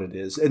quite what it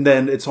is, and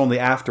then it's only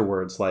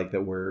afterwards like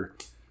that we're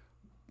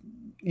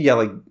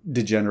like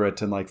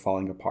degenerate and like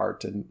falling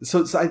apart. And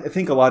so I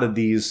think a lot of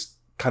these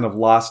kind of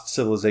lost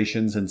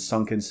civilizations and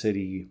sunken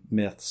city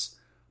myths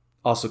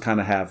also kind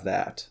of have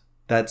that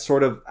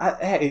sort of.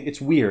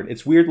 It's weird.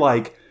 It's weird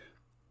like.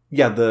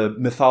 Yeah, the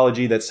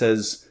mythology that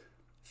says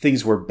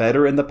things were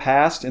better in the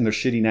past and they're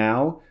shitty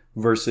now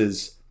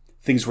versus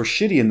things were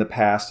shitty in the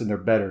past and they're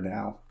better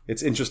now.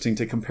 It's interesting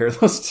to compare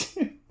those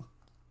two.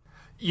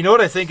 You know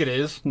what I think it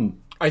is?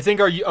 I think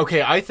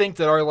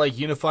that our like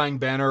unifying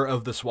banner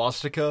of the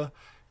swastika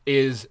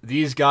is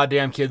these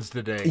goddamn kids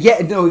today. Yeah,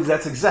 no,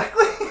 that's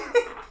exactly.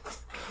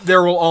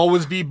 There will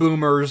always be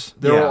boomers.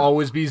 There will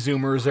always be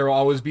zoomers. There will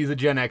always be the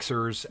Gen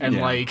Xers. And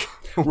like...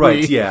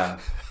 Right, yeah.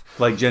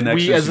 Like Gen Xers,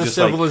 we as a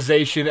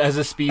civilization, as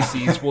a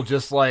species, will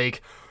just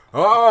like,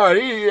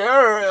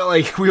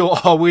 like we'll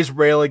always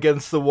rail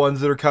against the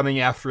ones that are coming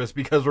after us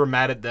because we're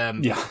mad at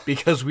them. Yeah.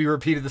 Because we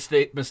repeated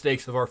the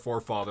mistakes of our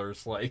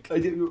forefathers. Like,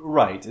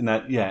 right, and I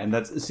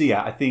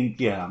think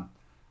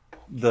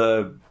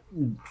the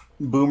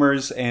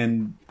boomers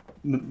and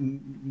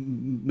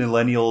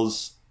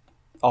millennials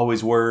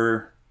always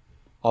were,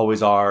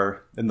 always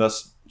are, and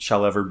thus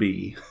shall ever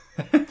be.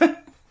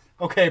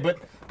 Okay, but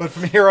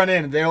from here on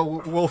in, they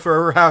will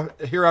forever have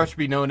to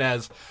be known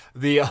as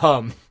the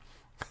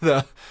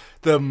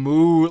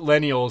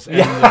millennials and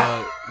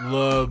the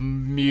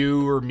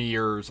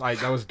Lemurmers.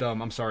 That was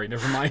dumb. I'm sorry.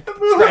 Never mind.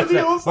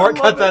 Mark,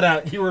 cut that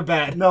out. You were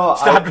bad. No,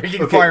 stop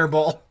drinking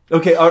Fireball.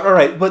 Okay, all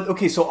right, but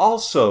okay. So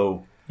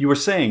also, you were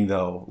saying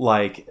though,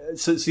 like,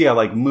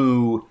 like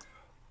Mu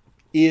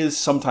is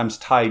sometimes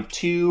tied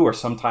to, or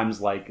sometimes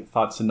like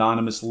thought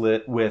synonymous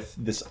with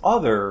this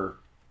other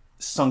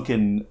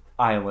sunken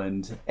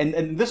island,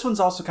 and this one's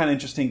also kind of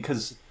interesting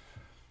because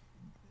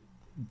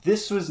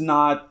this was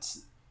not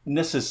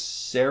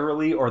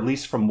necessarily, or at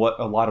least from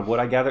what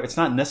I gather, it's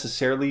not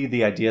necessarily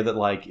the idea that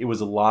like it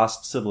was a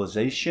lost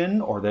civilization,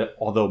 or that,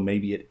 although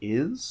maybe it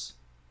is,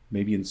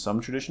 maybe in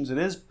some traditions it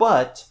is,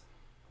 but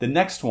the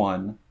next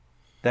one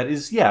that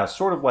is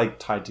sort of like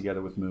tied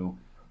together with Mu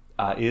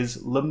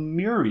is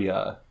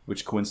Lemuria,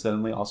 which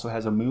coincidentally also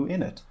has a Mu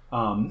in it.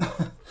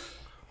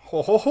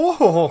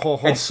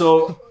 And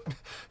so,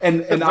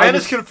 and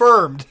Atlantis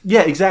confirmed.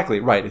 Yeah, exactly.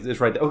 Right.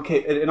 It's right.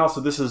 Okay. And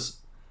also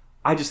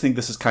I just think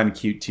this is kind of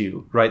cute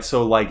too. Right.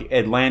 So like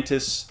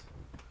Atlantis,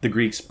 the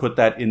Greeks put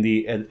that in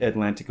the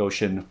Atlantic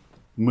Ocean.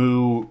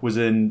 Mu was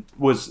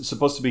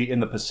supposed to be in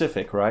the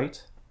Pacific,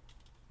 right?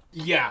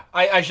 Yeah.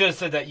 I should have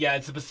said that. Yeah,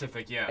 it's the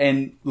Pacific. Yeah.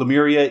 And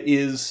Lemuria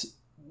is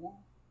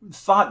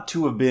thought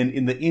to have been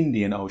in the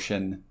Indian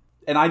Ocean.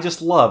 And I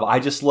just love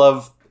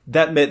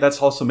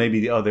that's also maybe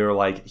the other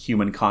like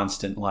human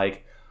constant.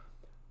 Like,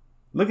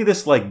 look at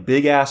this like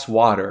big ass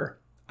water.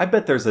 I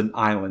bet there's an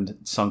island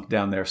sunk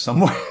down there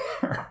somewhere.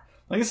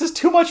 Like, this is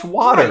too much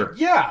water. Right,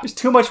 yeah, there's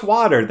too much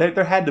water.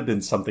 There had to have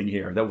been something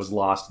here that was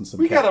lost in some.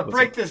 We gotta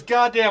break this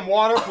goddamn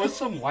water with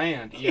some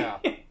land. Yeah.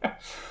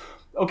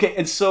 Okay,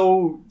 and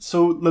so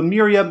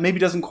Lemuria maybe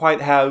doesn't quite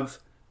have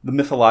the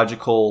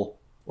mythological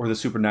or the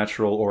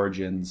supernatural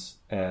origins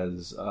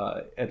as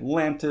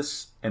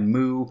Atlantis and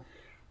Mu.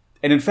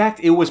 And in fact,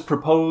 it was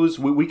proposed,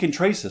 we can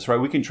trace this, right?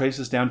 We can trace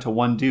this down to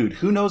one dude.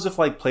 Who knows if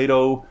like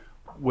Plato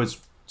was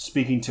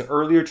speaking to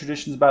earlier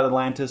traditions about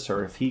Atlantis,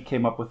 or if he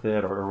came up with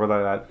it, or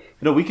whether that.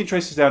 We can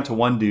trace this down to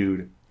one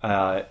dude,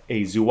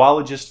 a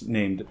zoologist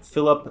named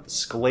Philip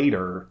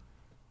Sclater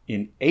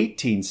in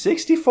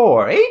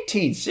 1864.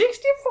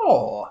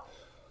 1864!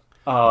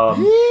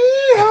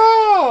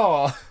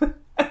 Yeehaw!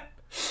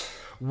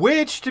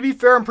 Which, to be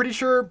fair, I'm pretty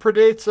sure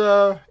predates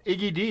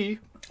Iggy D.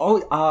 Oh,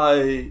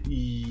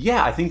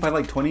 yeah, I think by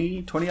like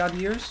 20 odd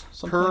years.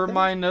 Per like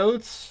my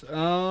notes.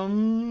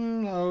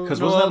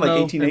 Because wasn't that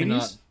like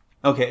 1880s?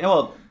 Okay,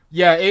 well.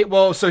 Yeah,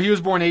 so he was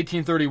born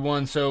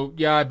 1831, so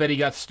yeah, I bet he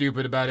got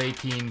stupid about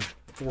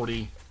 1840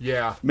 40.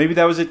 Yeah. Maybe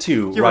that was it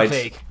too, Give right? or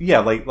take. Yeah,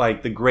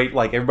 like the great,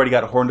 like everybody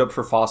got horned up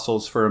for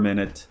fossils for a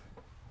minute.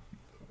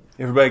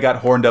 Everybody got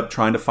horned up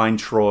trying to find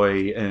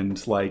Troy,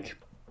 and like,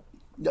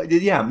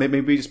 yeah,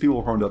 maybe just people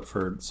were horned up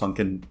for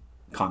sunken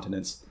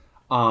continents.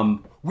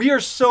 We are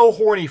so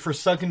horny for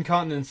sunken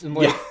continents, and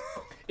like, Yeah.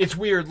 it's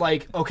weird.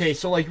 Like, okay,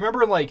 so like,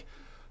 remember like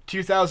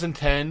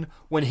 2010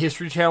 when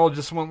History Channel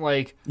just went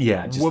like,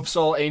 whoops,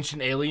 all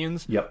ancient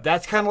aliens. Yep.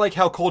 That's kind of like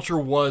how culture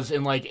was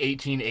in like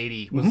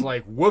 1880. Was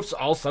like, whoops,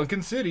 all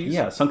sunken cities.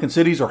 Yeah, sunken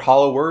cities or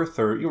Hollow Earth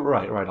or you're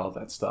right, all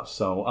that stuff.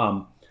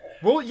 So,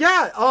 well,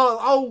 yeah.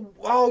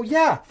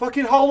 Yeah.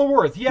 Fucking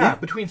Hollow Earth. Yeah.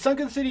 Between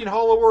Sunken City and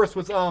Hollow Earth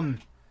was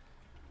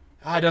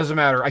it doesn't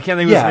matter. I can't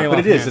think of his name. but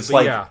it is. offhand, It's but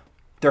like yeah.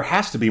 there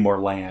has to be more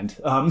land.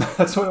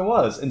 That's what it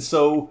was, and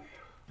so.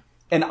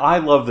 And I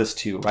love this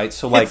too, right?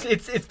 So like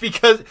it's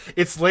because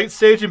it's late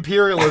stage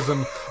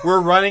imperialism. We're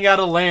running out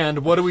of land.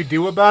 What do we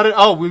do about it?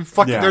 Oh,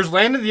 there's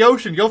land in the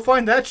ocean. Go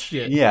find that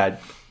shit. Yeah.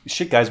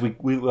 Shit, guys,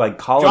 we like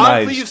John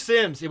colonized. Cleese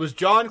Sims. It was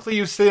John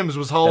Cleese Sims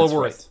was Hollow That's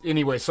Earth. right.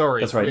 Anyway,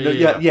 sorry. That's right.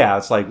 Yeah.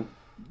 It's like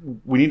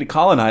we need to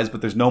colonize,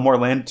 but there's no more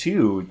land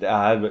too.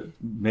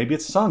 Maybe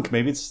it's sunk.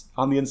 Maybe it's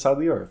on the inside of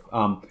the earth.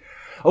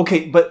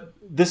 Okay, but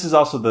this is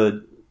also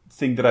the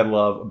thing that I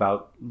love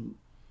about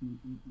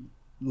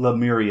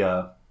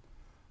Lemuria.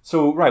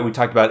 So, right, we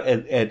talked about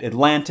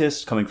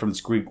Atlantis coming from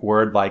this Greek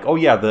word, like, oh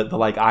yeah, the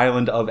like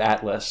island of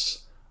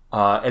Atlas.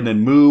 And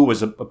then Mu was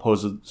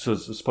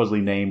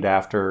supposedly named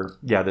after,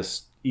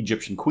 this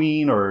Egyptian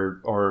queen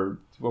or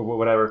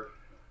whatever.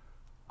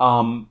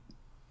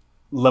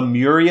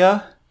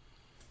 Lemuria,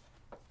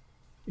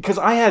 because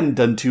I hadn't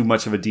done too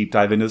much of a deep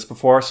dive into this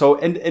before. So,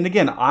 and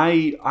again,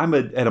 I'm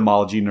an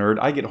etymology nerd.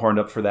 I get horned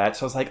up for that.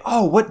 So I was like,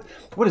 oh,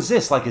 what is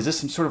this? Like, is this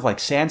some sort of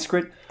like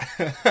Sanskrit?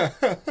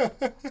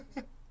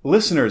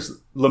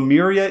 Listeners,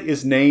 Lemuria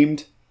is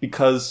named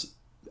because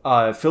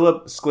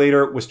Philip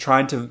Sclater was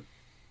trying to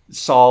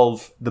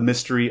solve the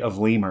mystery of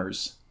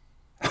lemurs.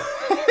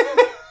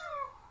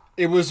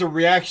 It was a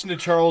reaction to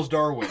Charles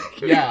Darwin.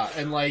 Yeah,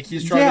 and like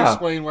he's trying to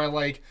explain why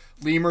like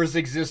lemurs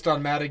exist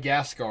on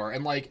Madagascar,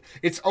 and like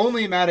it's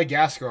only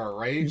Madagascar,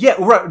 right? Yeah,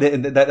 right.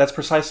 And that's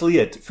precisely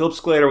it. Philip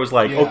Sclater was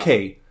like,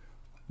 okay,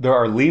 there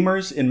are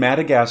lemurs in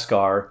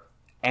Madagascar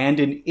and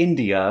in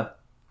India,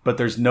 but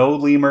there's no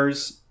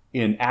lemurs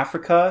in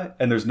Africa,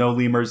 and there's no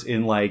lemurs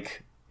in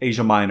like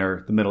Asia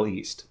Minor, the Middle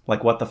East.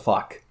 Like, what the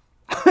fuck?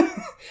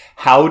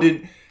 How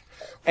did?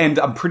 And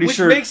I'm pretty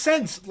sure which makes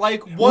sense.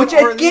 Like, what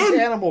are these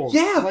animals?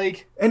 Yeah,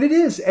 like, and it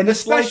is, and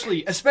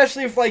especially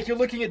if like you're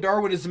looking at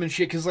Darwinism and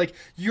shit, because like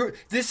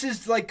this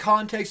is like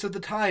context at the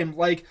time,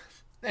 like.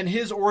 And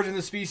his origin of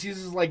the species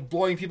is like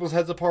blowing people's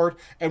heads apart,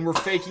 and we're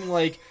faking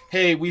like,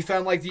 hey, we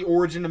found like the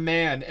origin of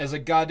man as a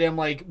goddamn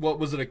like, what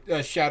was it,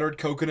 a shattered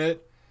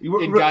coconut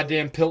in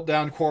goddamn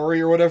Piltdown Quarry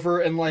or whatever,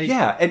 and like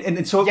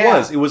and so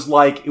it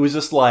was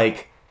just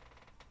like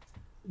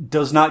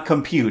does not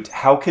compute.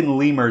 How can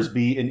lemurs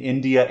be in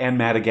India and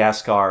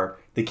Madagascar?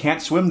 They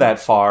can't swim that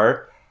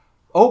far.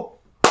 Oh,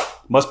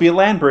 must be a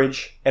land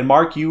bridge. And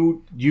Mark,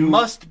 you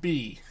must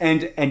be,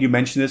 and you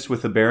mentioned this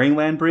with the Bering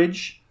Land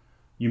Bridge.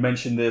 You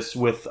mentioned this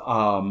with,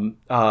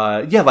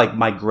 like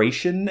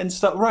migration and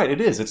stuff. Right, it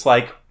is. It's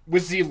like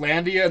with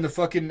Zealandia and the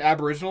fucking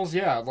Aboriginals.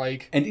 Yeah,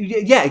 like and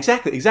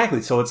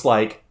exactly. So it's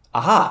like,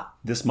 aha,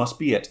 this must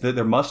be it.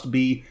 There must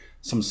be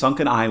some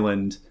sunken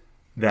island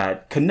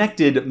that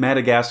connected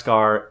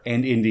Madagascar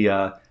and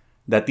India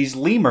that these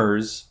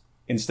lemurs,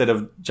 instead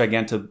of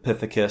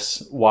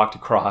Gigantopithecus, walked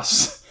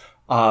across,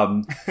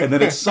 and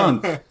then it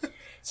sunk.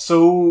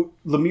 So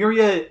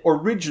Lemuria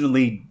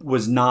originally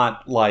was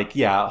not like,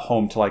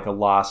 home to like a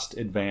lost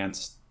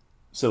advanced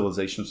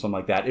civilization or something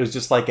like that. It was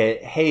just like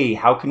hey,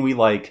 how can we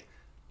like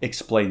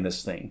explain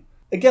this thing?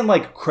 Again,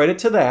 like credit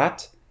to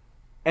that.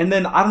 And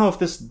then I don't know if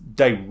this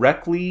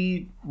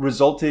directly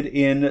resulted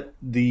in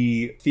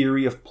the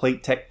theory of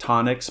plate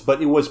tectonics,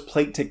 but it was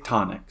plate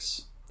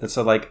tectonics that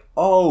said like,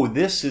 oh,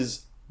 this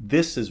is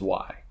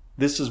why.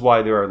 This is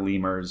why there are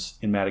lemurs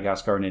in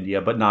Madagascar and India,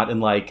 but not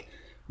in like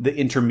the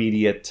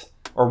intermediate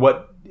or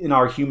what in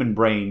our human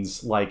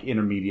brains like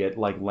intermediate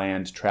like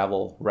land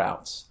travel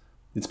routes.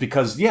 It's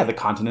because the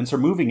continents are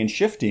moving and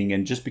shifting,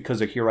 and just because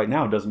they're here right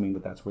now doesn't mean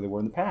that that's where they were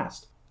in the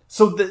past.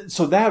 So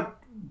that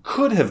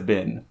could have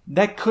been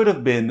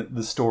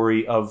the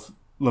story of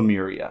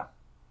Lemuria,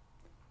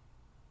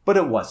 but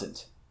it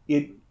wasn't.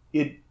 It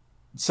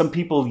some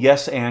people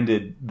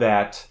yes-anded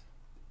that,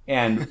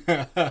 and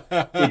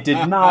it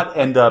did not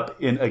end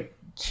up in a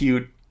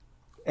cute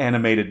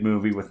animated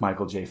movie with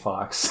Michael J.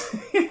 Fox.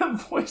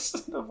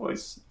 the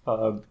voice.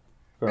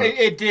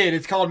 It did.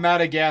 It's called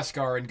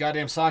Madagascar, and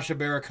goddamn Sacha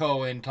Baron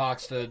Cohen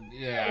talks to.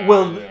 Yeah.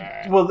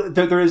 Well,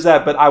 there is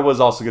that, but I was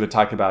also going to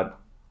talk about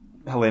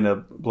Helena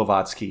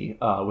Blavatsky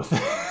with.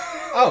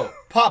 Oh,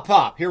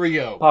 pop! Here we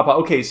go. Pop!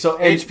 Okay, so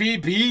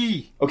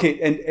HPB. Okay,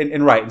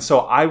 and right, and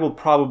so I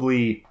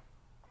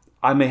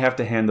may have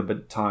to hand the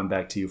baton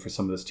back to you for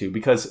some of this too,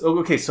 because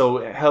so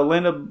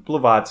Helena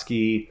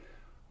Blavatsky,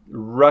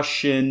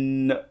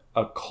 Russian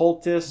a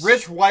cultist.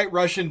 Rich white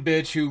Russian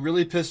bitch who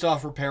really pissed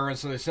off her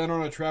parents, so they sent her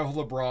on a travel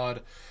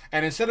abroad.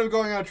 And instead of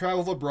going on a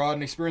travel abroad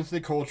and experiencing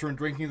the culture and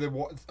drinking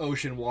the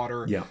ocean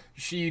water,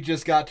 she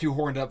just got too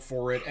horned up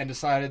for it and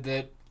decided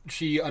that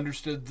she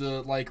understood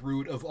the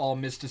root of all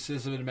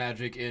mysticism and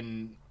magic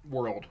in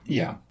world.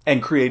 Yeah,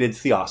 and created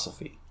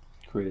theosophy.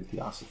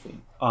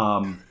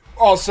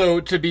 Also,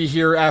 to be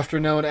hereafter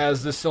known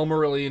as the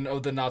Silmarillion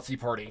of the Nazi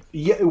Party.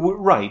 Yeah,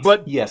 right.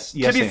 But yes.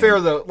 To be fair,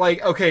 though,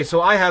 okay,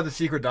 so I have the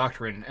Secret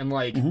Doctrine, and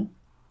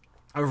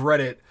I've read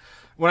it.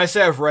 When I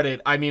say I've read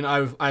it, I mean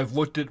I've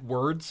looked at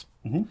words,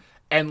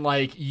 and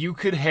you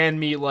could hand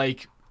me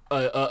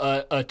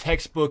a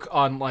textbook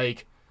on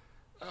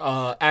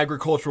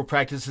agricultural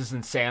practices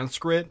in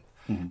Sanskrit,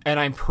 and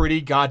I'm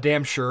pretty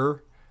goddamn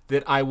sure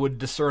that I would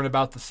discern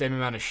about the same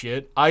amount of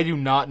shit. I do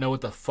not know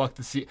what the fuck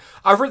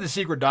I've read the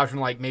Secret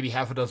Doctrine maybe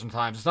half a dozen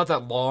times. It's not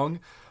that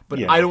long,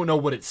 but I don't know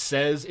what it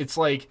says. It's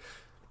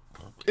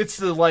it's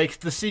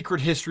the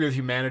secret history of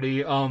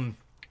humanity.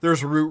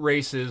 There's root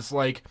races,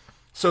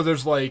 so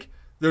there's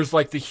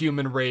the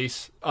human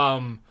race.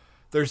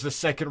 There's the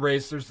second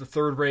race. There's the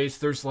third race.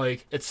 There's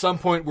at some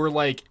point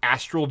we're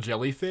astral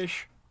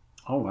jellyfish.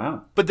 Oh,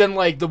 wow. But then,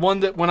 the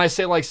one that, when I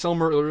say,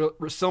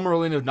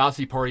 Silmarillion of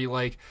Nazi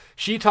Party,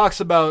 she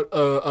talks about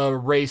a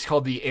race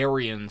called the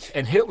Aryans,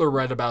 and Hitler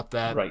read about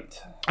that. Right.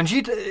 And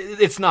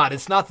it's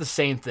not the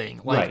same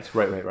thing. Right.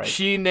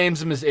 She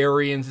names them as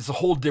Aryans. It's a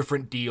whole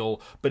different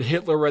deal. But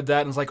Hitler read that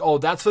and was like, oh,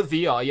 that's what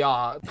we are,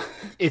 yeah.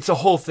 It's a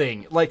whole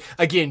thing.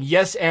 Again,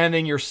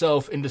 yes-anding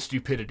yourself into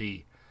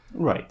stupidity.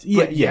 Right.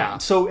 Yeah.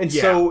 So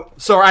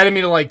sorry, I didn't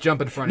mean to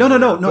jump in front of you.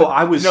 No.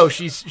 I was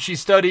she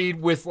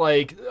studied with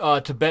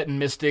Tibetan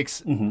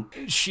mystics.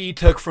 She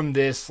took from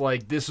this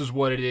this is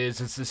what it is.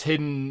 It's this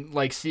hidden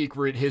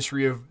secret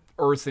history of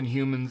Earth and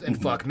humans.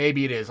 And fuck,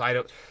 maybe it is. I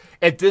don't.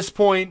 At this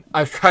point,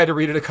 I've tried to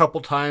read it a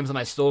couple times and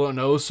I still don't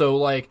know.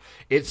 So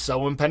it's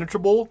so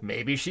impenetrable.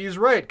 Maybe she's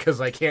right because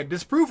I can't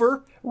disprove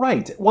her.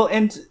 Right. Well,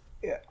 and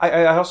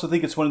I also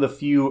think it's one of the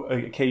few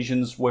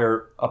occasions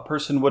where a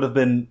person would have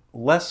been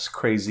less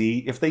crazy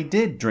if they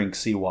did drink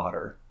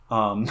seawater.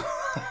 But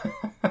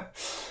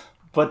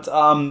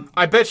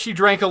I bet she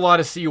drank a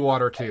lot of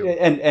seawater too.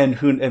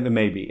 And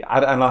maybe I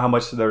don't know how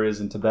much there is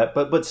in Tibet,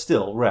 but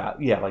still,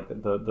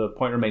 the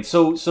point remains.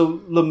 So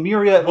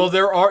Lemuria. Well,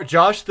 there are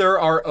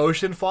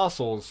ocean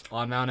fossils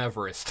on Mount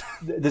Everest.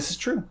 This is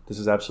true. This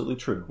is absolutely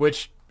true.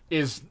 Which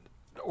is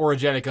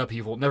orogenic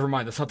upheaval. Never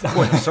mind. That's not the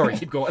point. I'm sorry.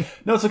 Keep going.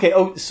 No, it's okay.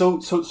 Oh, so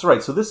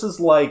right. So this is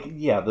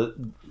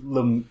the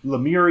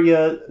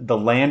Lemuria, the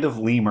land of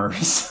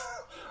lemurs.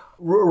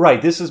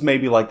 Right. This is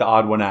maybe the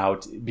odd one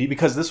out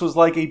because this was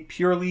a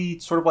purely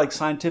sort of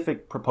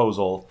scientific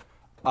proposal.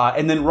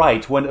 And then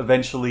when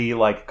eventually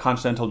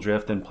continental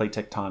drift and plate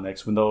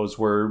tectonics, when those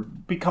were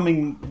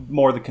becoming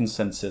more the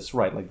consensus,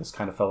 this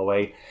kind of fell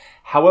away.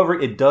 However,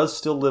 it does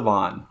still live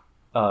on.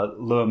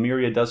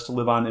 Lemuria does still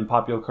live on in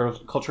popular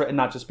culture, and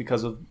not just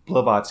because of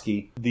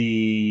Blavatsky.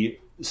 The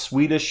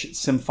Swedish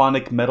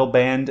symphonic metal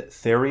band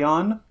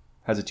Therion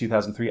has a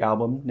 2003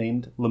 album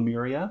named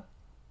Lemuria.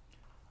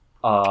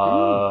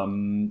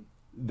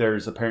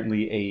 There's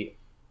apparently a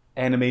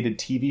animated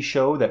TV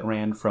show that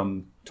ran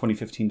from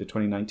 2015 to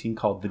 2019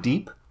 called The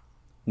Deep,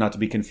 not to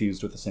be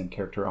confused with the same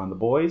character on The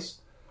Boys.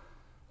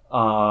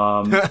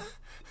 Also,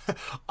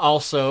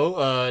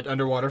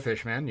 Underwater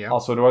Fishman, yeah.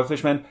 Also Underwater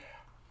Fishman.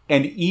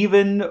 And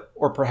even,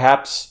 or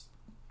perhaps,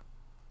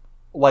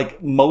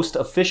 most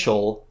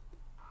official,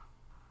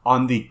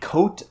 on the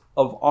coat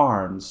of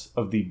arms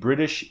of the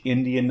British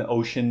Indian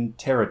Ocean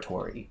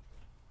Territory,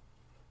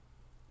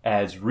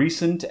 as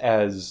recent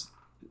as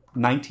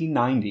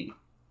 1990,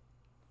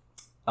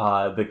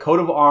 the coat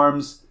of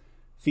arms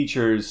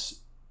features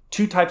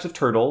two types of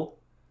turtle,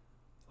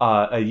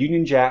 a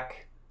Union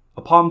Jack,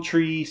 a palm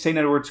tree, St.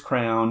 Edward's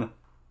crown,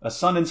 a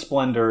sun in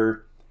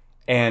splendor,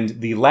 and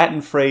the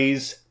Latin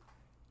phrase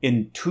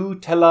in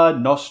tutela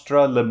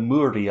nostra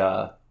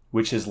Lemuria,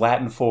 which is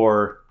Latin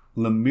for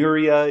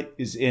Lemuria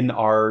is in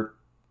our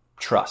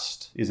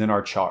trust, is in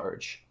our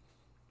charge.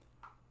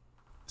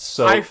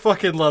 So I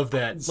fucking love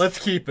that. Let's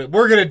keep it.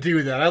 We're gonna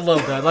do that. I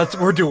love that.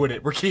 We're doing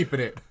it. We're keeping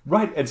it.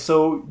 Right. And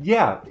so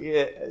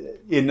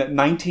in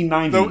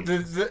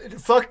 1990,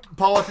 fuck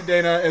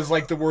Palatidena as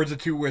the words of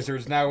two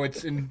wizards. Now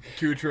it's in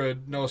Tutra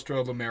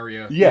Nostra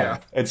Lemuria. Yeah.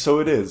 And so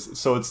it is.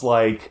 So it's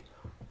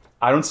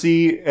I don't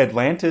see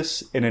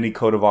Atlantis in any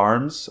coat of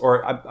arms,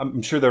 or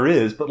I'm sure there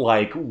is, but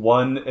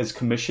one as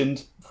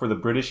commissioned for the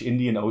British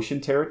Indian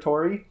Ocean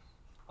Territory.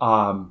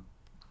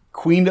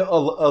 Queen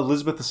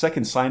Elizabeth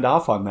II signed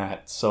off on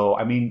that. So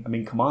I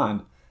mean, come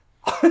on.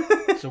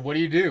 So what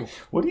do you do?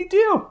 What do you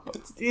do?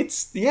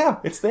 It's there.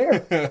 It's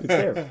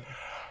there.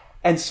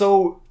 And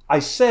so I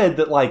said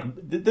that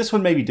this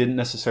one maybe didn't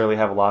necessarily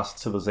have a lost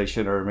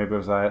civilization, or maybe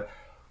it was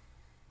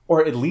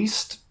or at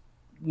least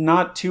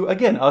not to,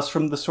 again, us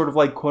from the sort of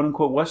quote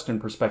unquote Western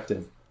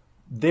perspective.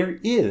 There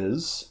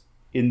is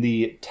in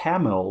the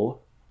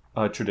Tamil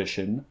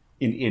tradition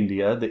in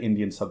India, the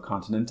Indian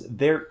subcontinent,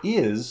 there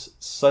is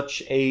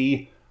such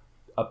a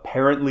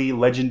apparently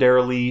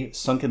legendarily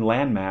sunken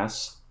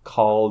landmass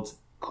called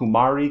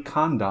Kumari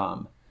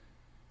Kandam.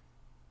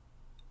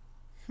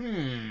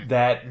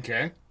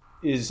 That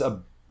is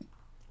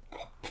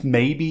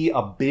maybe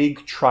a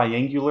big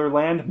triangular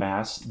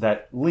landmass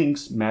that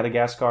links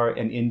Madagascar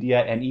and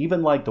India and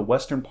even like the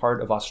western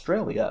part of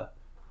Australia.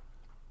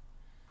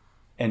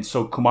 And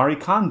so Kumari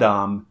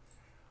Kandam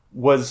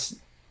was,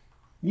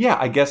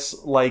 I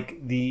guess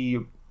like the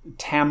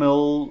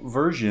Tamil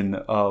version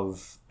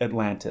of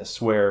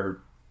Atlantis, where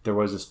there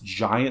was this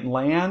giant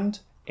land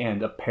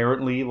and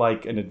apparently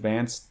like an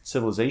advanced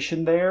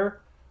civilization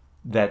there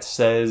that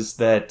says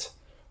that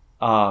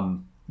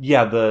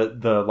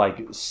the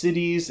like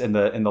cities and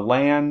the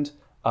land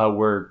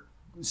were,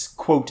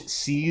 quote,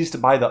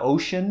 seized by the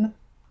ocean.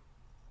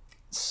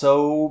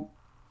 So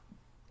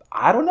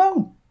I don't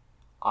know.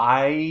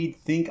 I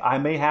think I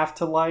may have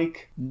to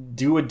like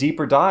do a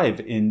deeper dive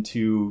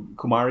into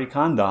Kumari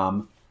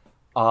Kandam.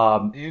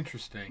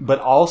 Interesting. But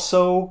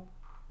also,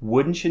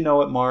 wouldn't you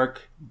know it,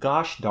 Mark?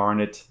 Gosh darn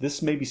it.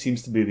 This maybe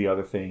seems to be the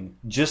other thing.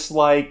 Just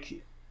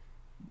like,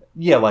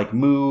 like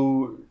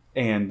Mu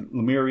and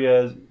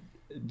Lemuria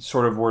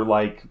sort of were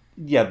like,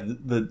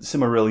 the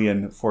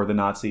Silmarillion for the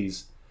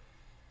Nazis.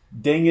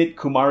 Dang it,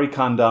 Kumari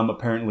Kandam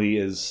apparently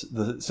is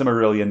the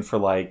Silmarillion for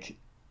like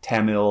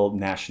Tamil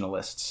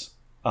nationalists.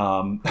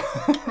 Oh,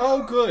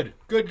 good.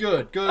 Because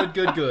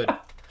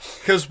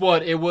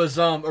it was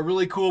a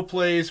really cool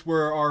place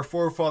where our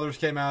forefathers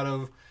came out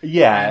of.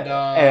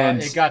 Yeah,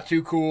 and it got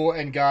too cool,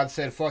 and God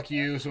said, "Fuck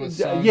you." So it's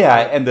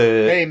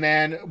hey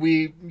man,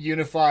 we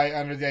unify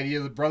under the idea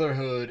of the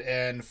brotherhood,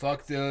 and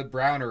fuck the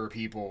browner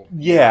people.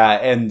 Yeah,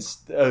 and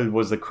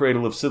was the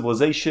cradle of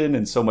civilization,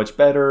 and so much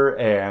better,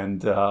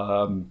 and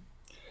darn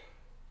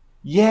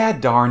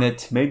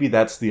it, maybe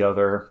that's the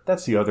other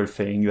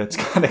thing that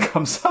kind of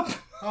comes up.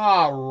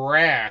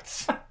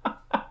 Rats.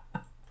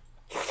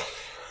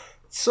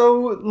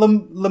 So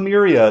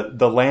Lemuria,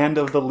 the land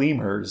of the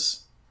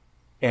lemurs,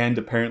 and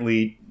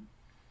apparently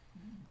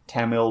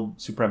Tamil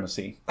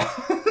supremacy.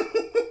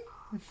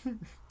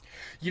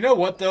 You know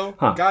what though?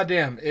 Huh.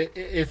 Goddamn,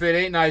 if it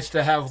ain't nice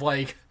to have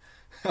like,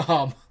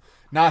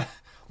 not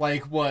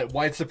like what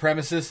white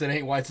supremacists, it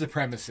ain't white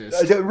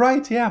supremacists.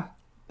 Right? Yeah,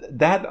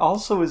 that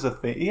also is a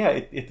thing. Yeah,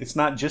 it's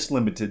not just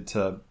limited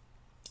to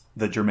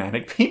the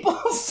Germanic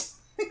peoples.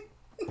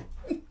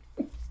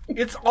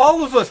 It's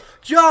all of us.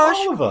 Josh,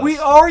 all of us. We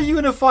are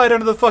unified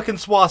under the fucking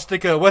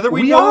swastika, whether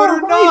we know are,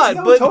 it or right. not.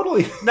 No, but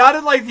totally. Not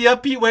in like the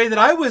upbeat way that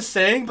I was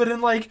saying, but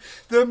in like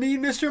the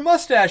mean Mr.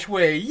 Mustache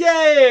way.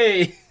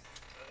 Yay!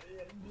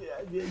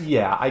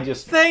 Yeah, I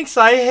just... Thanks,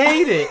 I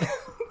hate it.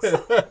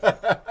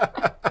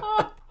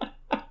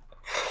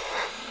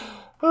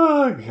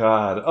 Oh,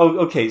 God. Oh,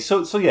 okay.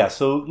 So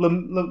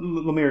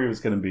Lemuria was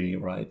going to be,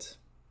 right.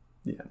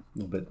 Yeah, a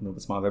little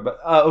bit smaller. But,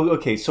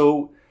 okay,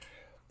 so...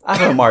 I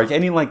don't know, Mark,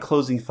 any like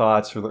closing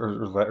thoughts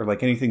or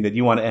like anything that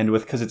you want to end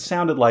with? Because it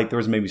sounded like there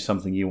was maybe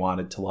something you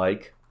wanted to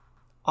like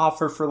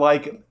offer for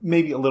like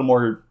maybe a little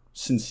more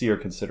sincere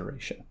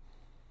consideration.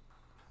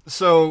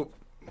 So,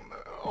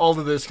 all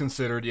of this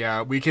considered,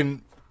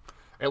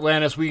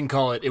 Atlantis, we can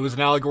call it. It was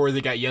an allegory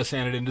that got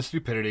yes-anded into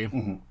stupidity.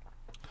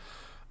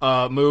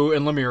 Mm-hmm. Mu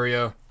and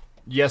Lemuria,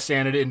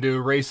 yes-anded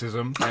into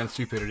racism and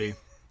stupidity.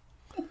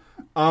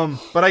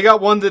 But I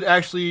got one that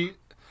actually...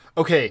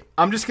 Okay,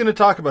 I'm just going to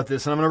talk about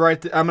this, and I'm going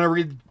to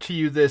read to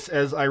you this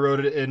as I wrote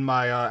it in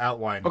my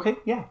outline. Okay,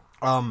 yeah.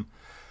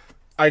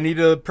 I need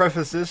to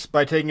preface this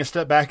by taking a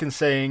step back and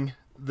saying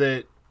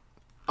that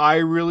I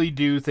really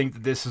do think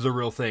that this is a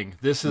real thing.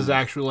 This is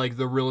actually like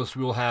the realest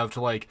we'll have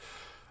to like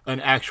an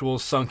actual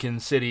sunken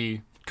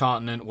city,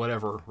 continent,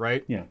 whatever,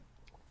 right? Yeah.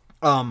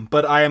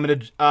 But I am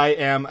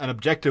an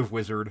objective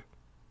wizard,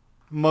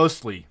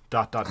 mostly. ...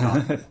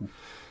 This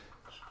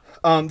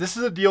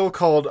is a deal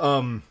called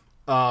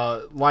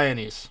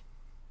Lyonese.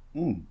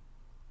 Mm.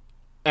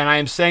 And I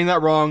am saying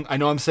that wrong. I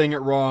know I'm saying it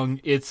wrong.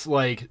 It's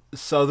like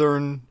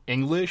Southern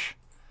English.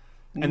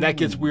 And that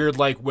gets weird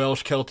like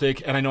Welsh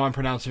Celtic. And I know I'm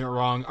pronouncing it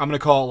wrong. I'm going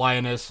to call it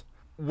Lyonesse.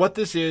 What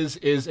this is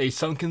a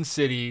sunken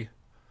city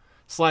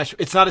 /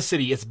 it's not a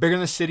city. It's bigger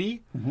than a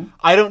city. Mm-hmm.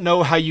 I don't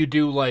know how you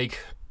do like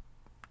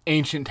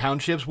ancient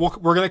townships. We're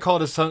going to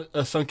call it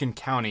a sunken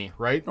county,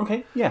 right?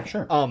 Okay. Yeah,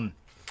 sure.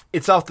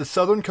 It's off the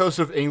southern coast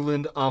of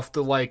England, off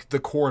the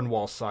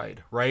Cornwall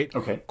side, right?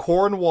 Okay.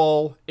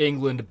 Cornwall,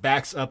 England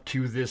backs up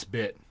to this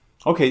bit.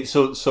 Okay,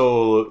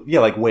 so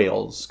yeah, like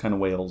Wales, kind of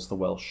Wales, the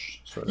Welsh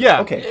sort of.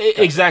 Yeah, okay,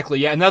 exactly.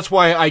 Yeah, and that's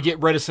why I get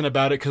reticent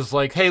about it, because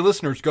like, hey,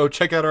 listeners, go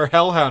check out our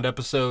Hellhound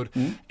episode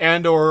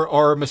and or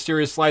our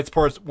Mysterious Lights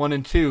parts 1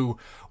 and 2,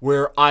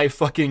 where I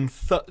fucking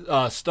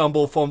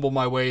fumble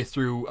my way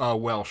through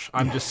Welsh.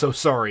 I'm just so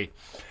sorry.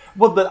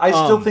 Well, but I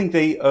still think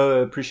they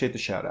appreciate the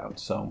shout out.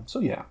 So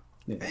yeah.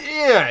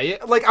 Yeah,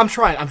 like I'm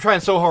trying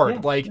so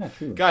hard.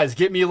 Guys,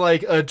 get me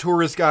like a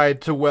tourist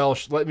guide to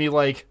Welsh. Let me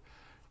like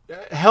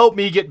help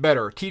me get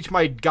better. Teach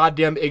my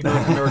goddamn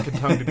ignorant American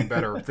tongue to be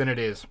better than it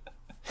is.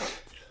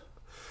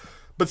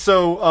 But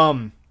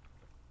so,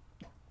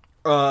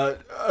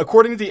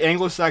 according to the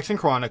Anglo-Saxon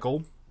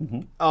Chronicle,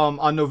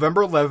 on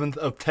November 11th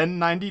of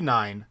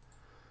 1099.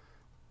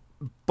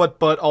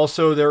 But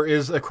also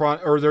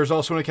there's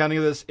also an accounting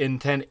of this in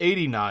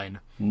 1089.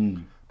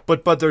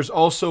 But there's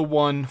also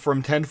one from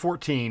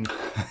 1014.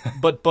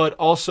 but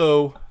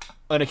also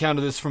an account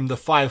of this from the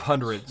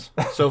 500s.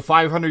 So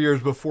 500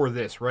 years before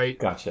this, right?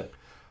 Gotcha.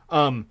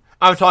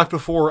 I've talked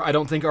before, I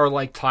don't think our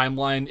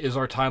timeline is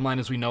our timeline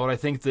as we know it. I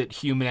think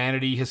that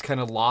humanity has kind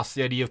of lost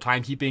the idea of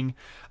timekeeping,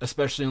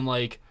 especially in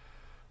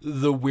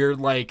the weird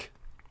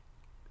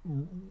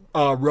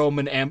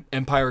Roman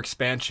Empire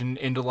expansion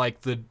into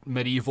the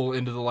medieval,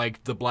 into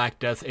the Black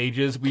Death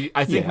ages.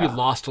 I think we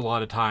lost a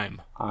lot of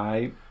time.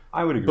 I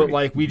would agree.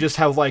 But we just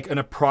have an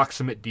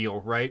approximate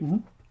deal, right?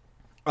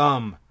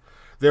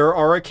 There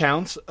are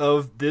accounts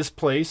of this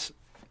place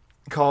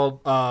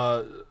called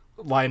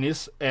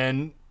Lyonesse,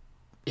 and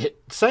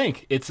it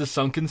sank. It's a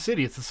sunken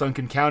city. It's a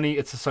sunken county.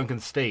 It's a sunken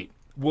state.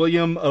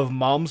 William of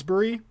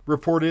Malmesbury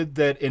reported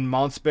that in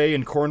Mounts Bay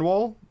in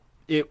Cornwall,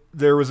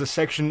 there was a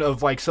section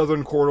of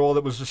southern Cornwall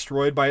that was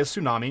destroyed by a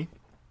tsunami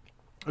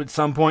at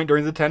some point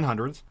during the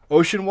 1000s.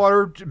 Ocean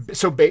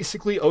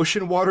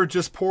water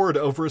just poured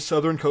over a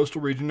southern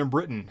coastal region in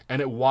Britain, and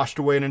it washed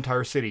away an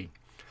entire city.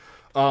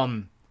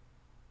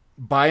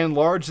 By and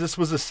large, this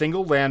was a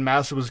single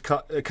landmass that was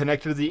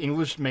connected to the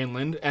English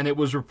mainland, and it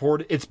was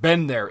reported, it's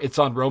been there, it's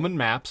on Roman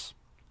maps,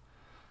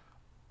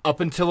 up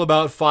until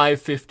about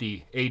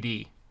 550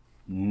 AD.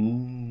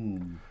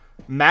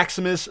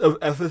 Maximus of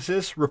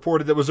Ephesus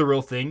reported that was a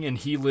real thing, and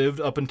he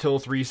lived up until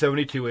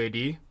 372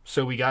 AD,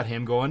 so we got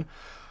him going.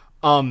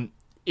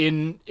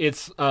 In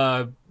its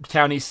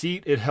county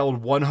seat, it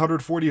held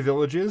 140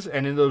 villages,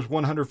 and in those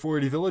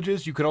 140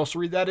 villages, you can also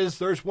read that as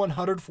there's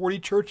 140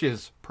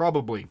 churches,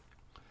 probably.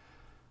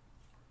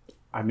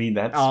 I mean,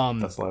 that's a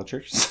lot of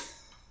churches.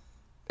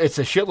 It's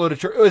a shitload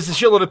of it's a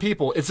shitload of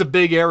people. It's a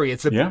big area.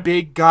 It's a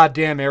big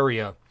goddamn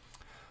area.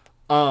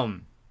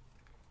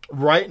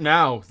 Right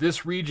now,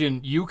 this region,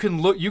 you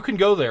can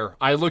go there.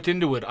 I looked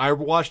into it. I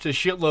watched a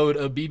shitload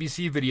of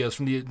BBC videos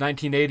from the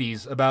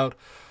 1980s about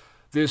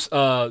this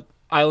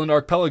island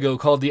archipelago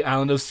called the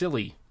Island of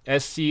Scilly.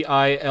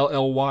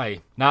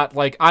 Scilly. Not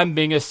I'm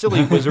being a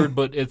silly wizard,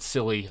 but it's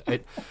silly.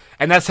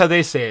 And that's how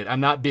they say it. I'm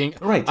not being...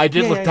 Right. I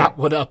did look that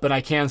one up, and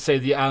I can say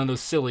the Island of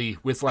Scilly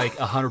with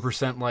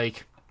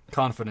 100%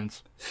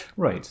 confidence.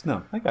 Right.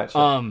 No, I got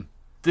you.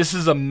 This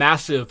is a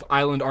massive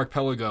island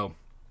archipelago.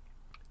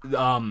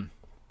 It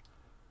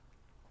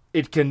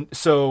can...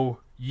 So,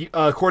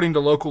 according to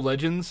local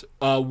legends,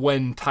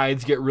 when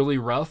tides get really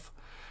rough,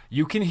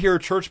 you can hear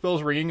church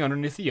bells ringing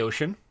underneath the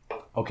ocean.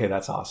 Okay,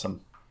 that's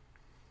awesome.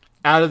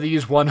 Out of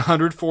these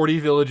 140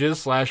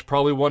 villages /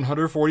 probably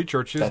 140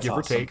 churches, give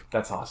or take.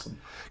 That's awesome.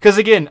 Because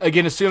again,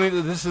 assuming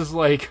that this is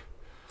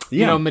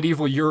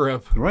medieval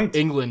Europe, right.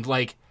 England,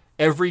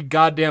 every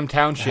goddamn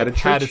township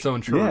had its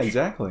own church. Yeah,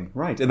 exactly.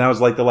 Right. And that was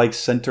the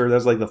center,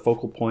 that was the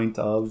focal point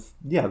of,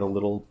 the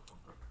little,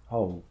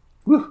 woo.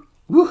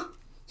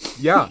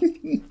 Yeah.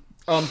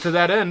 To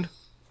that end,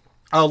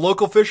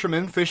 local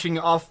fishermen fishing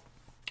off,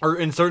 or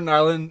in certain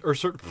island,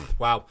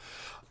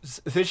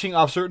 fishing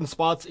off certain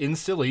spots in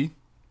Scilly,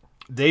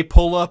 they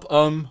pull up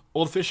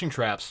old fishing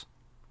traps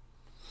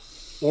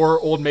or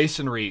old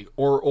masonry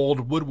or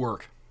old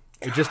woodwork.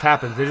 It just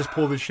happens. They just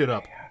pull this shit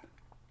up.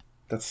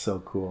 That's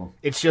so cool.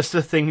 It's just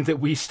a thing that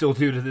we still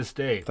do to this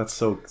day. That's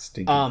so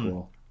stinking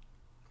cool.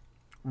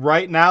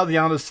 Right now, the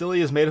island of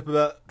Scilly is made up of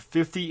about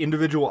 50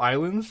 individual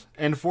islands,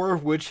 and 4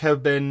 of which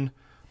have been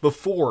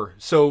before.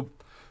 So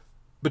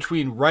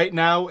between right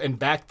now and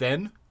back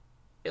then,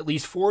 at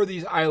least 4 of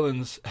these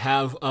islands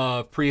have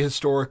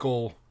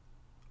prehistorical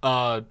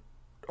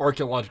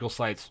archaeological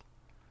sites.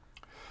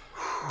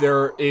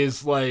 There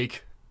is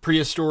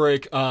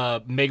prehistoric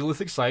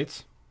megalithic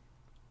sites.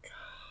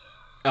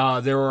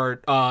 There are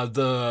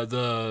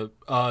the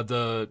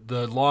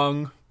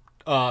long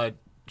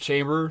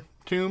chamber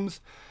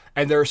tombs,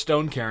 and there are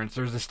stone cairns.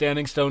 There's the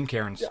standing stone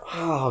cairns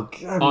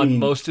on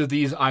most of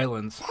these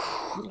islands.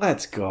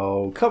 Let's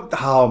go.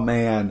 Oh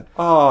man.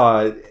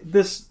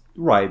 This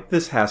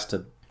has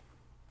to.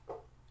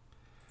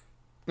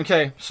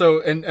 Okay,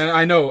 so and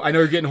I know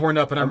you're getting horned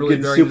up, and I'm really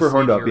getting super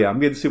horned up. Here. Yeah, I'm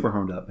getting super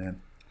horned up,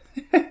 man.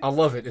 I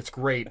love it. It's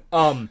great.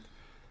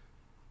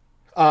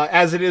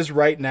 As it is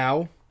right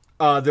now,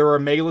 there are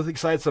megalithic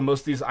sites on most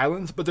of these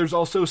islands, but there's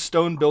also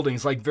stone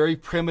buildings, very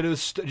primitive,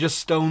 just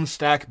stone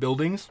stack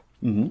buildings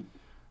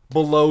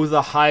below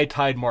the high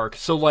tide mark.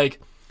 So,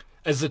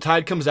 as the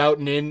tide comes out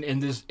and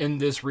in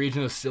this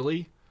region of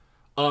Scilly,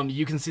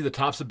 you can see the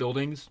tops of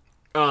buildings.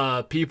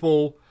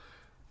 People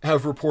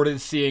have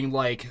reported seeing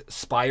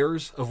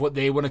spires of what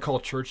they want to call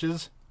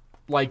churches,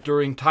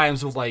 during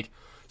times of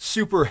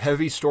super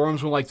heavy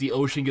storms when the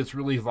ocean gets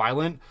really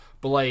violent.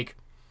 But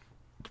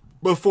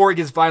before it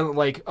gets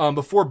violent,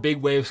 before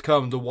big waves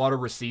come, the water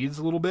recedes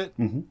a little bit,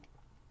 and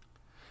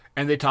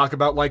they talk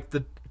about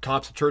the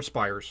tops of church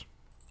spires.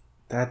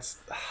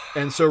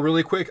 And so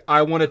really quick,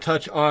 I want to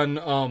touch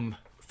on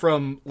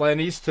From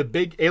Lyonesse to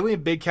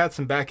Alien Big Cats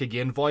and Back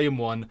Again, Volume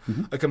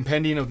 1, a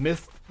compendium of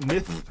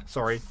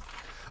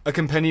a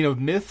compendium of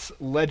myths,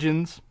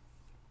 legends,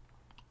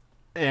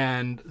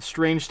 and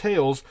strange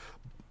tales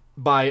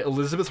by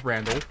Elizabeth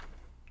Randall.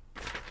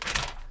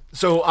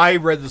 So I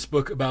read this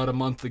book about a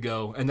month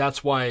ago, and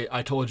that's why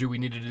I told you we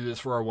need to do this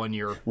for our 1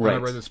 year when I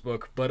read this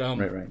book. But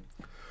Right.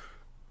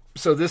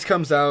 So this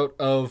comes out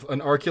of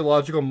an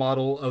archaeological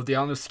model of the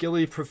island of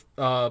Scilly,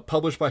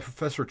 published by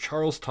Professor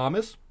Charles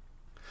Thomas.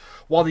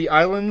 While the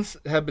islands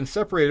have been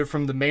separated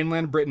from the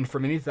mainland Britain for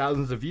many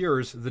thousands of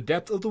years, the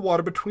depth of the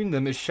water between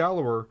them is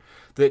shallower.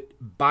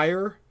 That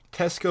Byer,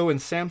 Tesco,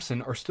 and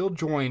Samson are still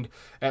joined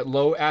at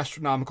low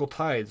astronomical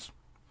tides,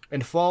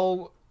 and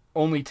fall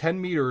only 10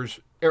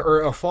 meters.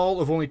 Or a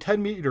fall of only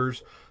 10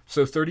 meters,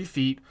 so 30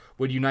 feet,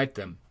 would unite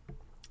them.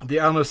 The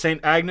island of St.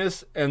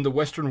 Agnes and the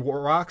Western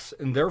Rocks,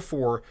 and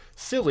therefore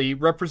Scilly,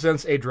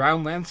 represents a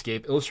drowned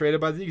landscape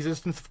illustrated by the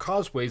existence of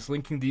causeways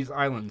linking these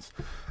islands,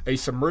 a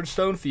submerged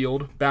stone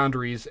field,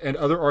 boundaries, and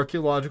other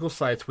archaeological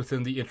sites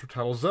within the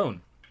intertidal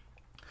zone.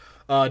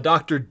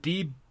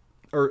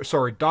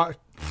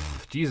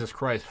 Jesus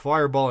Christ,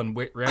 fireball and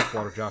ranch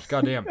water, Josh,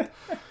 goddamn.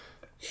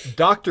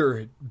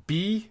 Dr.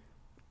 B.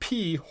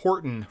 P.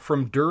 Horton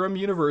from Durham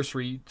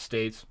University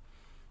states,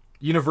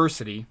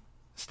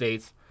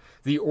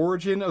 the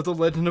origin of the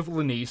legend of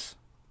Lanice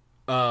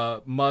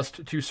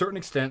must, to a certain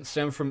extent,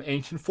 stem from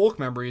ancient folk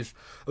memories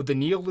of the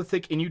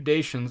Neolithic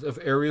inundations of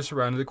areas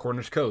surrounding the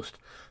Cornish coast,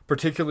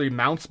 particularly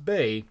Mounts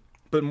Bay,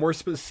 but more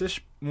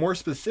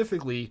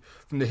specifically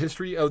from the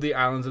history of the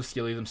islands of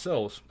Scilly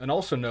themselves, and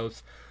also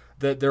notes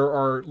that there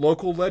are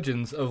local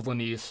legends of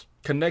Lanice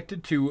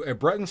connected to a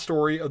Breton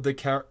story of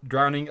the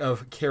drowning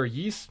of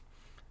Caris,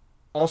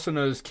 also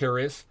known as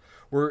Caris,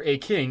 where a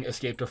king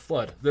escaped a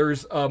flood.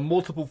 There's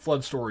multiple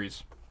flood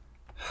stories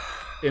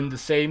in the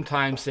same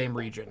time, same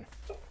region.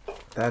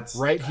 That's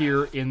right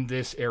here in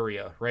this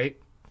area, right?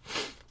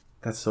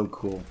 That's so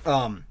cool.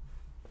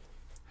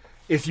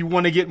 If you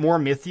want to get more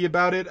mythy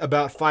about it,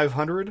 about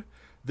 500,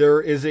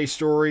 there is a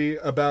story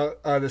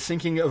about the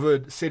sinking of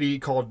a city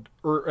called,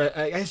 or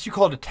I guess you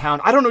call it a town.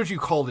 I don't know what you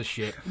call this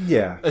shit.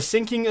 Yeah. A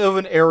sinking of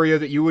an area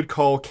that you would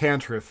call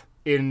Cantref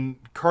in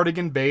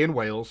Cardigan Bay in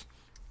Wales.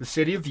 The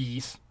city of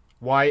Ys,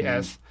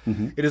 Y-S.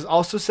 Mm-hmm. It is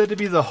also said to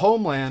be the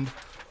homeland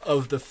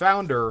of the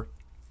founder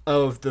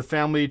of the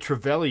family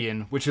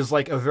Trevelyan, which is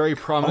like a very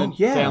prominent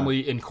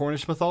family in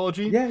Cornish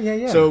mythology. Yeah.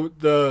 So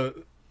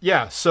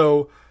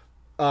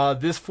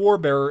this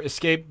forebearer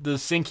escaped the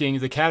sinking,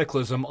 the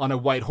cataclysm, on a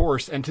white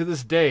horse, and to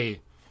this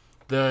day,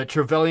 the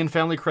Trevelyan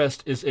family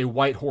crest is a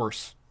white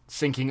horse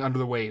sinking under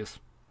the waves.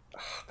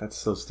 That's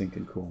so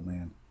stinking cool,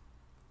 man.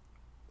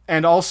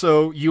 And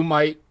also, you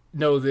might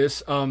know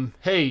this.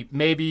 Hey,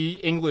 maybe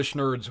English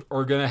nerds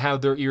are going to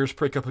have their ears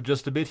prick up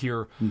just a bit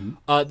here.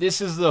 Mm-hmm. This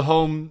is the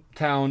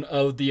hometown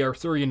of the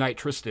Arthurian knight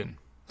Tristan.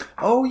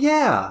 Oh,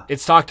 yeah.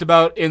 It's talked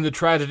about in the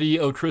tragedy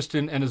of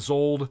Tristan and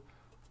Isolde.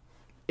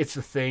 It's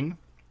a thing.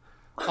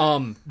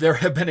 There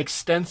have been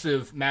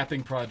extensive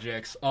mapping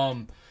projects.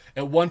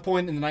 At one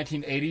point in the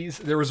 1980s,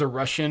 there was a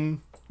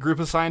Russian group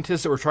of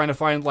scientists that were trying to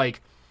find,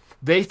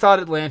 they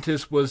thought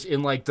Atlantis was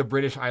in, the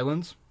British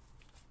Islands.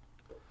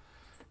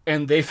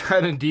 And they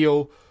found a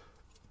deal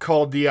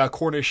called the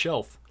Cornish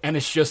Shelf. And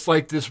it's just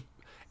like this.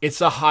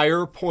 It's a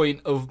higher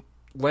point of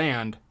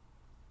land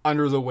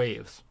under the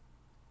waves.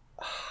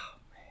 Oh,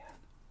 man.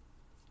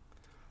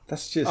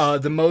 That's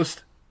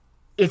just...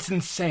 It's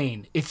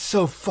insane. It's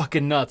so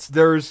fucking nuts.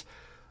 There's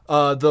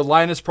the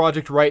Linus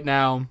Project right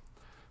now.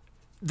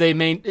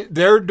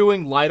 They're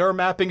doing LiDAR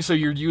mapping, so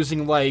you're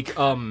using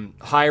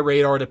high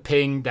radar to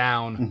ping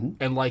down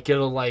and get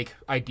a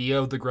idea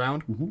of the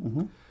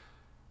ground.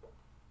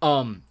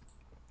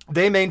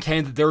 They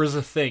maintain that there is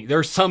a thing.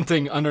 There's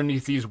something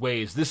underneath these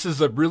waves. This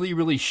is a really,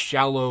 really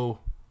shallow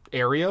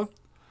area.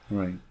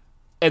 Right.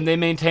 And they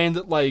maintain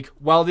that,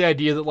 while the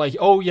idea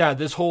that,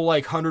 this whole,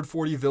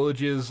 140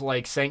 villages,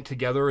 sank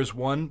together as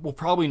one, well,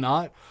 probably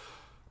not.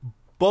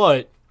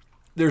 But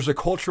there's a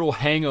cultural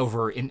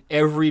hangover in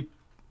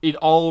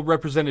all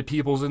represented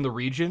peoples in the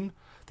region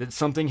that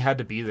something had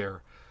to be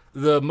there.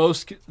 The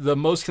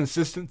most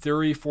consistent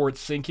theory for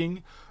its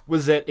sinking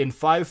was that in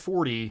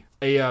 540,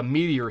 a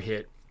meteor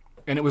hit,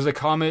 and it was a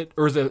comet,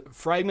 or it was a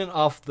fragment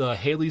off the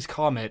Halley's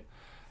Comet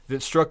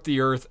that struck the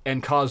Earth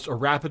and caused a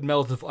rapid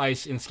melt of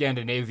ice in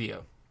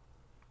Scandinavia.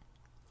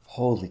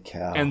 Holy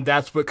cow. And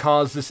that's what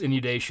caused this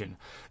inundation.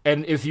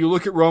 And if you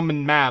look at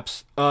Roman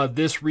maps,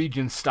 this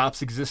region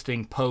stops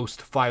existing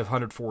post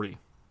 540.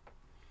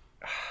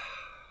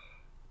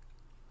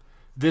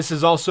 This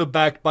is also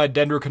backed by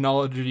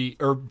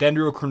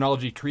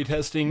dendrochronology tree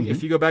testing.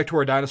 If you go back to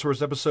our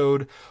dinosaurs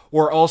episode,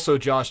 or also,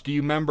 Josh, do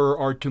you remember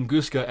our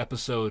Tunguska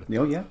episode?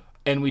 Oh, yeah.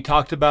 And we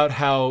talked about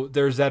how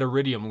there's that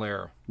iridium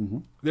layer.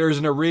 There's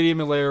an iridium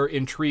layer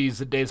in trees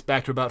that dates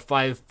back to about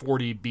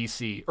 540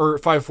 BC, or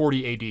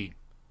 540 AD.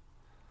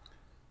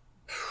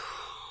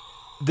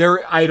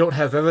 I don't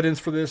have evidence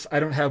for this. I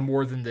don't have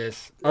more than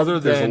this.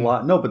 There's a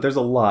lot. No, but there's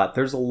a lot.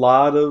 There's a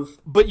lot of...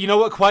 But you know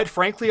what? Quite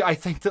frankly, I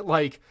think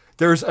that,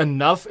 there's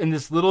enough in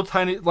this little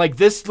tiny...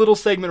 this little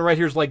segment right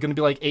here is, going to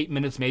be, 8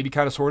 minutes, maybe,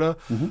 kind of, sort of.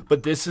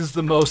 But this is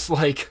the most,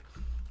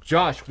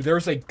 Josh,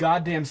 there's a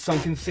goddamn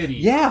sunken city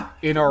Yeah.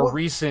 in our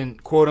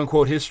recent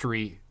quote-unquote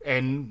history,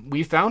 and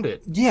we found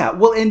it. Yeah,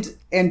 well,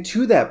 and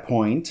to that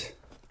point,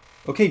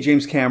 okay,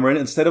 James Cameron,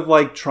 instead of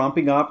like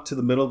tromping up to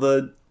the middle of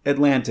the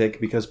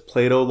Atlantic, because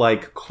Plato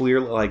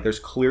there's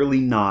clearly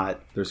not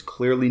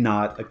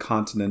a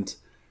continent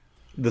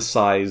the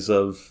size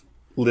of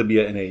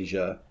Libya and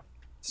Asia.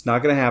 It's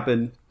not going to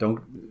happen.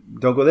 Don't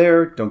go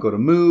there. Don't go to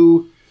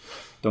Mu.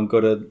 Don't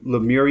go to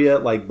Lemuria.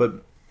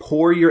 But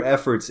pour your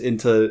efforts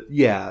into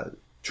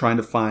trying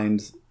to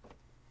find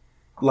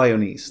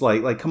Lyonese.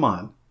 Like come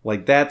on.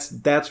 Like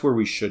that's where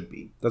we should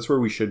be. That's where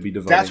we should be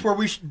devoting. That's where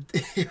we should.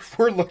 If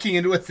we're looking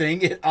into a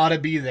thing, it ought to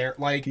be there.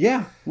 Like,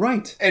 yeah,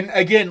 right. And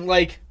again,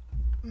 like,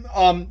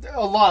 a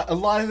lot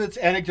of it's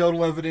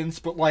anecdotal evidence,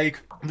 but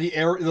like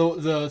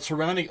the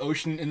surrounding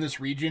ocean in this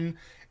region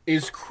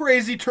is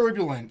crazy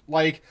turbulent.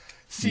 Like,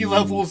 sea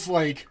levels,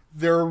 like,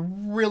 they're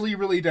really,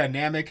 really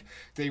dynamic.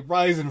 They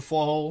rise and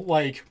fall,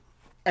 like,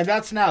 and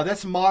that's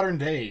modern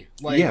day.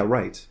 Like, yeah,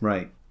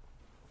 right.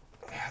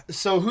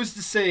 So who's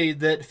to say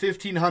that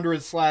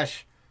 1500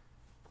 slash,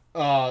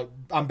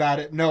 I'm bad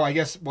at, no, I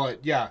guess,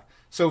 what, yeah.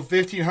 So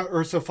 1500,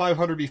 or so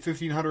 500 be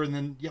 1500, and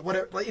then, yeah,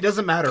 whatever, like, it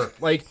doesn't matter.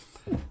 Like,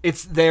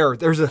 it's there.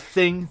 There's a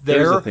thing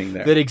there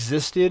that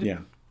existed, yeah,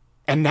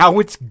 and now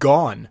it's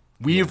gone.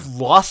 We've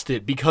lost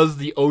it because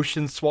the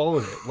ocean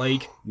swallowed it.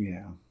 Like,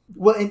 yeah.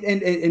 Well,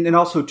 and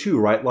also too,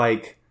 right?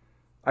 Like,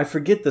 I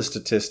forget the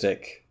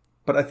statistic,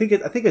 but I think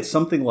it's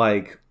something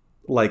like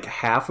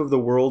half of the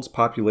world's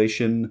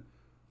population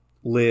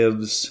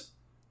lives,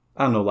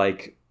 I don't know,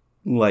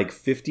 like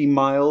 50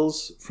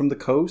 miles from the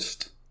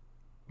coast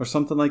or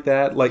something like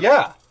that. Like,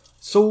 yeah.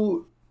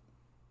 So,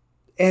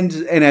 and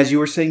as you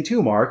were saying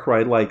too, Mark,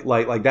 right?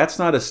 Like that's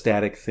not a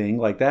static thing.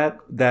 Like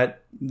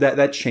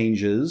that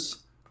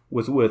changes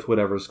with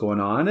whatever's going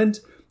on. And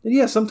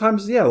yeah,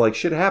 sometimes, yeah, like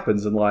shit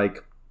happens and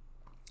like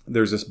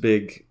there's this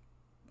big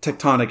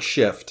tectonic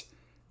shift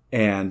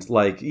and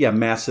like, yeah,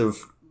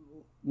 massive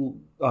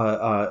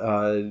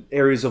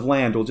areas of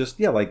land will just,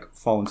 yeah, like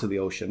fall into the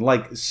ocean.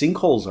 Like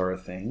sinkholes are a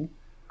thing.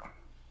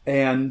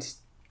 And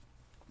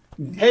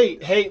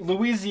hey,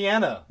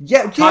 Louisiana.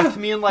 Yeah. Talk to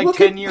me in like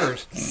 10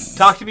 years.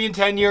 Talk to me in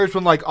 10 years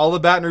when like all the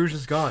Baton Rouge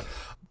is gone.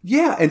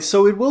 Yeah, and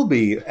so it will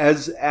be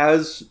as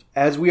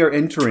we are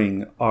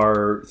entering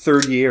our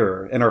third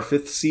year and our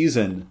fifth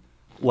season.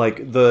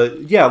 Like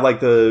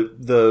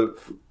the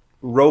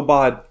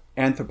robot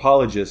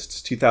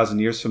anthropologists 2,000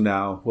 years from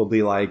now will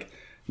be like,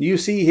 you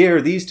see here,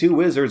 these two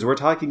wizards were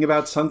talking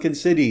about sunken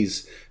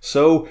cities.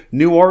 So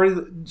New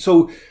Orleans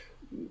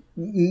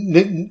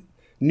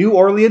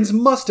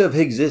must have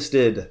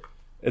existed.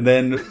 And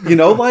then,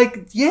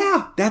 like,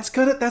 yeah, that's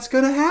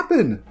gonna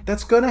happen.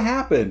 That's gonna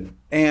happen.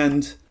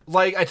 And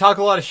like, I talk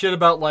a lot of shit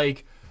about,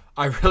 like,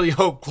 I really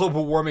hope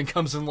global warming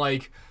comes and,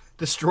 like,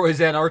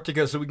 destroys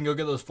Antarctica so we can go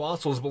get those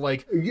fossils. But,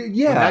 like,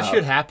 yeah, when that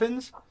shit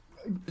happens,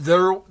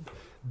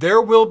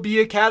 there will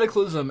be a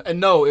cataclysm. And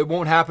no, it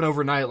won't happen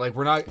overnight. Like,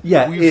 we're not...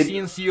 Yeah, we've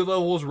seen sea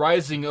levels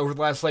rising over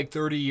the last, like,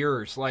 30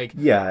 years. Like,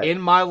 yeah, in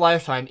my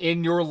lifetime,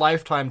 in your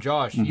lifetime,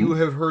 Josh, you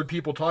have heard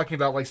people talking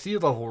about, like, sea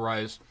level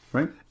rise.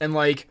 Right. And,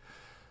 like...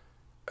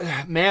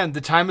 Man,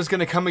 the time is going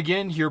to come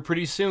again here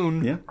pretty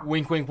soon. Yeah.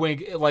 Wink, wink,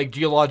 wink. Like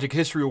geologic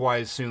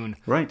history-wise, soon.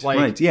 Right. Like,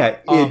 right. Yeah.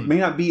 It may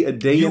not be a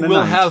day and a night. You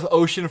will have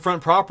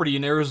oceanfront property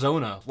in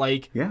Arizona.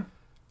 Like, yeah,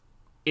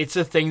 it's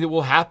a thing that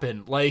will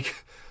happen.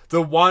 Like,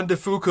 the Juan de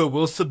Fuca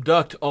will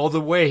subduct all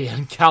the way,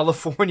 and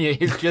California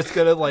is just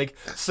going to like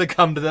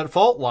succumb to that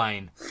fault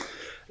line.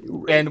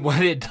 And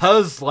when it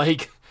does,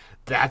 like,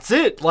 that's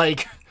it.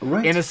 Like.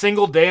 Right. In a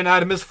single day and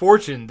night of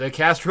misfortune, the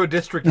Castro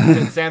district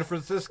in San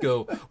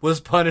Francisco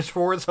was punished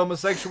for its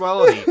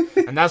homosexuality,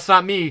 and that's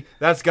not me.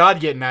 That's God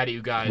getting mad at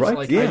you guys. Right?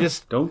 Like, yeah. I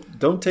just don't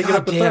take it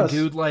up with us,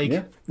 dude. Like,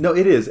 yeah. No,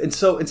 it is, and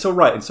so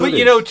right, and so.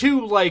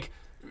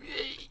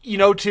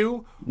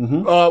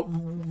 But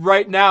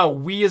right now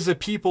we as a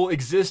people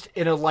exist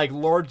in a like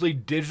largely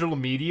digital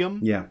medium.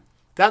 Yeah.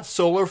 That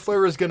solar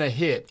flare is gonna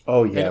hit.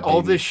 Oh yeah. And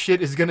all this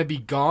shit is gonna be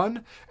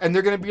gone, and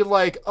they're gonna be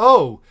like,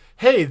 oh.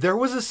 Hey, there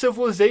was a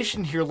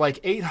civilization here like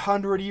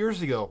 800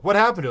 years ago. What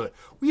happened to it?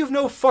 We have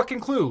no fucking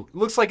clue. It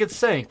looks like it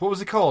sank. What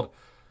was it called?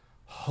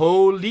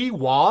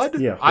 Holywad?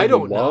 Yeah, I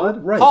don't know.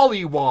 Right.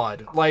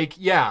 Holywad. Like,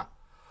 yeah.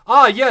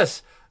 Ah,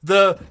 yes.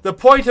 The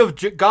point of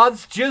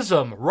God's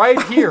jism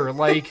right here.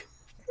 Like,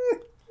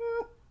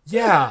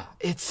 yeah,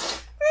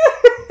 it's...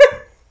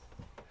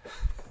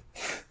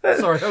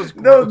 Sorry, that was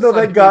gross. No,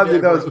 that got me.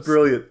 That was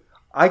brilliant.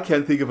 I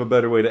can't think of a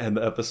better way to end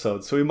the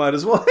episode, so we might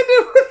as well end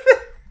it with it.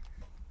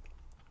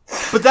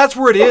 But that's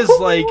where it is,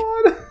 like...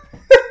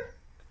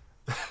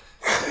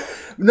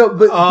 No,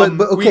 but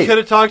okay. We could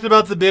have talked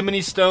about the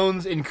Bimini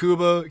Stones in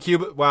Cuba.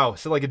 Wow,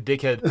 sound like a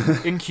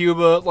dickhead. In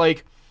Cuba,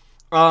 like,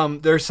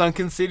 there's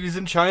sunken cities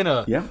in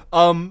China. Yeah.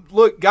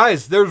 Look,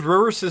 guys, there's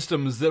river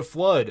systems that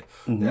flood.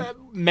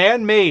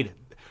 Man-made.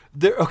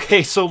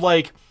 Okay, so,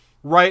 like,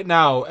 right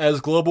now, as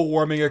global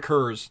warming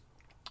occurs,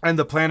 and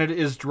the planet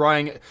is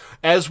drying,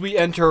 as we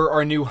enter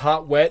our new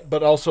hot, wet,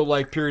 but also,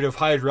 like, period of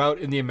high drought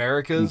in the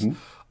Americas...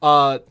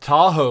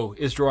 Tahoe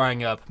is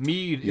drying up.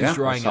 Mead is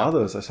drying up.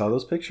 I saw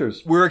those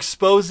pictures. We're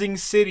exposing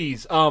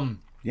cities.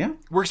 Yeah.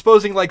 We're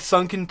exposing like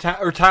sunken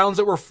towns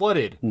that were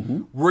flooded.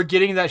 Mm-hmm. We're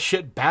getting that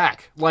shit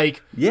back.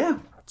 Like, yeah.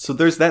 So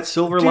there's that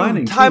silver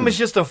lining. Time too. is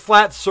just a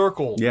flat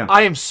circle. Yeah.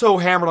 I am so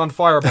hammered on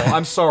Fireball.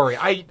 I'm sorry.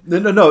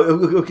 No.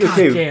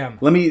 Okay. Damn.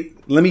 Let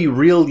me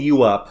reel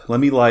you up. Let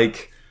me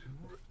dive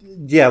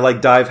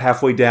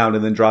halfway down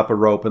and then drop a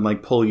rope and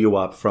like pull you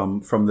up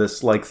from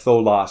this like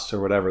Tholos or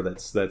whatever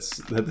that's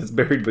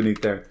buried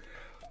beneath there.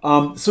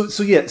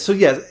 So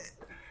yeah.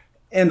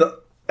 And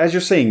as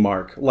you're saying,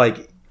 Mark,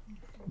 like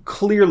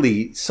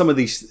clearly some of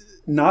these,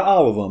 not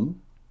all of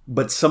them,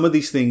 but some of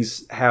these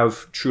things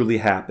have truly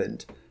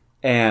happened.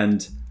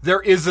 And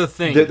there is a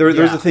thing.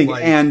 There's a thing.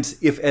 Like, and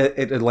if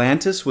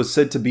Atlantis was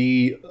said to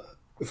be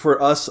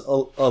for us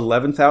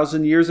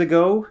 11,000 years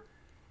ago,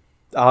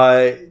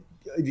 at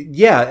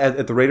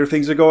the rate of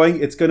things are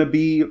going, it's going to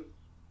be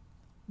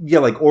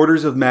like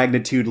orders of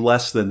magnitude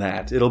less than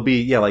that. It'll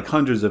be like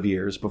hundreds of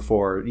years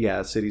before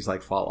cities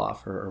like fall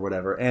off or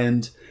whatever.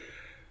 And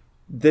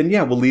then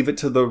we'll leave it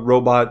to the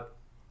robot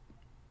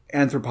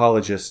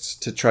anthropologists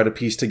to try to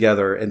piece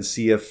together and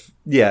see if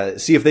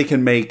they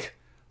can make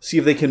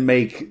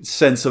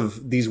sense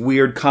of these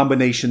weird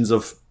combinations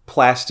of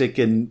plastic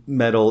and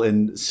metal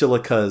and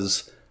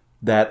silicas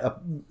that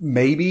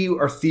maybe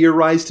are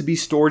theorized to be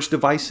storage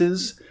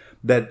devices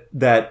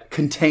that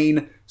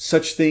contain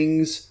such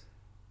things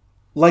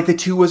like the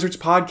Two Wizards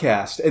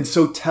podcast. And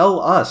so tell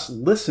us,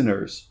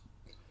 listeners,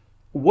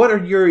 what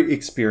are your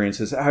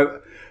experiences?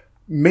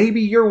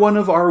 Maybe you're one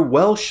of our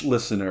Welsh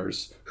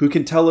listeners who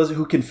can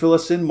fill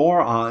us in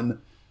more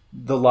on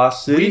the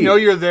Lost City. We know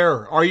you're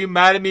there. Are you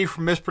mad at me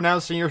for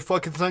mispronouncing your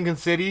fucking sunken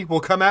city? Well,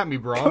 come at me,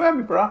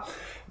 bro.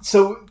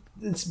 So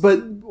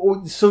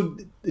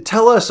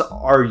tell us,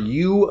 are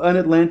you an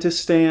Atlantis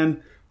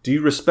stan? Do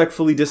you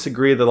respectfully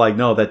disagree that like,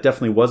 no, that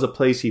definitely was a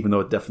place, even though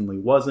it definitely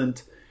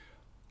wasn't?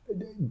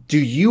 Do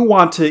you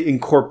want to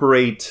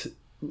incorporate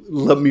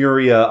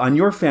Lemuria on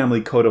your family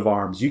coat of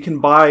arms? You can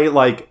buy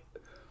like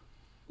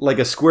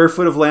a square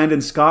foot of land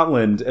in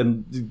Scotland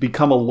and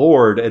become a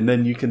lord, and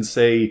then you can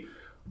say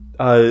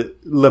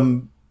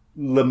Lemuria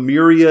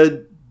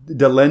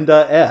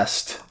delenda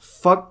est.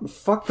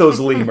 Fuck those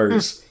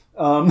lemurs.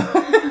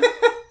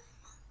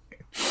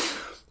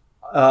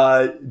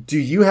 Do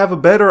you have a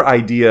better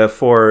idea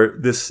for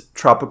this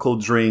tropical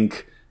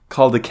drink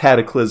called a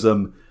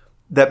cataclysm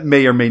that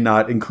may or may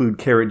not include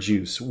carrot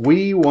juice?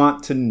 We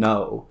want to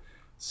know.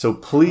 So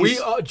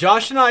please,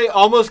 Josh and I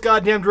almost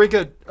goddamn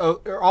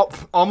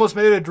almost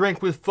made a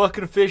drink with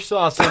fucking fish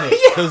sauce in it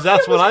because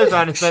that's what I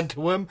found and sent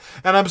to him,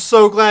 and I'm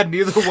so glad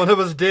neither one of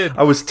us did.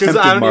 I was tempted,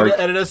 because I don't Mark. need to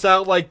edit us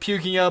out like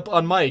puking up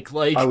on Mike.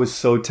 Like I was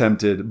so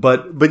tempted,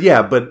 but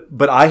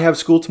I have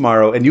school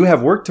tomorrow and you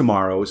have work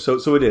tomorrow,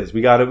 so it is.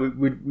 We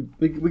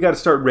gotta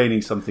start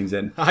reining some things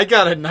in. I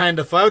got a 9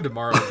 to 5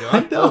 tomorrow,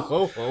 John.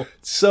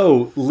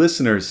 So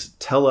listeners,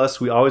 tell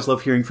us. We always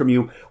love hearing from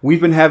you.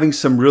 We've been having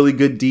some really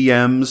good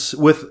DMs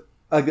with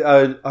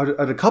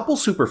a couple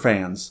super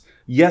fans.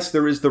 Yes,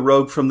 there is the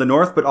rogue from the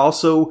north, but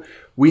also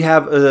we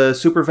have a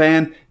super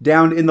fan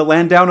down in the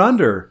land down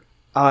under.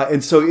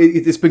 And so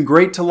it's been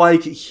great to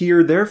like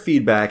hear their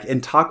feedback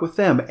and talk with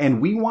them.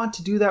 And we want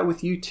to do that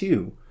with you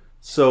too.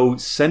 So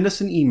send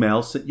us an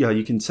email.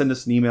 You can send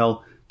us an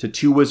email to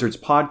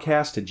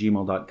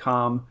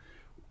twowizardspodcast@gmail.com.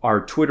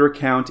 Our Twitter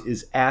account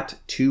is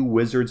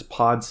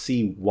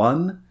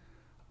 @twowizardspodc1.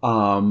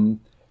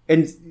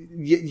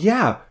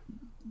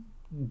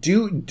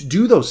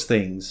 Do those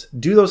things.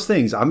 Do those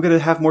things. I'm going to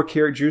have more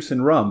carrot juice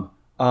and rum.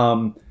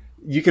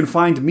 You can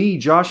find me,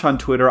 Josh, on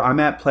Twitter. I'm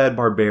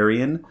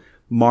 @PlaidBarbarian.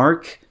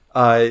 Mark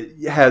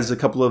has a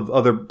couple of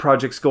other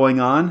projects going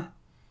on.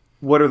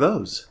 What are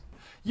those?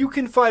 You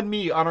can find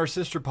me on our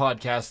sister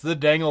podcast, The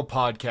Dangle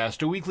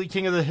Podcast, a weekly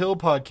King of the Hill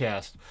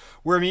podcast,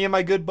 where me and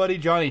my good buddy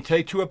Johnny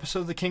take 2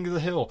 episodes of The King of the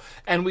Hill,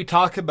 and we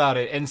talk about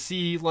it and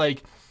see,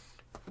 like,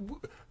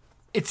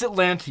 it's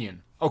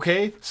Atlantean,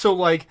 okay? So,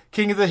 like,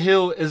 King of the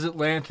Hill is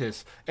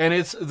Atlantis, and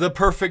it's the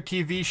perfect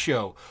TV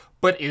show.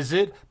 But is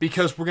it?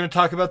 Because we're going to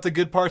talk about the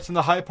good parts and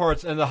the high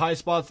parts and the high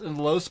spots and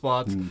the low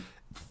spots,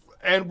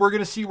 and we're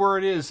going to see where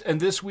it is. And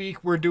this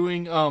week we're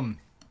doing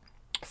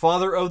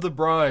Father of the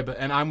Bribe,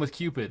 and I'm with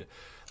Cupid.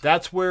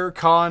 That's where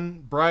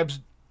Con bribes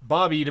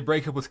Bobby to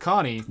break up with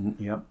Connie.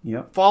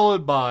 Yep.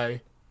 Followed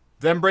by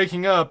them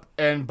breaking up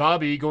and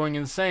Bobby going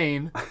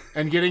insane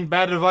and getting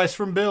bad advice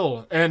from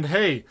Bill. And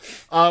hey,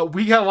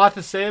 we got a lot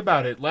to say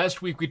about it.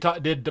 Last week we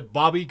did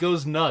Bobby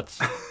Goes Nuts.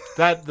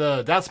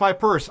 That's my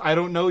purse. I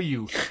don't know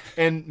you.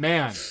 And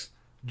man,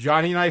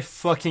 Johnny and I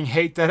fucking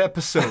hate that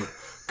episode.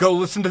 Go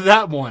listen to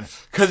that one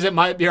because it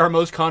might be our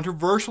most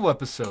controversial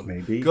episode.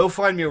 Maybe. Go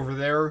find me over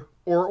there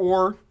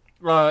or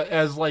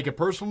as like a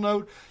personal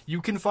note,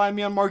 you can find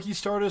me on Marky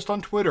Stardust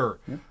on Twitter.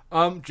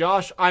 Yeah.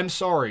 Josh, I'm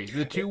sorry.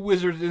 The Two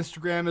Wizards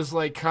Instagram is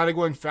like kind of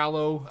going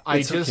fallow.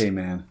 It's okay,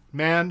 man.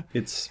 Man,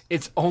 it's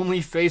only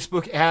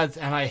Facebook ads,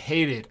 and I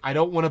hate it. I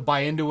don't want to buy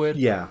into it.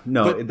 Yeah,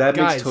 no, but that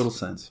guys, makes total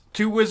sense.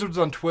 Two Wizards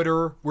on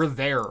Twitter. We're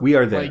there. We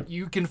are there. Like,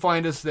 you can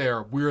find us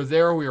there. We are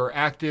there. We are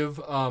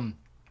active.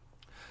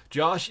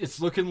 Josh, it's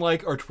looking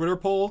like our Twitter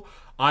poll.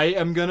 I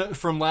am gonna,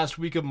 from last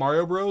week of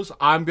Mario Bros,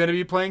 I'm gonna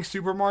be playing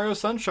Super Mario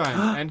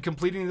Sunshine and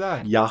completing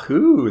that.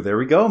 Yahoo! There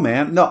we go,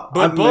 man. No,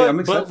 I'm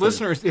excited. But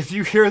listeners, if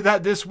you hear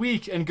that this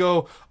week and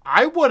go,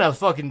 I want to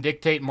fucking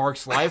dictate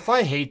Mark's life,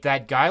 I hate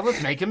that guy,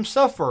 let's make him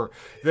suffer,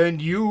 then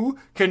you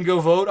can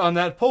go vote on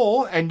that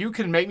poll, and you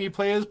can make me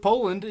play as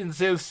Poland in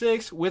Civ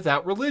 6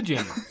 without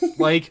religion.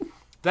 Like,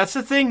 that's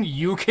the thing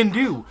you can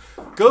do.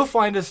 Go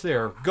find us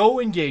there. Go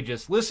engage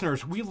us.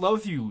 Listeners, we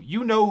love you.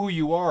 You know who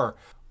you are.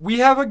 We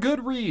have a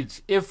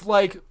Goodreads.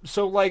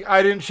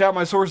 I didn't shout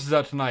my sources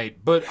out tonight,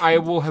 but I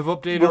will have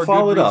updated our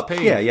Goodreads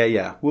page.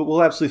 Yeah.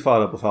 We'll absolutely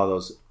follow up with all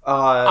those.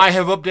 I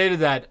have updated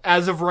that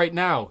as of right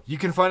now. You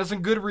can find us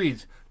on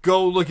Goodreads.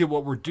 Go look at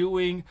what we're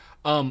doing.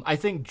 I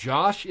think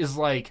Josh is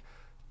like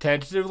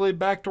tentatively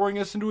backdooring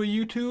us into a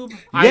YouTube. Yeah,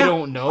 I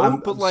don't know,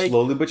 but like,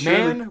 slowly but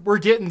surely, man, we're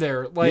getting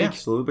there. Like,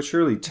 slowly but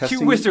surely, testing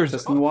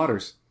the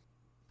waters.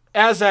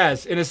 As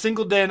in a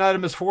single day and night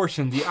of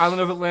misfortune, the island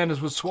of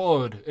Atlantis was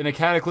swallowed in a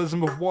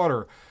cataclysm of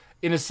water.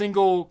 In a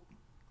single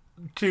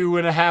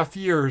 2.5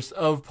 years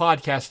of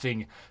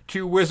podcasting,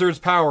 Two Wizards'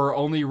 power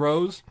only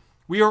rose.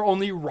 We are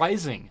only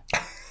rising.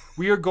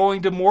 We are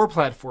going to more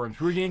platforms.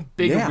 We're getting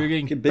bigger. We're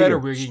getting better.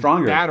 We're getting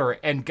stronger, badder.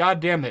 And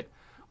goddamn it,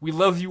 we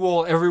love you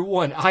all,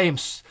 everyone.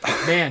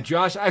 Man,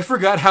 Josh, I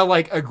forgot how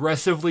like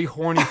aggressively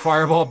horny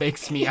Fireball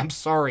makes me. I'm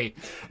sorry.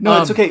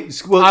 No, it's okay.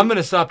 Well, I'm going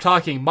to stop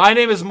talking. My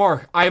name is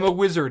Mark. I am a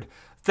wizard.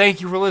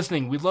 Thank you for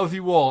listening. We love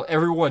you all,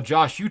 everyone.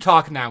 Josh, you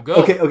talk now. Go.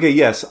 Okay,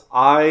 yes.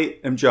 I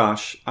am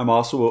Josh. I'm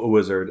also a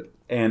wizard.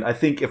 And I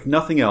think if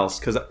nothing else,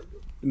 because,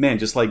 man,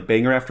 just like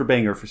banger after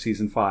banger for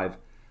Season 5,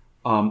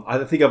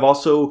 I think I've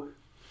also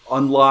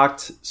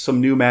unlocked some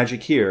new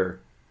magic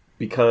here.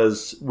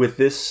 Because with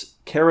this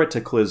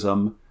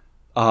cataclysm,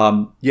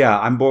 I'm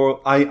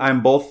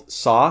both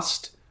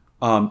sauced,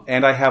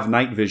 and I have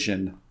night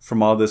vision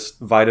from all this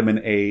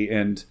vitamin A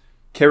and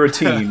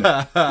carotene.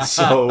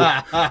 So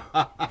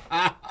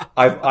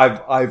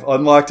I've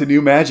unlocked a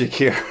new magic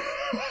here.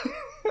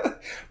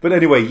 But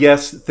anyway,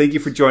 yes, thank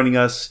you for joining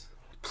us.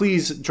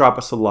 Please drop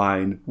us a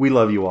line. We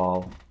love you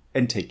all,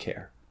 and take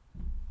care.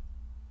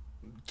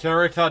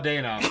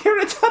 Caratadena.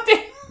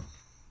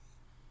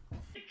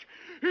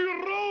 He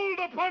rolled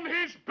upon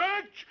his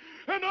back,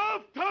 and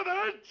after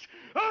that,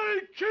 I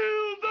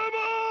killed them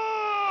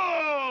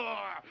all!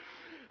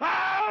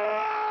 Ah!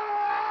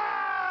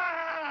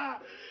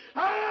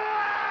 Ah!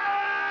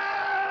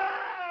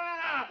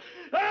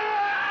 Ah!